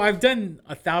telling you, bro. I've done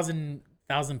 1,000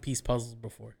 piece puzzles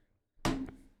before.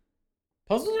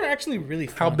 Puzzles are actually really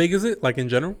fun. How big is it? Like in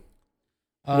general,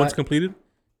 once completed?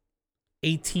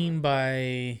 18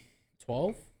 by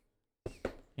 12.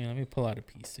 Yeah, let me pull out a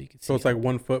piece so you can see. So it's like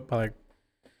 1 foot by like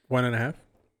 1.5.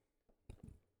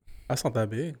 That's not that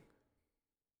big.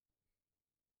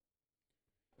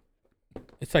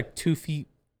 It's like 2 feet,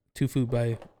 2 feet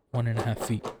by 1.5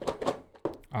 feet.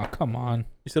 Oh, come on.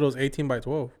 You said it was 18 by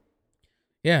 12.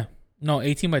 Yeah. No,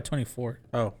 18 by 24.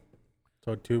 Oh,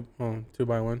 so 2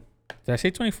 by 1. Did I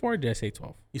say 24 or did I say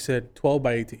 12? You said 12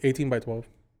 by 18. 18 by 12.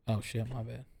 Oh, shit. My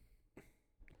bad.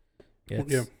 Yeah,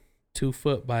 it's Yeah. 2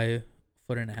 foot by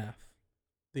 1.5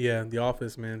 feet. Yeah, The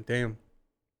Office, man. Damn.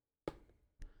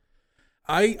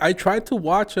 I tried to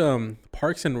watch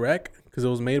Parks and Rec because it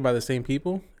was made by the same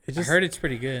people. I heard it's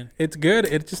pretty good. It's good.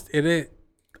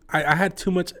 I had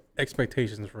too much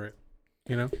expectations for it,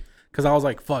 you know, because I was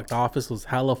like, fuck, The Office was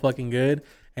hella fucking good,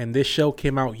 and this show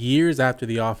came out years after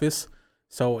The Office,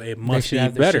 so it must be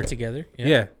have better. Shit together.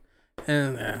 Yeah,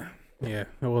 and yeah,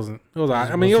 it wasn't. It was.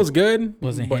 I mean, it was good,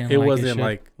 wasn't but it wasn't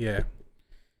like yeah.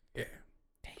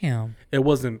 Damn. It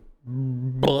wasn't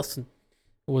busting.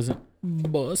 It wasn't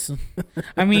busting.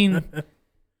 I mean,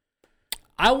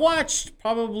 I watched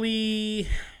probably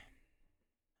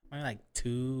like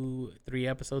 2-3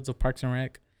 episodes of Parks and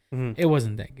Rec. Mm-hmm. It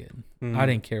wasn't that good. Mm-hmm. I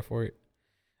didn't care for it.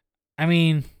 I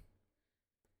mean,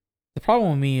 the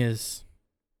problem with me is,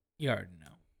 you already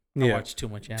know. I watch too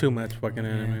much anime. Too much fucking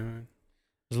anime, man.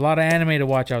 There's a lot of anime to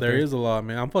watch out there. There is a lot,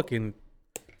 man. I'm fucking.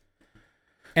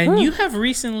 And you have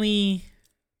recently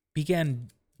began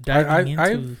diving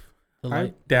into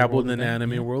I dabbled in the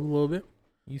anime world a little bit.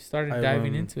 You started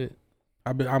diving into it.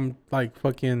 I'm like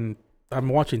fucking. I'm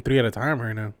watching 3 at a time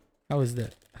right now. How is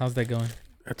that? How's that going?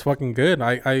 It's fucking good.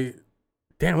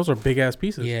 Damn, those are big ass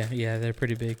pieces. Yeah, they're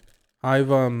pretty big. I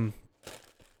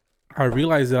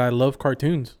realized that I love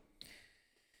cartoons.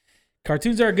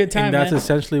 Cartoons are a good time, and that's man.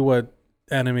 essentially what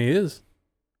anime is.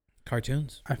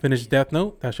 Cartoons. I finished Death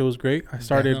Note. That show was great. I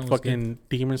started fucking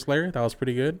Demon Slayer. That was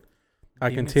pretty good. I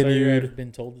continued. I've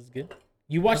been told is good.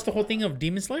 You watched the whole thing of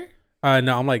Demon Slayer?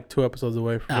 No, I'm like 2 episodes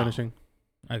away from finishing.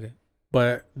 Okay.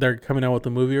 But they're coming out with the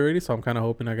movie already, so I'm kind of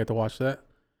hoping I get to watch that.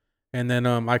 And then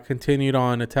I continued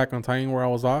on Attack on Titan where I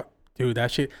was at. Dude,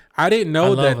 that shit. I didn't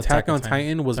know that Attack on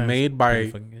Titan was made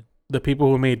by the people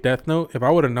who made Death Note. If I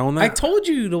would have known that. I told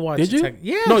you to watch it. Did you?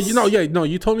 Yes. No,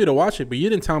 you told me to watch it, but you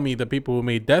didn't tell me the people who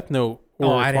made Death Note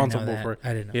were responsible for it.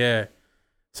 I didn't know. Yeah.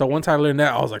 So once I learned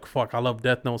that, I was like, fuck, I love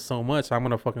Death Note so much. I'm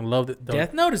going to fucking love it.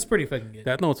 Death Note is pretty fucking good.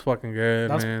 Death Note's fucking good,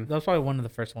 man. That's probably one of the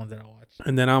first ones that I watched.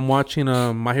 And then I'm watching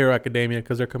My Hero Academia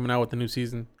because they're coming out with the new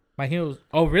season. My Heroes.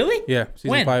 Oh, really? Yeah,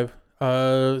 season 5.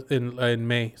 In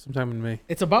May, sometime in May.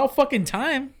 It's about fucking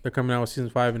time. They're coming out with season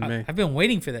 5 in May. I've been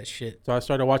waiting for that shit. So I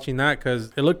started watching that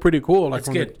because it looked pretty cool. Like it's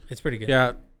good. It's pretty good.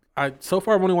 Yeah, so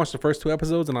far I've only watched the first 2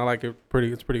 episodes and I like it.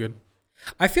 It's pretty good.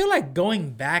 I feel like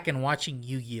going back and watching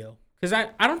Yu-Gi-Oh! Because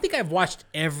I don't think I've watched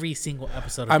every single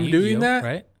episode of Yu-Gi-Oh! I'm doing that,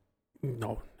 right?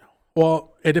 No.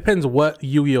 Well, it depends what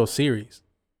Yu-Gi-Oh! Series.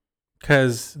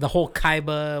 Because the whole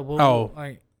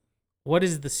Kaiba. What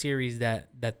is the series that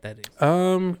is?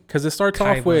 Because it starts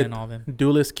Kaiba off with and all them.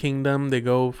 Duelist Kingdom. They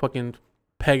go fucking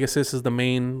Pegasus is the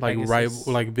main rival,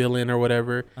 like villain or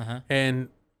whatever. Uh-huh. And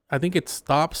I think it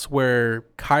stops where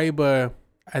Kaiba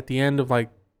at the end of like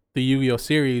the Yu-Gi-Oh!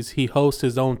 Series, he hosts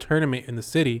his own tournament in the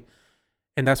city,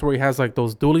 and that's where he has like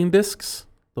those dueling discs.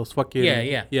 Those fucking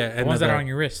and the ones that are on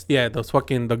your wrist. Yeah, those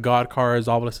fucking the God cards,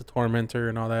 Obelisk the Tormentor,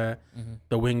 and all that. Mm-hmm.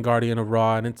 The Winged Guardian of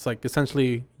Ra, and it's like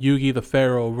essentially Yugi the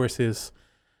Pharaoh versus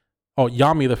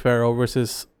Yami the Pharaoh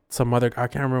versus some other. I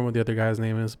can't remember what the other guy's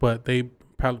name is, but they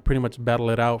pretty much battle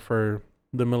it out for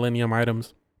the Millennium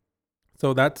items.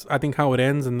 So that's I think how it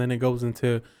ends, and then it goes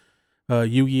into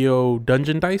Yu-Gi-Oh!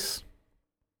 Dungeon Dice,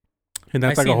 and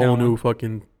that's like a whole new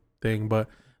fucking thing. But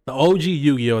the OG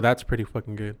Yu-Gi-Oh! That's pretty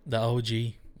fucking good. The OG.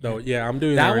 So yeah, I'm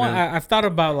doing that right one. now. I've thought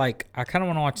about I kind of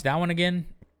want to watch that one again,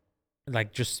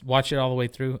 like just watch it all the way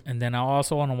through, and then I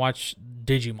also want to watch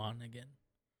Digimon again,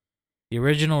 the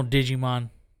original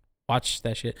Digimon. Watch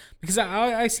that shit because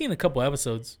I seen a couple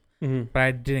episodes, but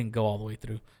I didn't go all the way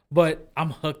through. But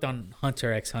I'm hooked on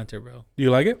Hunter x Hunter, bro. Do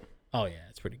you like it? Oh yeah,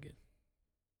 it's pretty good.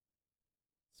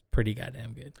 It's pretty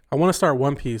goddamn good. I want to start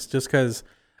One Piece just because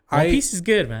One Piece is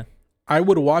good, man. I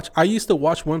used to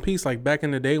watch One Piece like back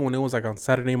in the day when it was like on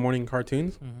Saturday morning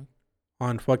cartoons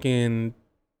on fucking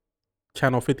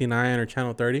channel 59 or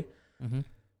channel 30.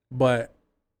 But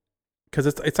because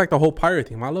it's like the whole pirate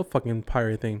thing. I love fucking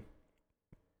pirate thing.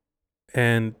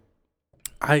 And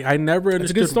I never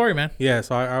understood. It's a good story, man. Yeah,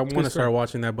 so I want to start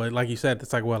watching that. But like you said,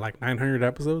 it's like what, like 900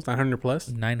 episodes, 900 plus.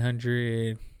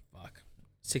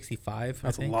 965.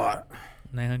 That's a lot.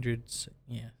 900.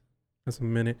 Yeah. That's a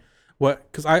minute.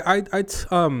 What? Because I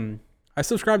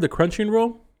subscribe to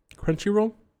Crunchyroll.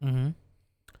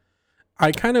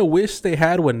 I kind of wish they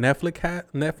had what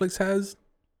Netflix has.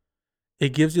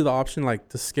 It gives you the option like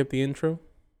to skip the intro.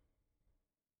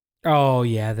 Oh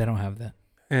yeah, they don't have that.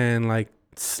 And like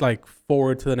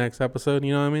forward to the next episode.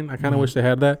 You know what I mean? I kind of wish they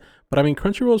had that. But I mean,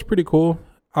 Crunchyroll is pretty cool.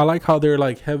 I like how they're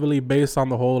like heavily based on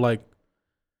the whole like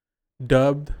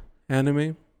dubbed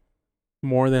anime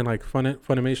more than like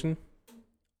Funimation.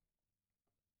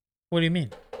 What do you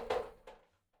mean?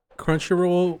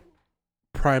 Crunchyroll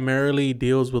primarily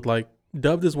deals with like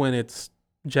dubbed is when it's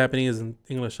Japanese and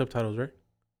English subtitles, right?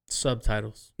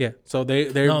 Subtitles. Yeah. So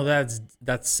they're no, that's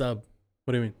sub.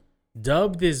 What do you mean?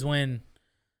 Dubbed is when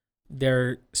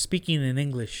they're speaking in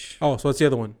English. Oh, so it's the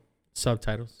other one.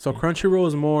 Subtitles. So Crunchyroll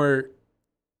is more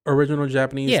original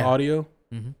Japanese audio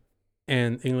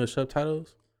and English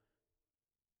subtitles.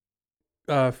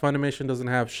 Funimation doesn't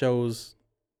have shows.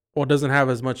 Well, doesn't have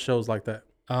as much shows like that.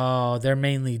 Oh, they're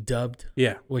mainly dubbed.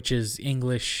 Yeah. Which is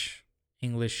English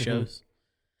shows.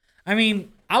 I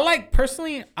mean, I like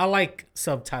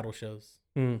subtitle shows.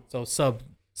 So subbed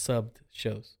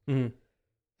shows.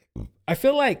 I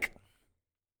feel like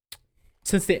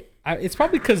since it's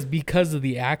probably because of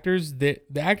the actors, the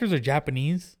actors are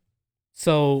Japanese.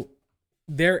 So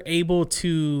they're able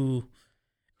to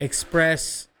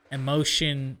express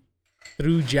emotion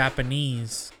through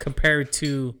Japanese compared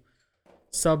to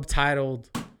subtitled.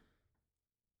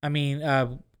 I mean,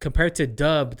 compared to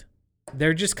dubbed,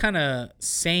 they're just kind of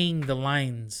saying the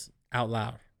lines out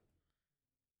loud.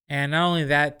 And not only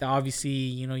that, obviously,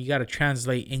 you know, you got to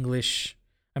translate English.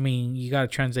 I mean, you got to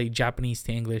translate Japanese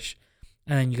to English,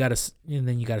 and then you got to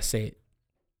say it.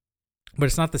 But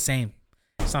it's not the same.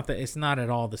 It's not at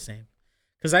all the same.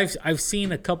 Cuz I've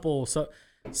seen a couple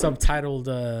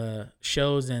subtitled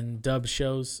shows and dubbed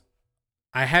shows.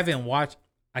 I can't watch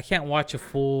a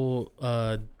full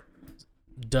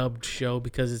dubbed show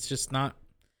because it's not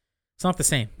the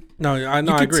same. No, I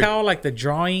agree. You can tell like the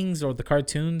drawings or the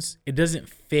cartoons, it doesn't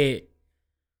fit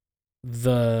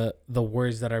the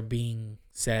words that are being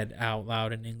said out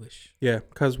loud in English. Yeah,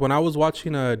 because when I was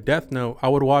watching Death Note, I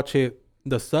would watch it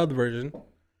the sub version,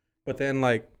 but then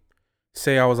like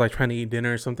say I was like trying to eat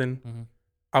dinner or something,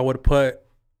 I would put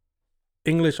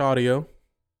English audio,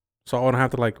 so I wouldn't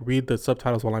have to like read the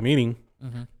subtitles while I'm eating.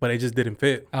 But it just didn't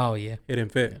fit. Oh yeah, it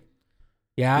didn't fit.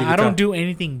 Yeah, I don't do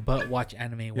anything but watch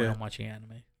anime when I'm watching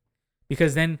anime,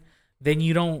 because then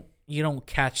you don't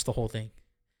catch the whole thing.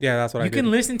 Yeah, that's what I did. You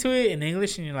can listen to it in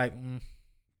English and you're like,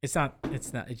 it's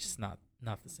just not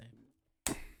the same.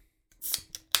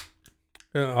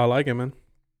 Yeah, I like it, man.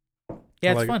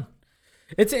 Yeah, it's fun.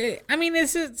 It's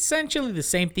essentially the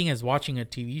same thing as watching a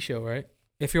TV show, right?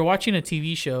 If you're watching a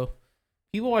TV show,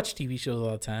 people watch TV shows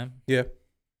all the time. Yeah.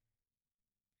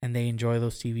 And they enjoy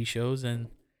those TV shows and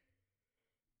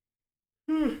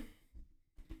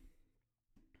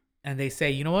they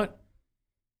say, you know what?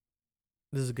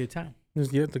 This is a good time.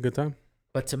 It's a good time.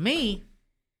 But to me,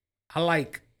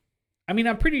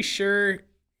 I'm pretty sure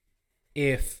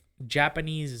if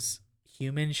Japanese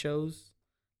human shows,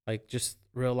 like just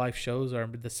real life shows, are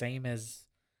the same as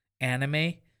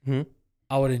anime,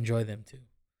 I would enjoy them too.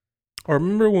 Or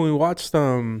remember when we watched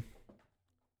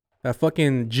that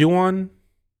fucking Ju-on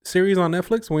series on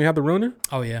Netflix when we had the Rona?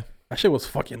 Oh yeah, that shit was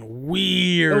fucking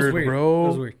weird, bro. It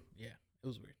was weird. Yeah, it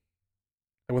was weird.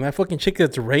 When that fucking chick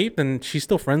gets raped and she's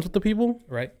still friends with the people,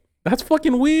 right? That's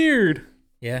fucking weird.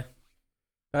 Yeah,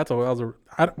 I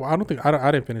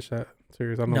didn't finish that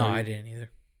series. I don't know. No, I didn't either.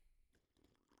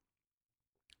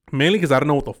 Mainly because I don't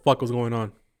know what the fuck was going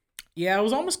on. Yeah, it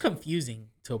was almost confusing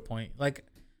to a point. Like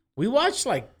we watched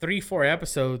like 3-4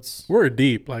 episodes. We're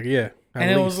deep, like and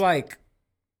it was like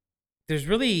there's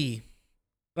really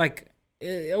like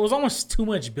it was almost too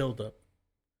much buildup.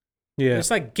 Yeah,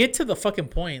 it's like get to the fucking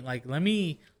point. Like let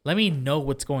me know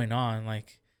what's going on.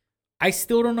 Like I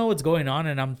still don't know what's going on,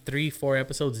 and I'm 3-4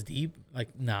 episodes deep.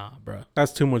 Like nah, bro,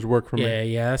 that's too much work for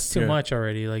me. Yeah, that's too much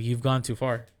already. Like you've gone too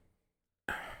far.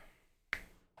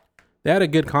 They had a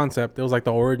good concept. It was like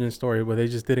the origin story, but they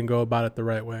just didn't go about it the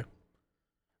right way,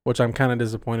 which I'm kind of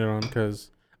disappointed on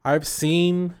because I've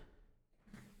seen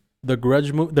the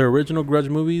the original Grudge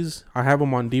movies. I have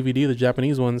them on DVD, the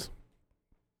Japanese ones,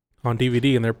 on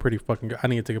DVD, and they're pretty fucking good. I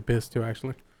need to take a piss too,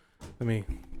 actually. Let me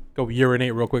go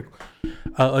urinate real quick.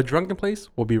 A Drunken Place.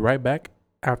 We'll be right back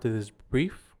after this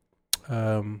brief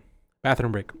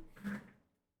bathroom break.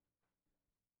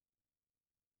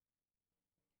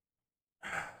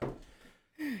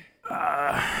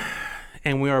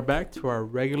 And we are back to our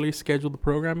regularly scheduled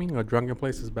programming. A Drunken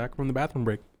Place is back from the bathroom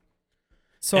break.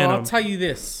 So And, I'll tell you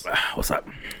this. What's up?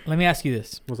 Let me ask you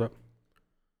this. What's up?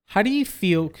 How do you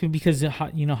feel? Because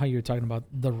you know how you were talking about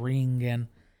the ring and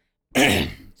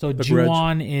so The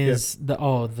Ju-on is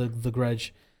the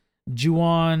grudge.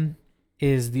 Ju-on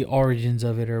is the origins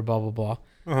of it or blah blah blah.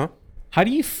 Uh-huh. How do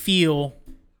you feel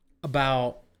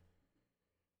about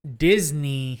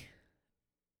Disney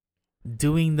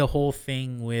doing the whole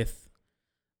thing with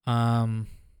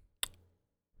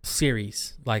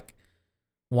series like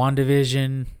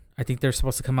WandaVision? I think they're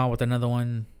supposed to come out with another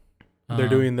one. They're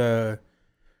doing the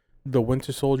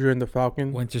Winter Soldier and the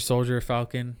Falcon. Winter Soldier,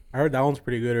 Falcon. I heard that one's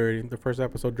pretty good already. The first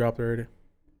episode dropped already.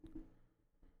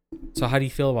 So how do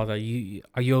you feel about that?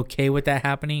 Are you okay with that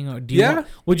happening, or do you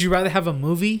would you rather have a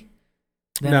movie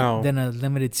than a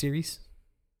limited series?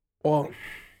 Well,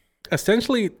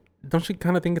 essentially, don't you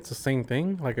kind of think it's the same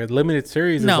thing? Like a limited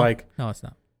series is like no, it's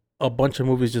not. A bunch of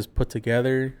movies just put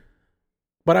together.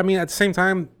 But I mean, at the same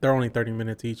time, they're only 30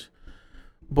 minutes each.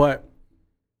 But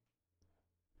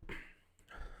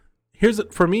here's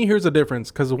the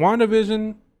difference. Because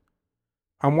WandaVision,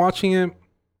 I'm watching it.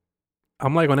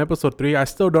 I'm like on episode 3. I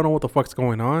still don't know what the fuck's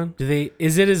going on.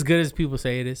 Is it as good as people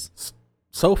say it is?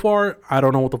 So far, I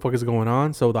don't know what the fuck is going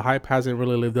on. So the hype hasn't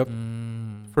really lived up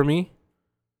for me.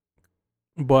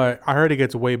 But I heard it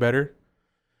gets way better.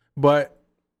 But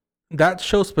that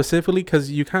show specifically, because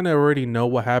you kind of already know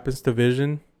what happens to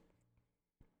Vision.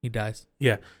 He dies.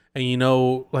 Yeah. And you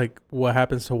know, like, what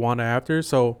happens to Wanda after.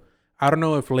 So I don't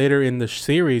know if later in the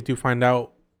series you find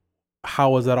out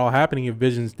how is that all happening if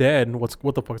Vision's dead and what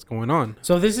the fuck's going on.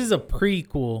 So this is a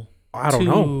prequel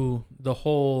to the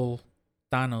whole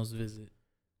Thanos visit.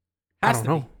 I don't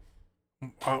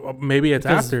know. Maybe it's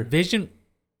because after. Vision.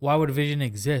 Why would Vision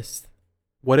exist?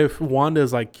 What if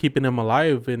Wanda's like keeping him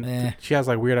alive and she has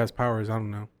like weird ass powers? I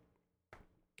don't know.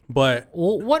 But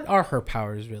what are her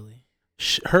powers really?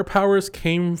 Her powers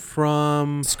came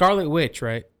from Scarlet Witch,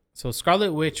 right? So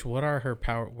Scarlet Witch, what are her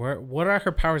What are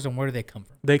her powers and where do they come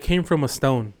from? They came from a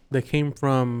stone. They came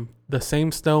from the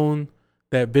same stone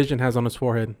that Vision has on his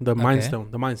forehead, the Mind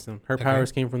Stone. The Mind Stone. Her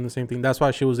powers came from the same thing. That's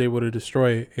why she was able to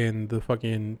destroy it in the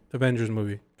fucking Avengers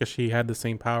movie, because she had the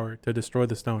same power to destroy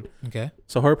the stone. Okay.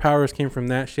 So her powers came from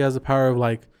that. She has the power of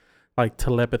like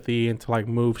telepathy and to like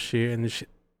move shit, and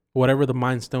whatever the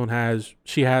Mind Stone has,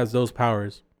 she has those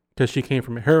powers because she came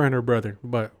from her and her brother,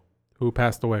 but who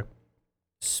passed away.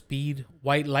 Speed,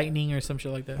 White Lightning, or some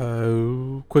shit like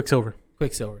that. Quicksilver.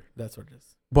 That's what it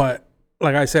is. But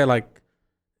like I said, like,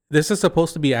 this is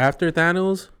supposed to be after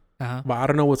Thanos, but I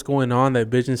don't know what's going on. That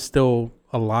Vision's still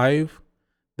alive.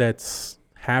 That's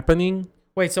happening.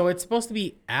 Wait, so it's supposed to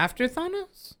be after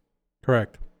Thanos?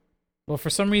 Correct. Well, for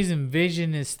some reason,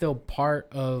 Vision is still part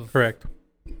of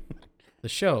the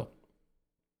show.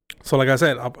 So, like I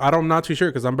said, I'm not too sure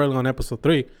because I'm barely on episode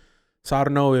 3. So I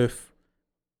don't know if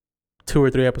 2 or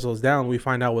 3 episodes down we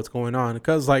find out what's going on.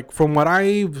 Because, like, from what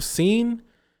I've seen,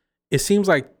 it seems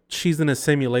like she's in a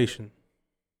simulation.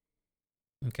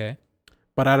 Okay.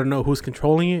 But I don't know who's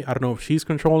controlling it. I don't know if she's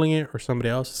controlling it or somebody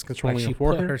else is controlling it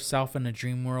for her. She put herself in a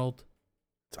dream world.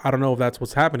 I don't know if that's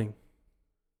what's happening.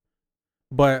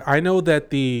 But I know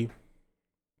that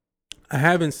I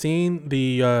haven't seen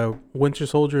the Winter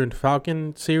Soldier and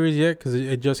Falcon series yet because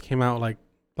it just came out like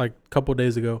a couple of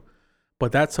days ago.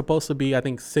 But that's supposed to be, I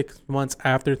think, 6 months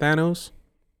after Thanos.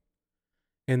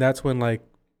 And that's when, like,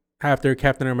 after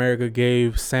Captain America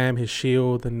gave Sam his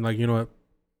shield and, like, you know what?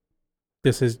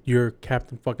 This is your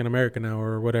Captain fucking America now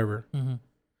or whatever. Mm-hmm.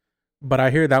 But I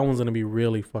hear that one's going to be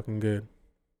really fucking good.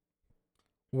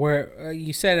 Where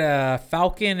you said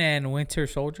Falcon and Winter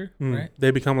Soldier, right?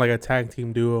 They become like a tag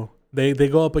team duo. They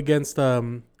go up against,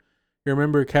 you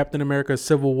remember Captain America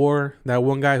Civil War? That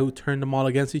one guy who turned them all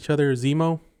against each other,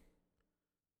 Zemo?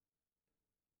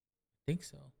 I think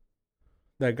so.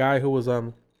 That guy who was,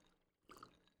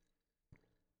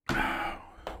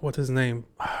 what's his name?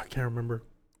 I can't remember.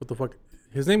 What the fuck?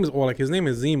 His name is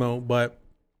Zemo, but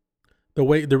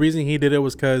the reason he did it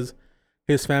was because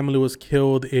his family was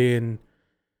killed in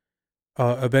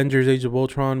Avengers Age of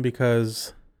Ultron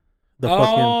because he's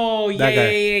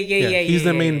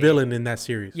the main villain in that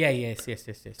series. Yes.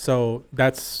 So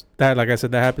like I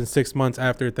said, that happened 6 months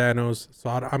after Thanos. So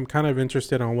I'm kind of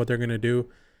interested on what they're gonna do.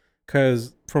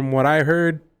 Because from what I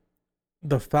heard,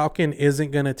 the Falcon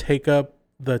isn't going to take up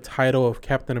the title of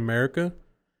Captain America.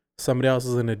 Somebody else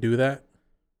is going to do that.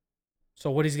 So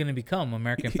what is he going to become?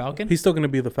 American Falcon? He's still going to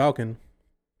be the Falcon.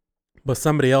 But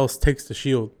somebody else takes the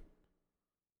shield.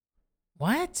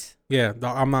 What? Yeah,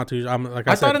 I'm not too.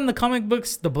 I thought in the comic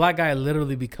books the black guy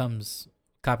literally becomes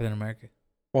Captain America.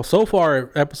 Well, so far,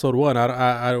 episode 1,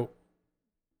 I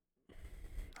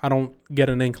don't get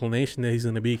an inclination that he's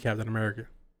going to be Captain America.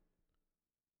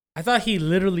 I thought he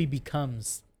literally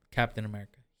becomes Captain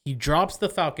America. He drops the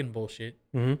Falcon bullshit.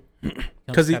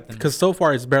 Because so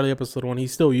far it's barely episode 1.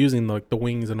 He's still using the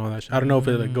wings and all that shit. I don't know if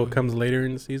it comes later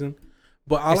in the season,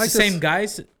 but I like the same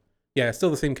guys. Yeah, it's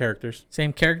still the same characters.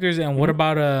 Same characters. And what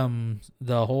about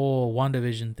the whole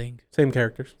WandaVision thing? Same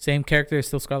characters. Same character is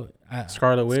still Scarlet.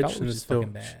 Scarlet Witch. Scarlet and Witch it's is still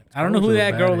fucking bad. I don't know who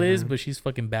that girl is, but she's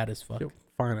fucking bad as fuck.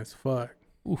 Fine as fuck.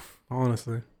 Oof.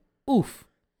 Honestly. Oof.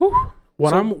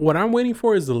 What I'm waiting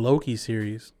for is the Loki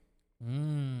series.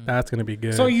 That's gonna be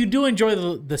good. So you do enjoy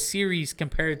the series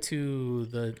compared to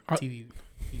the TV?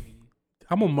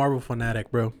 I'm a Marvel fanatic,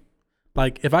 bro.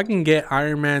 Like, if I can get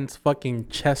Iron Man's fucking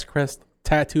chest crest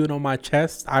tattooed on my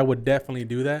chest, I would definitely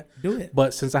do that. Do it.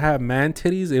 But since I have man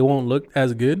titties, it won't look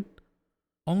as good.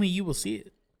 Only you will see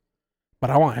it. But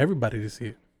I want everybody to see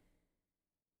it.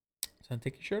 So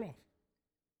take your shirt off.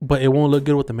 But it won't look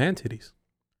good with the man titties.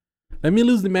 Let me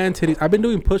lose the man titties. I've been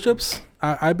doing push-ups.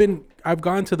 I've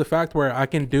gone to the fact where I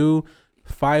can do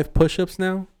 5 push-ups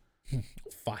now.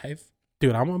 5?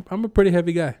 Dude, I'm a pretty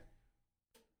heavy guy.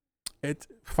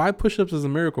 5 push-ups is a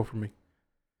miracle for me.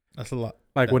 That's a lot.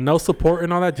 Like, with no support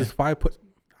and all that, just 5 push.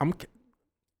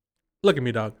 Look at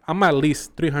me, dog. I'm at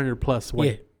least 300 plus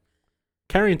weight. Yeah.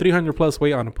 Carrying 300 plus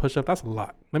weight on a push-up, that's a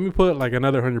lot. Let me put like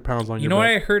another 100 pounds on your back. You know what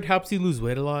I heard helps you lose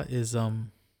weight a lot is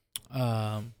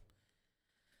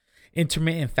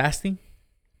intermittent fasting.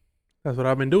 That's what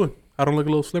I've been doing. I don't look a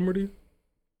little slimmer to you?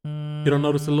 You don't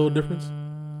notice a little difference?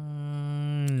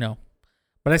 No.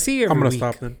 But I see you every I'm going to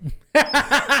week. stop then.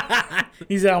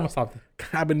 He said I'm going to stop then.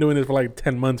 I've been doing this for like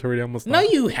 10 months already. I'm going to stop. No,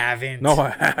 you haven't. No, I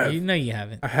have. No, you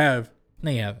haven't. I have. No,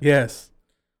 you haven't. Yes.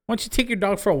 Why don't you take your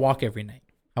dog for a walk every night?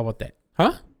 How about that?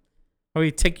 Huh? Or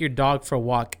you take your dog for a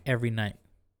walk every night.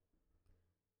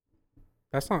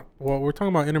 That's not... Well, we're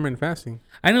talking about intermittent fasting.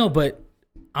 I know, but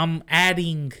I'm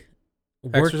adding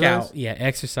workout. Exercise? Yeah,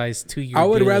 exercise to your I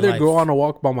would rather life. go on a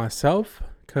walk by myself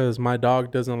because my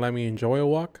dog doesn't let me enjoy a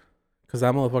walk. Because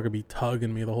that motherfucker be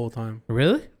tugging me the whole time.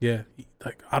 Really? Yeah.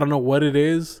 Like, I don't know what it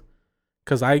is.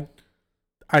 Because I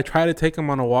try to take him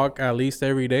on a walk at least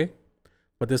every day.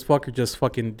 But this fucker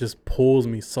just pulls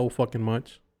me so fucking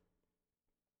much.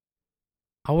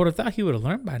 I would have thought he would have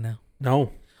learned by now.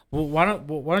 No. Well, why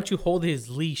don't you hold his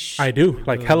leash? I do.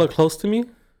 Like, hella close to me.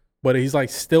 But he's like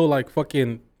still like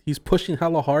fucking... He's pushing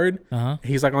hella hard. Uh-huh.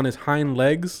 He's like on his hind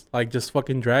legs. Like, just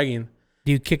fucking dragging.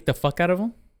 Do you kick the fuck out of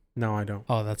him? No, I don't.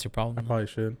 Oh, that's your problem. I probably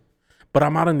should. But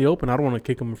I'm out in the open. I don't want to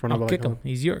kick him in front of kick him.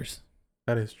 He's yours.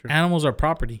 That is true. Animals are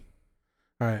property.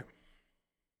 All right.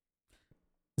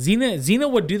 Xena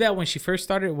would do that when she first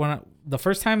started. The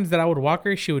first times that I would walk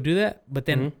her, she would do that. But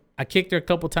then I kicked her a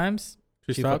couple times.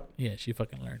 She stopped? She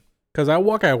fucking learned. Because I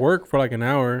walk at work for like an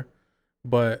hour,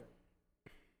 but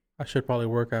I should probably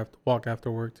walk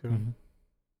after work too. Mm-hmm.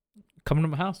 Come to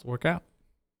my house, work out.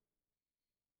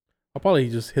 I'll probably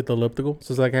just hit the elliptical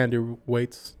since I can't do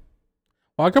weights.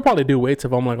 Well, I could probably do weights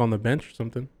if I'm like on the bench or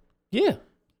something. Yeah,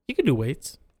 you can do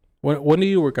weights. When do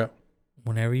you work out?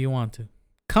 Whenever you want to.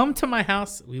 Come to my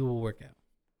house, we will work out.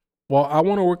 Well, I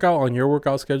want to work out on your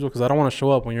workout schedule because I don't want to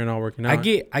show up when you're not working out.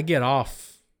 I get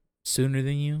off sooner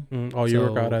than you. You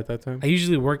work out at that time? I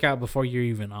usually work out before you're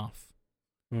even off.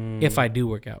 If I do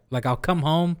work out. Like, I'll come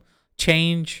home,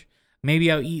 change, maybe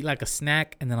I'll eat like a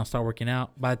snack, and then I'll start working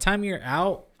out. By the time you're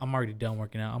out, I'm already done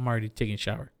working out. I'm already taking a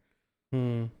shower.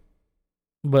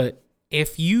 But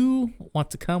if you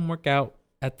want to come work out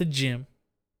at the gym,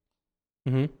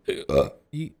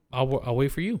 I'll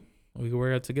wait for you. We can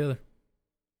work out together.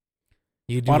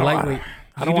 You do lightweight.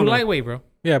 I don't do lightweight, bro.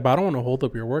 Yeah, but I don't want to hold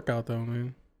up your workout though,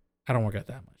 man. I don't work out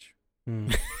that much.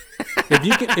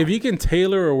 If you can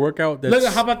tailor a workout that's...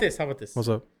 Look, how about this? What's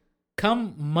up?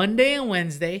 Come Monday and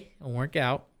Wednesday and work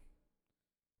out.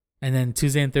 And then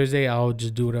Tuesday and Thursday, I'll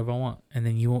just do whatever I want. And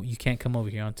then you can't come over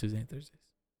here on Tuesday and Thursdays.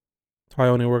 So I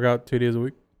only work out 2 days a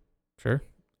week? Sure.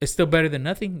 It's still better than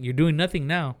nothing. You're doing nothing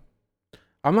now.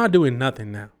 I'm not doing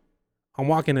nothing now. I'm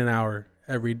walking an hour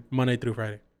every Monday through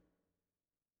Friday.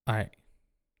 All right.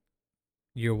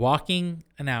 You're walking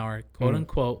an hour, quote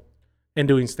unquote. And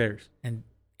doing stairs.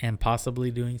 And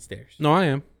possibly doing stairs. No, I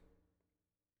am.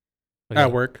 Okay.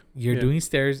 At work. You're doing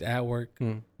stairs at work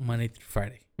Monday through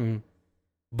Friday.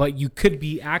 but you could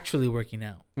be actually working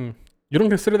out. You don't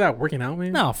consider that working out,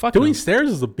 man? No, fuck doing no. stairs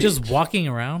is a bitch. Just walking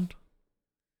around.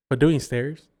 But doing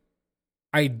stairs?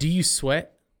 Do you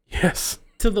sweat? Yes.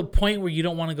 To the point where you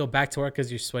don't want to go back to work because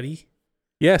you're sweaty?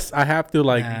 Yes, I have to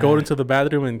go into the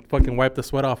bathroom and fucking wipe the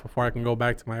sweat off before I can go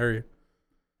back to my area.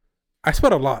 I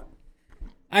sweat a lot.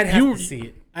 I'd have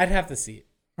to see it.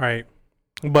 All right.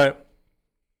 But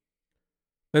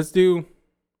let's do...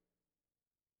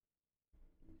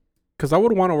 Because I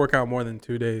would want to work out more than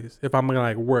 2 days if I'm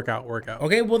going to work out.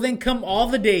 Okay, well then come all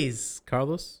the days,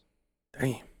 Carlos.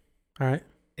 Damn. All right.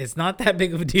 It's not that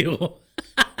big of a deal.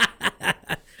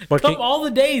 But come all the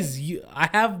days. I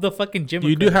have the fucking gym.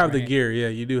 You do have the gear. Yeah,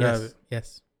 you do have it.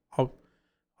 Yes.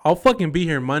 I'll fucking be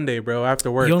here Monday, bro,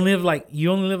 after work. You only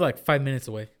live 5 minutes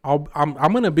away. I'm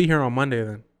going to be here on Monday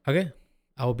then. Okay.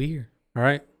 I will be here. All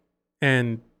right.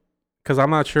 And... Because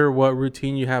I'm not sure what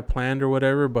routine you have planned or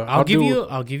whatever, but I'll give you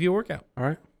a workout. All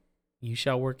right. You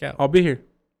shall work out. I'll be here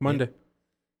Monday.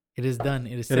 It is done.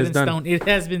 It is set in stone. It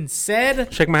has been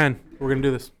said. Shake my hand. We're going to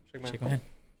do this. Shake my hand.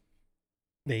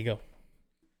 There you go.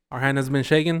 Our hand has been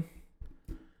shaken.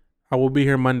 I will be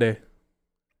here Monday.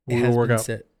 We will work out.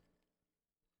 Set.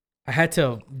 I had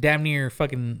to damn near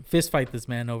fucking fist fight this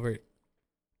man over it.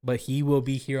 But he will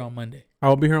be here on Monday. I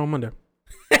will be here on Monday.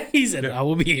 He said, I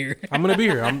will be here. I'm going to be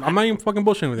here. I'm not even fucking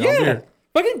bullshitting with you. I'll be here.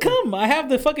 Fucking come. I have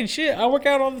the fucking shit. I work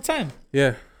out all the time.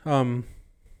 Yeah. And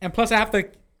plus I have to,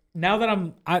 now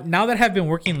that I have been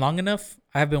working long enough,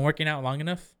 I have been working out long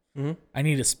enough. Mm-hmm. I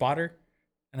need a spotter.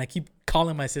 And I keep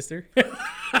calling my sister.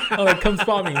 I'm like, come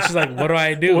spot me. She's like, what do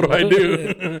I do? What do I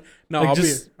do? No, I'll be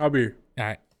here. I'll be here. All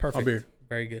right. Perfect. I'll be here.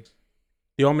 Very good.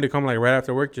 You want me to come right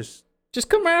after work? Just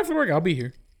come right after work. I'll be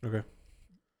here. Okay.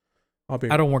 I'll be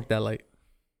here. I don't work that late.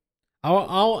 I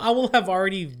will have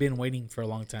already been waiting for a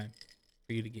long time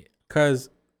for you to get.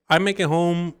 Cause I'm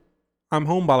home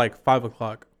by 5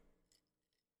 o'clock.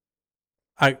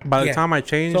 By the time I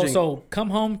change, so come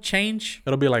home, change.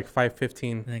 It'll be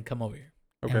 5:15, and then come over here.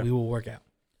 Okay. And we will work out.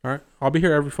 All right, I'll be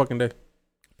here every fucking day.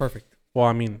 Perfect. Well,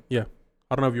 I mean, yeah,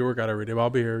 I don't know if you work out every day, but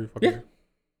I'll be here every fucking day.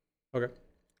 Okay.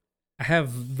 I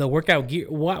have the workout gear.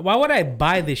 Why would I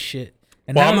buy this shit?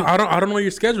 And I don't know your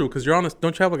schedule because you're on.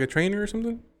 Don't you have a trainer or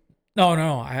something?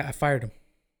 No, I fired him.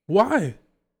 Why?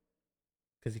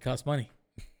 Because he costs money.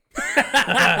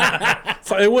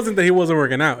 So it wasn't that he wasn't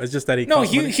working out. It's just that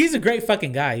he's a great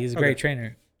fucking guy. He's a great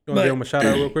trainer. You want to give him a shout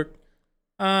out real quick?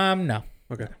 No.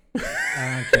 Okay.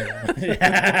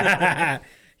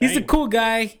 He's a cool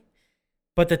guy,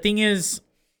 but the thing is,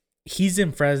 he's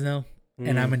in Fresno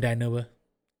and I'm in Dinuba,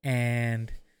 and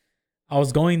I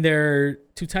was going there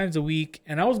 2 times a week,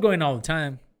 and I was going all the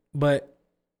time, but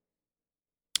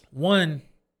one,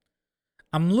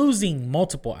 I'm losing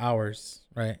multiple hours,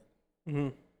 right? Mm-hmm.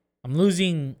 I'm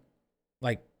losing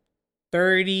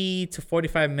 30 to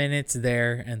 45 minutes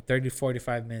there and 30 to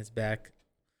 45 minutes back.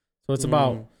 So it's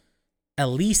about at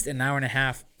least an hour and a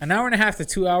half. An hour and a half to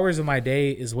 2 hours of my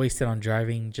day is wasted on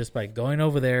driving just by going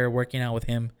over there, working out with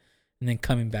him, and then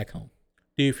coming back home.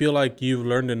 Do you feel like you've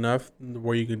learned enough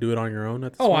where you can do it on your own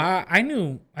at this point? I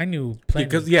knew plenty.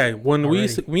 Because when me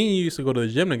and you used to go to the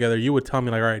gym together, you would tell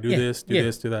me all right, do this, do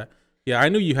this, do that. Yeah, I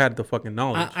knew you had the fucking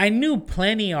knowledge. I knew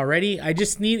plenty already. I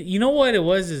just you know what it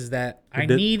was is that I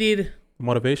needed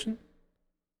motivation.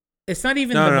 It's not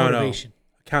even the motivation.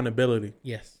 No. Accountability.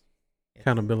 Yes.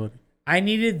 Accountability. I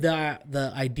needed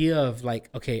the idea of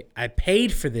okay, I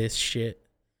paid for this shit.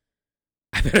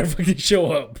 I better fucking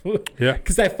show up. Yeah.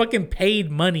 Because I fucking paid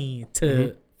money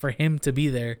for him to be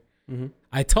there. Mm-hmm.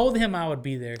 I told him I would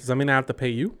be there. Does that mean I have to pay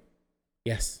you?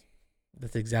 Yes.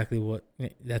 That's exactly what.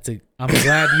 I'm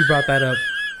glad you brought that up.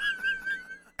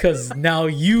 Because now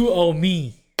you owe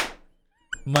me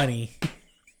money.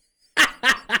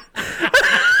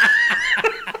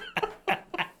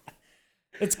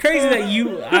 It's crazy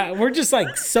that we're just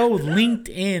so linked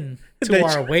in to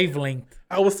our wavelength.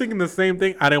 I was thinking the same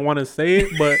thing. I didn't want to say it,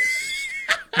 but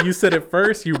you said it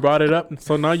first. You brought it up, and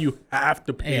so now you have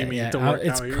to pay me to work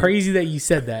It's out here. crazy that you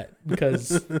said that because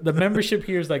the membership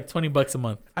here is $20 a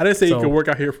month. I didn't say you could work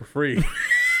out here for free.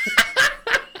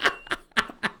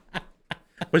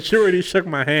 But you already shook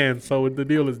my hand, so the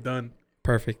deal is done.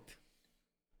 Perfect.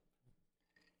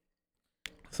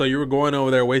 So you were going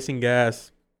over there wasting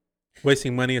gas,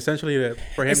 wasting money, essentially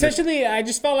for him. Essentially, I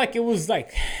just felt like it was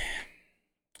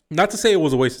not to say it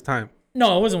was a waste of time.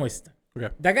 No, it wasn't a waste of time.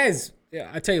 Okay. That guy's,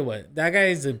 I tell you what, that guy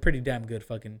is a pretty damn good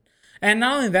fucking. And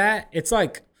not only that, it's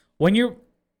I'm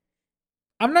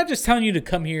not just telling you to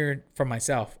come here for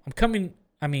myself. I'm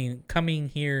coming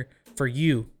here for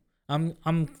you.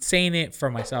 I'm saying it for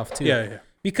myself too. Yeah.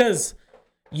 Because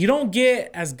you don't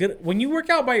get as good when you work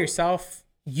out by yourself.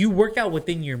 You work out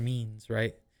within your means,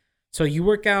 right? So you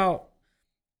work out.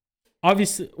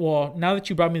 Obviously, well, now that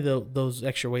you brought me those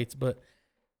extra weights, but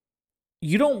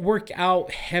you don't work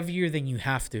out heavier than you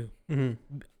have to,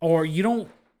 or you don't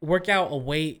work out a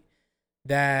weight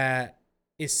that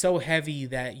is so heavy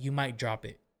that you might drop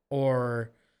it,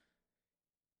 or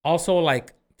also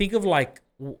like think of like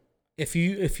if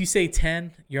you say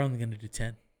 10, you're only gonna do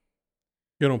 10.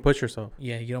 You don't push yourself.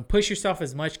 Yeah, you don't push yourself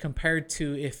as much compared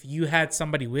to if you had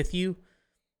somebody with you,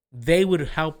 they would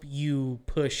help you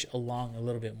push along a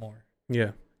little bit more.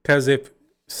 Yeah, because if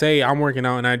say I'm working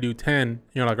out and I do 10,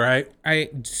 you're like, all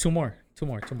right, two more.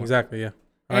 Exactly, yeah.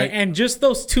 All right. And just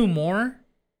those 2 more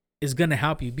is gonna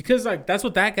help you because like that's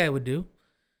what that guy would do.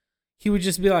 He would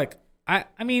just be like, I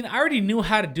mean, I already knew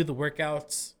how to do the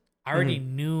workouts. I already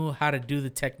knew how to do the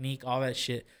technique, all that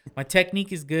shit. My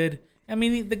technique is good. I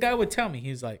mean, the guy would tell me,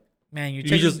 he's like, man, you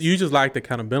just lacked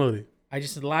accountability. I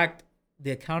just lacked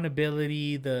the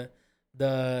accountability,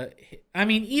 I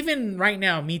mean, even right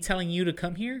now, me telling you to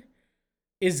come here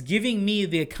is giving me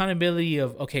the accountability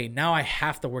of, okay, now I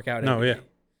have to work out every day.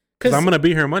 Because I'm going to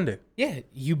be here Monday. Yeah,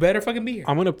 you better fucking be here.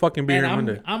 I'm going to fucking be here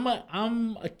Monday.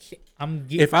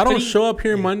 If I don't show up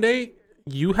here Monday,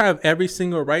 you have every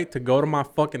single right to go to my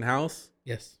fucking house.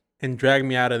 Yes. And drag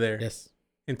me out of there. Yes.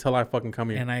 Until I fucking come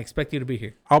here. And I expect you to be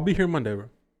here. I'll be here Monday, bro.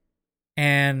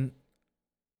 And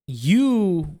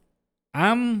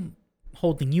I'm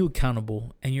holding you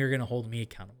accountable and you're going to hold me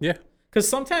accountable. Yeah. Because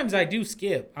sometimes I do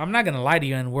skip. I'm not going to lie to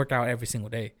you and work out every single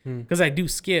day. Because I do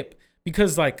skip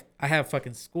because like I have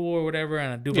fucking school or whatever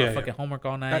and I do my fucking homework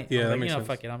all night. That makes sense.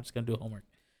 Fuck it. I'm just going to do homework.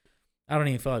 I don't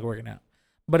even feel like working out.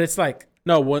 But it's like.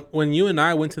 No, when you and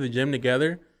I went to the gym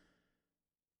together,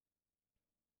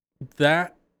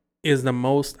 that is the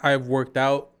most I've worked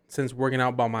out since working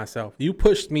out by myself. You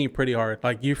pushed me pretty hard.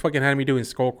 Like you fucking had me doing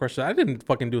skull crushes. I didn't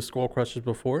fucking do skull crushes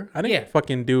before. I didn't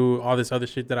fucking do all this other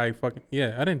shit that I fucking I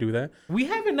didn't do that. We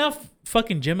have enough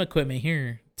fucking gym equipment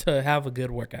here to have a good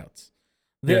workouts.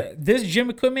 This gym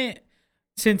equipment,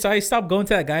 since I stopped going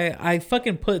to that guy, I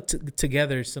fucking put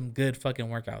together some good fucking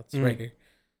workouts right here.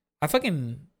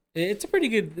 It's a pretty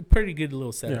good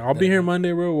little setup. Yeah, I'll be here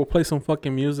Monday, bro. We'll play some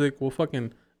fucking music. We'll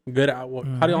fucking get out.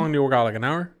 How long do you work out? Like an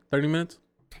hour? 30 minutes?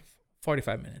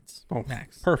 45 minutes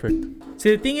max. Perfect.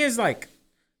 See, the thing is, like,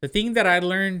 the thing that I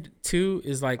learned too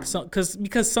is like,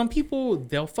 because some people,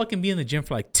 they'll fucking be in the gym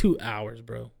for like 2 hours,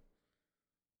 bro.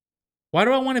 Why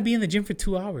do I want to be in the gym for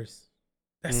 2 hours?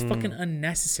 That's fucking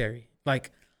unnecessary.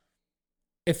 Like,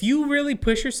 if you really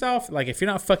push yourself, like, if you're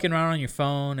not fucking around on your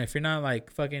phone, if you're not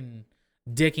like fucking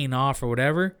dicking off or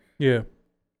whatever,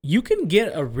 you can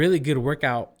get a really good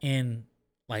workout in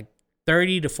like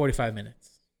 30 to 45 minutes.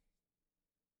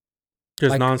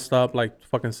 Just like, nonstop, like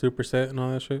fucking superset and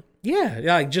all that shit. Yeah,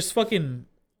 like just fucking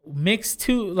mix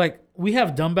two. Like we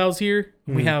have dumbbells here.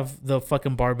 We have the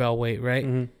fucking barbell weight,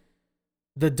 right?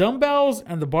 The dumbbells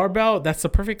and the barbell, that's the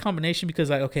perfect combination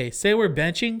because like, okay, say we're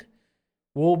benching,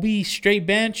 we'll be straight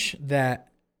bench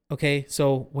that. Okay,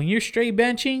 so when you're straight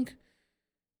benching,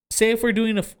 say if we're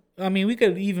doing we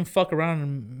could even fuck around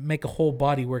and make a whole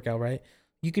body workout, right?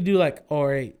 You could do like, all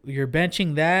right, you're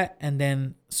benching that and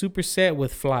then superset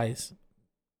with flies.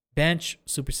 Bench,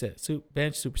 superset,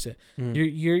 bench, superset.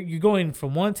 You're going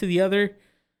from one to the other.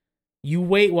 You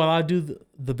wait while I do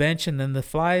the bench and then the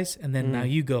flies, and then now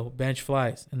you go bench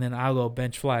flies, and then I'll go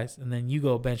bench flies, and then you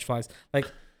go bench flies. Like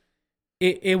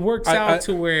it works out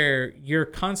to where you're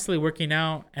constantly working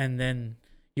out, and then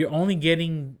you're only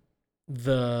getting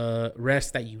the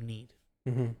rest that you need.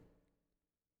 All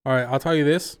right, I'll tell you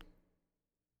this.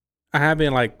 I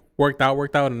haven't like worked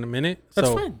out in a minute. That's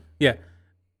fine. Yeah.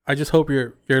 I just hope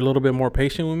you're a little bit more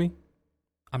patient with me.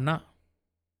 I'm not.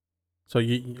 So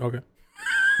you okay?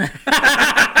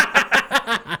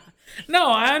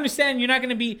 No, I understand you're not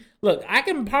gonna be. Look, I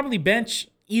can probably bench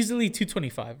easily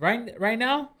 225. Right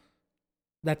now,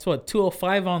 that's what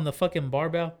 205 on the fucking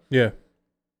barbell. Yeah.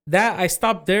 That I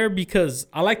stopped there because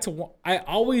I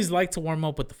always like to warm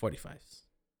up with the 45s.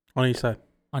 On each side.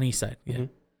 On each side, yeah.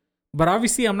 But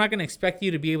obviously, I'm not gonna expect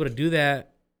you to be able to do that.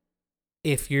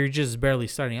 If you're just barely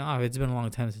starting off, it's been a long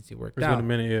time since you worked out. It's been a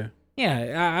minute, yeah.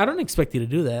 Yeah, I don't expect you to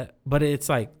do that, but it's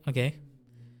like, okay.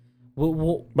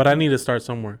 But I need to start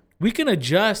somewhere. We can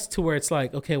adjust to where it's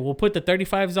like, okay, we'll put the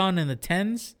 35s on and the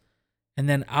 10s, and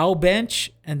then I'll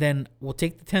bench, and then we'll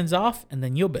take the 10s off, and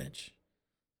then you'll bench.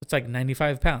 It's like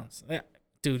 95 pounds.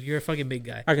 Dude, you're a fucking big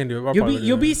guy. I can do it.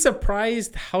 You'll be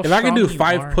surprised how strong if I can do you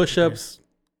 5 push-ups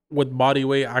with body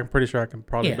weight, I'm pretty sure I can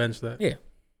probably bench that. Yeah.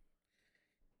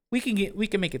 We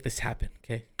can make this happen,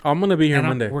 okay? I'm gonna be here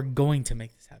Monday. We're going to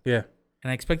make this happen. Yeah.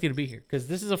 and I expect you to be here because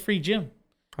this is a free gym.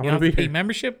 I'm You gonna don't have be to pay here.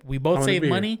 membership. We both I'm gonna save be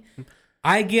here. money.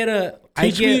 I get a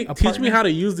Teach me partner. how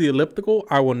to use the elliptical.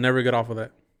 I will never get off of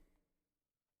that.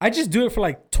 I just do it for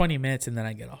like 20 minutes and then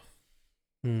I get off.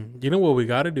 You know what we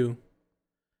got to do?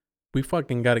 We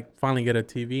fucking got to finally get a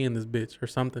TV in this bitch or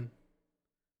something.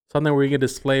 Something where you can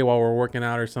display while we're working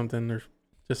out or something. Or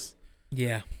just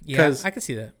Yeah, 'Cause, I can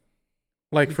see that.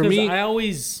 like Because for me, I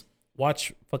always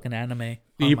watch fucking anime.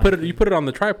 you put it on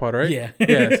the tripod, right? Yeah.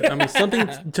 Yes. I mean something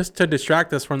just to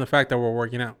distract us from the fact that we're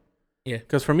working out. Yeah.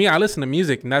 Because for me, I listen to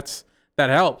music and that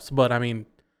helps. But I mean,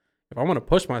 if I want to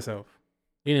push myself,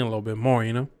 you need a little bit more,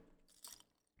 you know.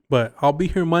 But I'll be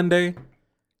here Monday,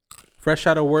 fresh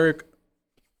out of work.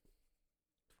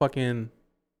 Fucking,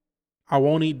 I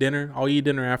won't eat dinner. I'll eat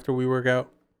dinner after we work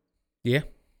out. Yeah.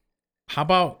 How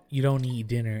about you don't eat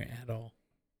dinner at all?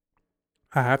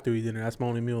 I have to eat dinner. That's my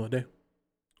only meal a day.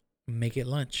 Make it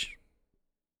lunch.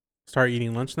 Start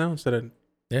eating lunch now instead of.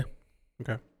 Yeah.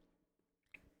 Okay.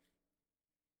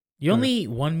 You only eat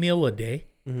one meal a day?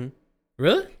 Mm-hmm.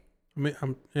 Really?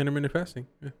 I'm intermittent fasting.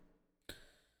 Yeah.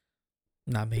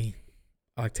 Not me.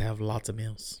 I like to have lots of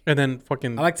meals. And then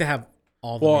fucking. I like to have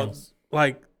all the meals.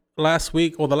 Like last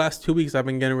week, the last 2 weeks, I've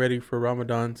been getting ready for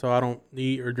Ramadan, so I don't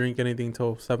eat or drink anything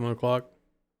till 7:00.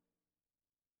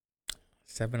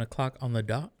 7:00 on the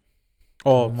dot?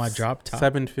 Oh, my drop top.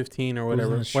 7:15 or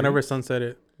whatever. the street? Whenever sunset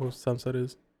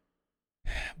is.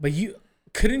 But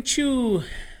couldn't you?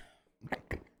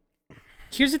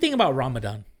 Here's the thing about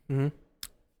Ramadan. Mm-hmm.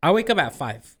 I wake up at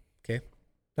 5. Okay,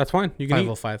 That's fine. You can eat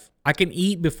 5:05. I can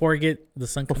eat before the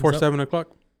sun comes before up. 7:00.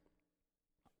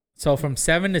 So from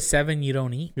 7 to 7, you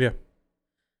don't eat. Yeah.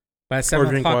 But at Or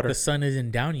drink 7:00, water. the sun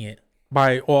isn't down yet.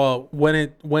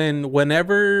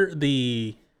 Whenever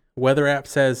the weather app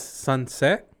says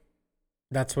sunset,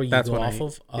 That's what you That's go when I off eat.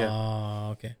 of. Yeah.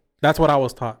 Okay. that's what I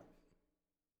was taught.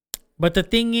 But the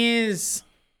thing is,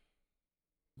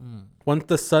 Once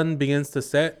the sun begins to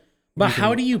set. but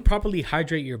how do you properly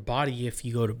hydrate your body if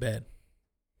you go to bed?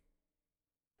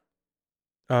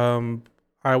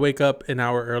 I wake up an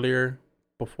hour earlier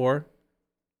before,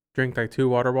 drink like 2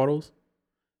 water bottles,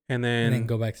 and then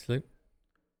go back to sleep.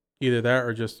 either that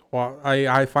or just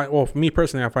I find for me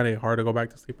personally, I find it hard to go back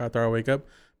to sleep after I wake up,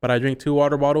 but I drink 2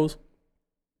 water bottles,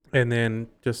 and then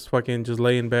just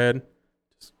lay in bed,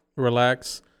 just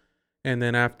relax, and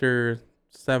then after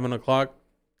 7:00,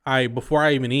 before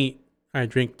I even eat, I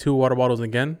drink 2 water bottles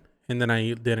again, and then I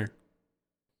eat dinner.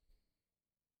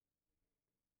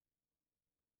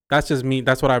 That's just me.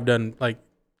 That's what I've done. Like,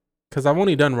 cause I've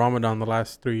only done Ramadan the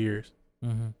last 3 years.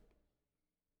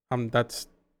 Mm-hmm. That's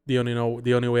the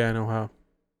only way I know how.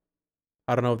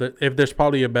 I don't know if there's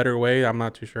probably a better way. I'm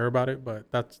not too sure about it, but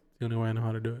that's the only way I know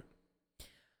how to do it.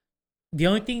 The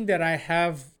only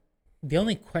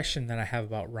question that I have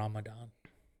about Ramadan.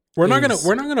 We're not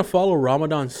gonna follow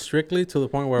Ramadan strictly to the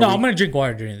point where I'm gonna drink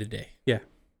water during the day. Yeah.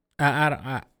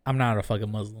 I'm not a fucking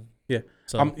Muslim. Yeah.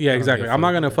 So Exactly. I'm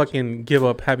not gonna fucking give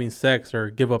up having sex or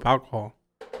give up alcohol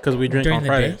because we drink During on the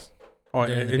Fridays. Or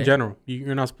During the in day? general,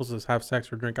 you're not supposed to have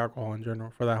sex or drink alcohol in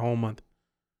general for that whole month.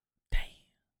 Dang.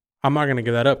 I'm not gonna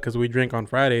give that up because we drink on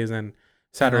Fridays and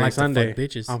Saturday, like to fuck Sunday.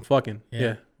 bitches. I'm fucking. Yeah.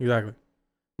 Yeah, exactly.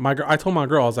 I told my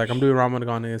girl, I was like, I'm doing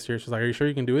Ramadan this year. She's like, are you sure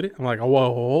you can do it? I'm like, oh,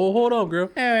 whoa, hold on,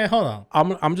 girl. Hey, hold on.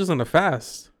 I'm just gonna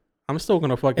fast. I'm still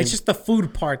gonna fucking. It's just the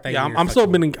food part that. Yeah, I'm still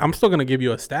gonna give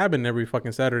you a stabbing every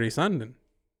fucking Saturday, Sunday.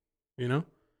 You know.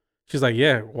 She's like,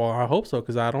 yeah, well, I hope so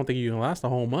because I don't think you can last a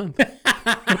whole month.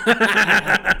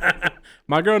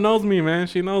 My girl knows me, man.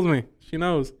 She knows me. She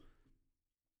knows.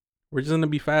 We're just gonna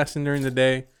be fasting during the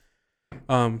day.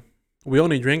 We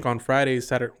only drink on Fridays,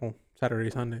 Saturday,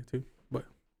 Sunday too. But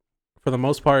for the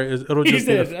most part, it'll just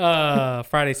He said,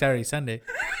 Friday, Saturday, Sunday.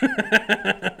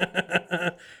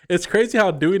 It's crazy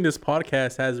how doing this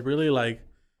podcast has really like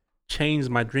changed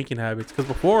my drinking habits. Because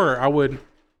before I would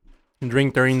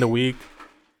drink during the week,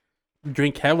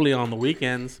 drink heavily on the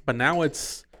weekends, but now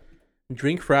it's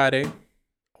drink Friday.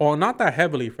 Well, not that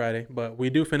heavily Friday, but we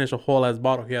do finish a whole ass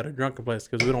bottle here at a Drunken place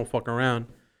because we don't fuck around.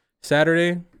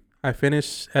 Saturday, I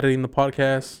finish editing the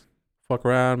podcast. Fuck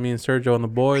around, me and Sergio and the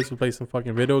boys. We play some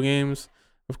fucking video games.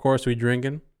 Of course, we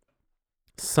drinking.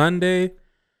 Sunday,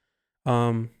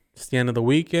 it's the end of the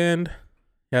weekend.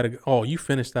 You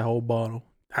finished that whole bottle.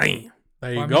 Damn.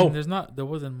 There you go. There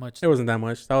wasn't much. It wasn't that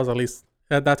much. That was at least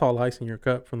that's all ice in your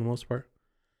cup for the most part.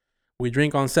 We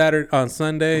drink on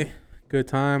Sunday. Good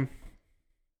time.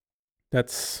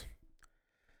 That's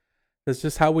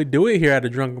just how we do it here at a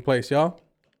Drunken place, y'all.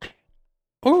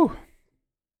 Ooh.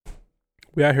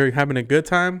 We out here having a good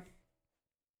time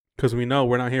because we know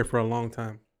we're not here for a long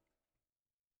time.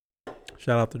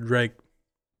 Shout out to Drake.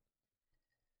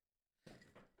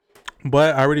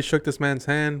 But I already shook this man's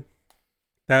hand.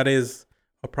 That is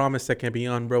a promise that can be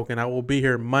unbroken. I will be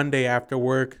here Monday after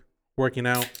work, working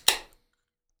out.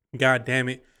 God damn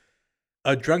it.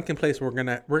 A drunken place. We're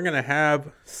gonna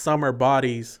have summer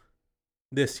bodies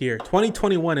this year.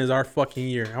 2021 is our fucking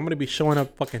year. I'm gonna be showing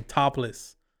up fucking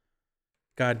topless.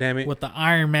 God damn it. With the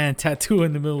Iron Man tattoo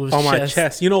in the middle of his on chest. my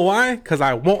chest. You know why? Because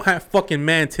I won't have fucking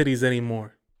man titties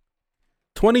anymore.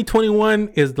 2021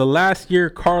 is the last year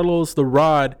Carlos the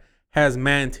Rod has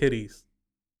man titties.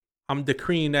 I'm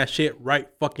decreeing that shit right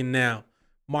fucking now.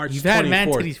 March 24th. You've had man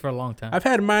titties for a long time. I've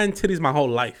had man titties my whole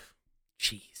life.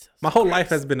 Jesus. My whole life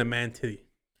has been a man titty.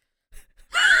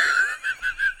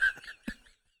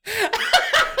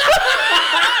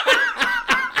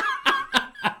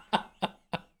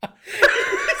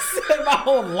 My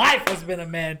whole life has been a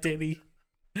man titty.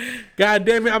 God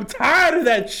damn it. I'm tired of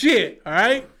that shit. All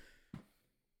right.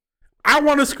 I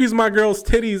want to squeeze my girl's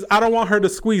titties. I don't want her to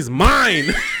squeeze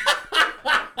mine.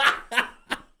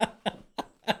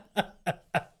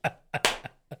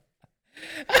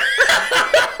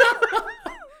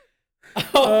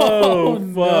 Oh,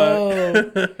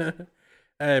 fuck. No.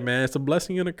 Hey, man, it's a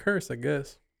blessing and a curse, I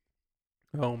guess.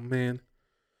 Oh, man.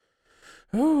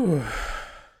 Oh.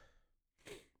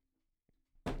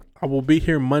 I will be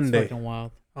here Monday. It's fucking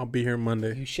wild. I'll be here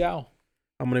Monday. You shall.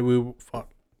 We're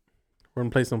gonna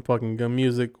play some fucking good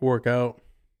music, work out.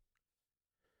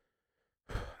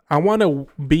 I want to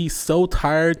be so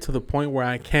tired to the point where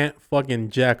I can't fucking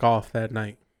jack off that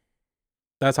night.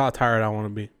 That's how tired I want to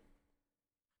be.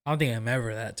 I don't think I'm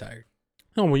ever that tired.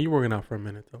 No, well, you're working out for a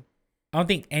minute though. I don't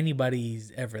think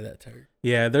anybody's ever that tired.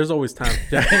 Yeah, there's always time.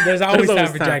 There's always time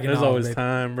for jacking off. There's always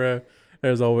time, bro.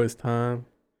 There's always time.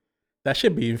 That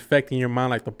should be infecting your mind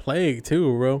like the plague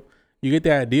too, bro. You get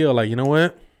the idea, like, you know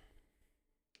what?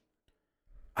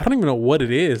 I don't even know what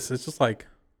it is. It's just like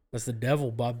that's the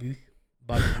devil, Bobby.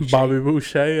 Bobby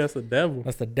Boucher. That's the devil.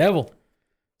 That's the devil.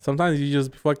 Sometimes you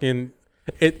just fucking.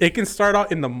 It can start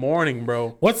out in the morning,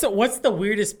 bro. What's the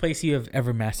weirdest place you have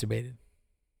ever masturbated?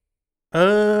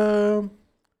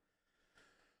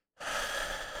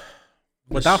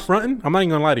 Without fronting, I'm not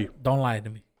even gonna lie to you. Don't lie to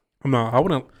me. I'm not. I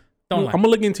wouldn't. Don't lie. I'm gonna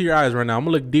look into your eyes right now. I'm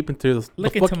gonna look deep into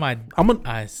into my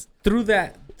eyes. Through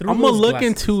I'm gonna look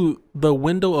into the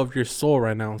window of your soul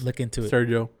right now. Look into it,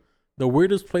 Sergio. The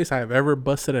weirdest place I've ever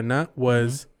busted a nut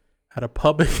was at a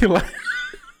public library.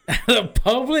 At a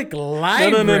public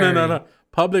library? No.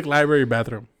 Public library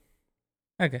bathroom.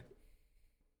 Okay.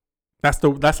 That's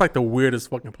like the weirdest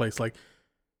fucking place. Like,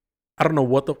 I don't know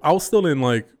what I was still in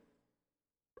I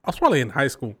was probably in high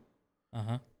school.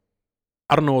 Uh-huh.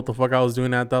 I don't know what the fuck I was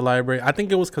doing at that library. I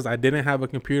think it was because I didn't have a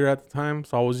computer at the time,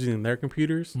 so I was using their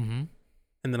computers. Mm-hmm.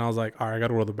 And then I was like, all right, I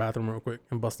gotta go to the bathroom real quick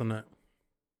and bust a nut.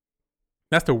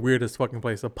 That's the weirdest fucking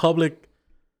place. A public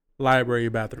library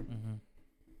bathroom. Mm-hmm.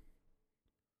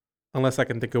 Unless I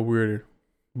can think of weirder.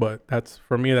 But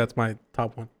for me, that's my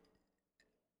top one.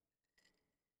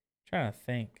 I'm trying to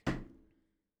think. I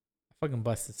fucking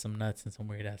busted some nuts in some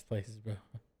weird ass places, bro.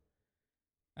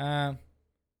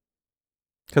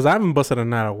 Because I haven't busted a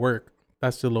nut at work.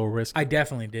 That's just a little risky. I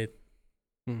definitely did.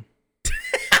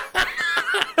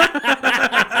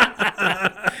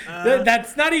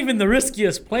 That's not even the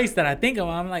riskiest place that I think of.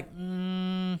 I'm like,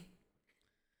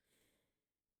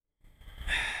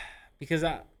 because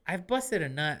I've busted a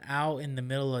nut out in the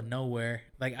middle of nowhere,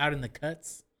 like out in the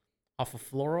cuts, off of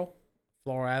Floral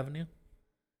Avenue.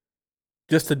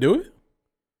 Just to do it?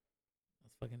 I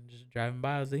was fucking just driving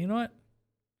by. I was like, you know what?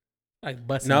 Like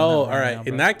busting. No, all right.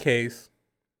 In that case,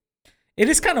 it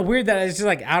is kind of weird that it's just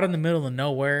like out in the middle of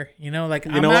nowhere. You know, like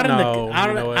I'm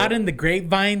out in the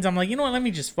grapevines. I'm like, you know what? Let me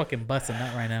just fucking bust a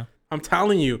nut right now. I'm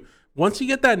telling you, once you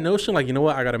get that notion, like, you know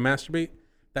what? I gotta masturbate.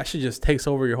 That shit just takes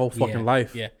over your whole fucking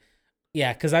life. Yeah.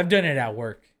 Because I've done it at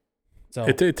work. So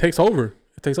it takes over.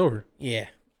 It takes over. Yeah.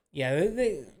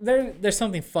 There's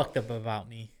something fucked up about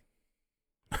me.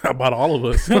 About all of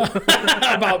us.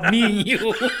 About me and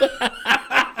you.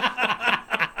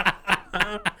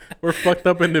 We're fucked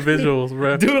up individuals,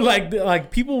 bro. Dude, like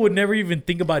people would never even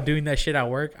think about doing that shit at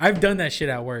work. I've done that shit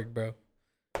at work, bro.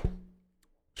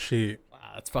 Shit. Wow,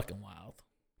 it's fucking wild.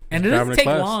 And it doesn't take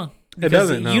long. It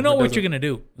doesn't. You know what you're gonna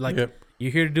do. Like,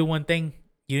 you're here to do one thing.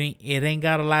 It ain't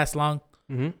gotta last long.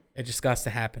 Mm-hmm. It just got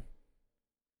to happen.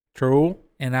 True.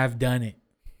 And I've done it.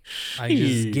 I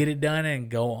just get it done and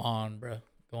go on, bro.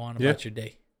 Go on about your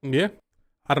day. Yeah.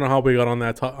 I don't know how we got on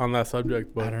that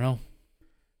subject, but I don't know.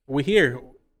 We here.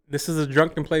 This is a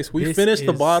drunken place. We finished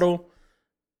the bottle.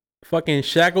 Fucking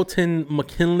Shackleton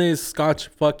McKinley's Scotch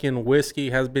fucking whiskey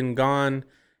has been gone.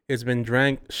 It's been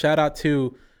drank. Shout out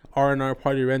to R&R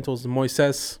Party Rentals,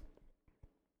 Moises.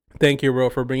 Thank you, bro,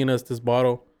 for bringing us this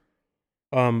bottle.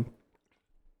 I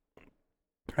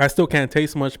still can't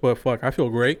taste much, but fuck, I feel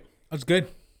great. That's good.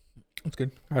 That's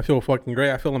good. I feel fucking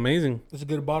great. I feel amazing. It's a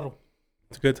good bottle.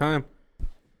 It's a good time.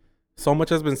 So much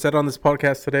has been said on this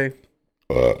podcast today.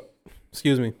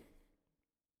 Excuse me.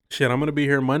 Shit, I'm gonna be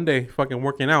here Monday, fucking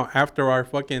working out after our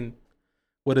fucking,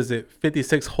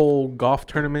 56-hole golf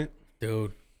tournament.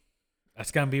 Dude,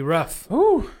 that's gonna be rough.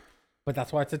 Ooh. But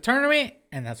that's why it's a tournament,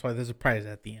 and that's why there's a prize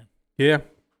at the end. Yeah,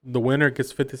 the winner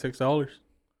gets $56.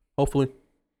 Hopefully.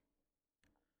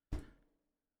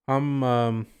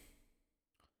 I'm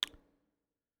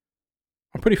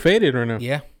pretty faded right now.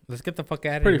 Yeah, let's get the fuck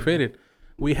out of here. Pretty faded.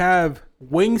 We have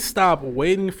Wingstop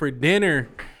waiting for dinner.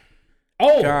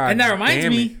 Oh, God and that reminds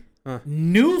me,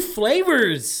 new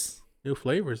flavors. New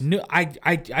flavors. I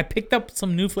picked up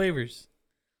some new flavors.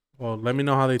 Well, let me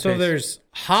know how they taste. So there's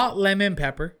hot lemon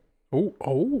pepper.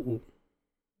 Oh.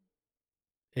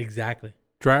 Exactly.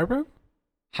 Dry rub?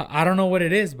 I don't know what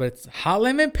it is, but it's hot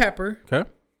lemon pepper. Okay.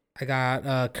 I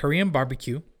got Korean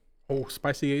barbecue. Oh,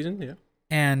 spicy Asian, yeah.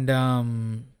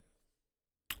 And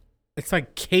it's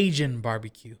like Cajun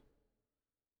barbecue.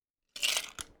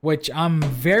 Which I'm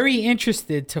very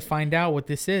interested to find out what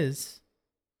this is.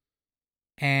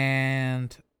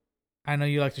 And I know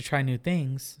you like to try new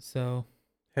things, so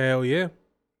Hell yeah.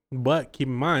 But keep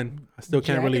in mind, I still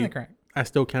can't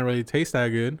really taste that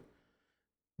good.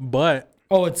 But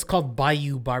it's called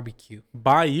Bayou barbecue.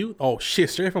 Bayou? Oh shit,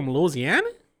 straight from Louisiana?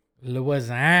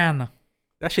 Louisiana.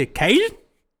 That shit Cajun?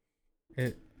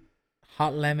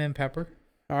 Hot lemon pepper.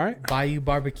 All right. Bayou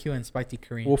barbecue and spicy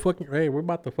Korean. Well, we're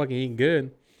about to fucking eat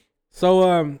good.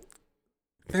 So,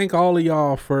 thank all of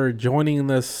y'all for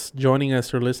joining us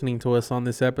or listening to us on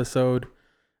this episode.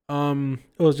 It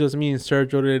was just me and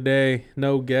Sergio today.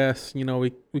 No guests. You know,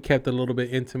 we kept it a little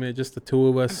bit intimate, just the two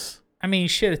of us. I mean,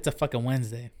 shit, it's a fucking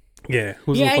Wednesday. Yeah.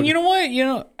 And you know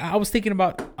what? I was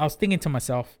thinking to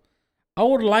myself, I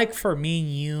would like for me and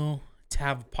you to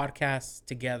have a podcast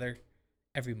together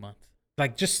every month.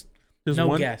 Like just no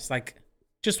one? guests. Like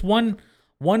just one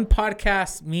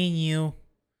podcast, me and you,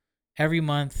 every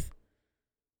month.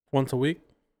 Once a week?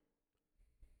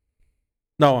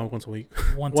 No, once a week.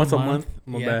 Once a month.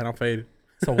 My bad, I'm faded.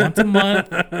 So once a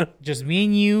month, just me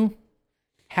and you,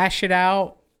 hash it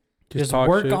out. Just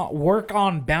work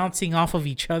on bouncing off of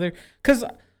each other. Cause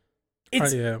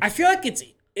I feel like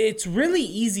it's really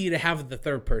easy to have the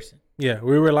third person. Yeah,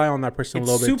 we rely on that person a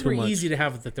little bit too much. It's super easy to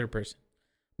have the third person.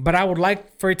 But I would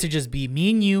like for it to just be me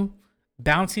and you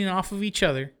bouncing off of each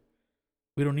other.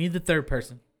 We don't need the third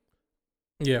person.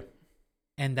 Yeah.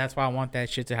 And that's why I want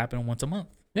that shit to happen once a month.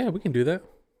 Yeah, we can do that.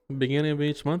 Beginning of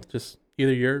each month, just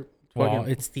either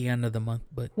it's the end of the month,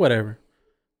 but whatever.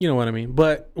 You know what I mean?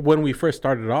 But when we first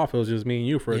started off, it was just me and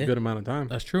you for a good amount of time.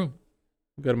 That's true.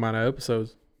 Good amount of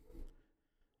episodes.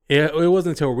 Yeah, it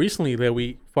wasn't until recently that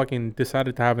we fucking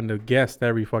decided to having a guest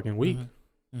every fucking week.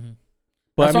 Mm-hmm. Mm-hmm.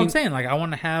 But that's what I'm saying. Like, I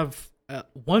want to have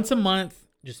once a month,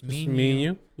 just me and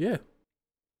you. Yeah.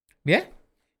 Yeah.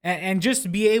 And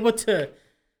just be able to,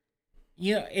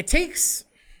 it takes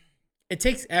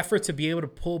effort to be able to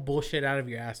pull bullshit out of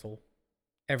your asshole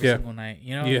every single night.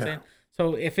 You know what I'm saying?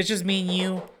 So if it's just me and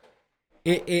you,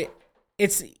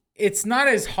 it's not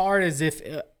as hard as if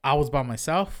I was by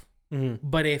myself. Mm-hmm.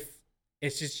 But if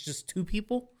it's just two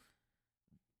people,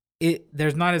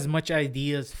 there's not as much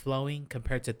ideas flowing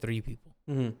compared to three people.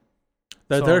 Mm-hmm.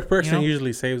 The third person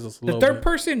usually saves us a little bit. The third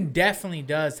person definitely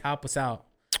does help us out.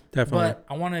 Definitely. But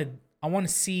I want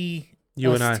to see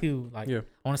you us and I two. Like, I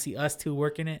want to see us two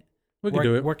working it. We can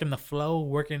do it. Working the flow,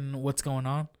 working what's going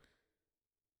on.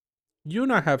 You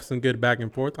and I have some good back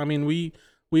and forth. I mean, we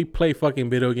play fucking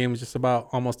video games just about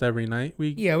almost every night.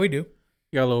 We do.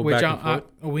 Got a little back and forth.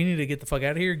 We need to get the fuck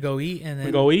out of here, go eat, and then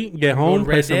we go eat, get home,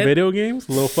 play some video games.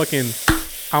 A little fucking,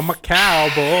 I'm a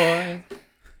cowboy.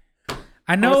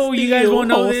 I know you guys won't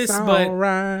know this,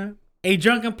 but A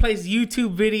Drunken Place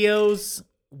YouTube videos,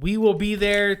 we will be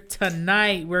there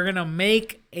tonight. We're going to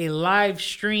make a live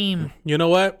stream. You know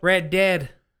what? Red Dead.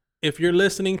 If you're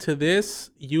listening to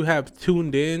this, you have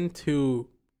tuned in to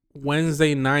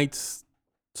Wednesday night's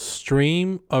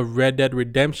stream of Red Dead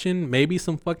Redemption. Maybe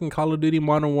some fucking Call of Duty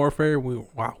Modern Warfare.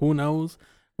 Who knows?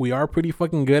 We are pretty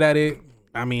fucking good at it.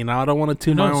 I mean, I don't want to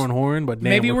toot my own horn, but damn,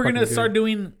 maybe we're going to start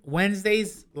doing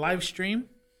Wednesdays live stream.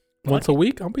 Once a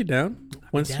week? I'll be down.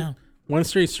 One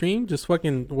straight stream, just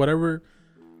fucking whatever.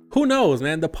 Who knows,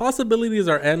 man? The possibilities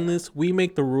are endless. We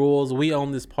make the rules. We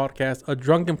own this podcast. A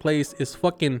Drunken Place is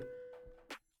fucking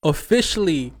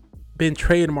officially been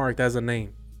trademarked as a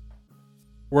name.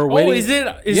 We're waiting. Is it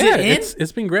in?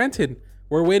 It's been granted.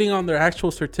 We're waiting on their actual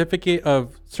certificate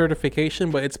of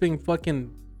certification, but it's being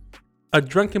fucking... A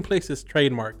Drunken Place is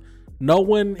trademarked. No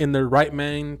one in their right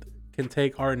mind can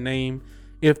take our name.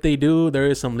 If they do, there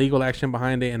is some legal action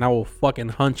behind it, and I will fucking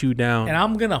hunt you down. And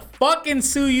I'm gonna fucking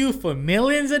sue you for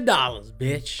millions of dollars,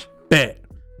 bitch. Bet.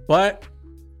 But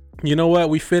you know what?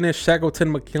 We finished Shackleton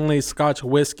McKinley's Scotch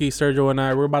whiskey. Sergio and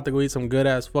I, we're about to go eat some good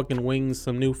ass fucking wings,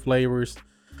 some new flavors.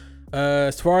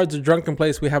 As far as the Drunken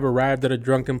Place, we have arrived at a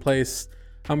Drunken Place.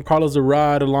 I'm Carlos the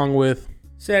Rod, along with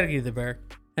Sergey the Bear.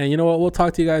 And you know what? We'll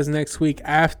talk to you guys next week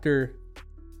after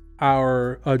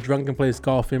our Drunken Place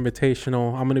Golf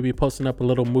Invitational. I'm going to be posting up a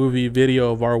little movie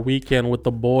video of our weekend with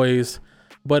the boys.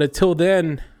 But until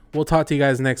then, we'll talk to you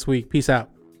guys next week. Peace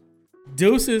out.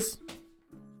 Deuces.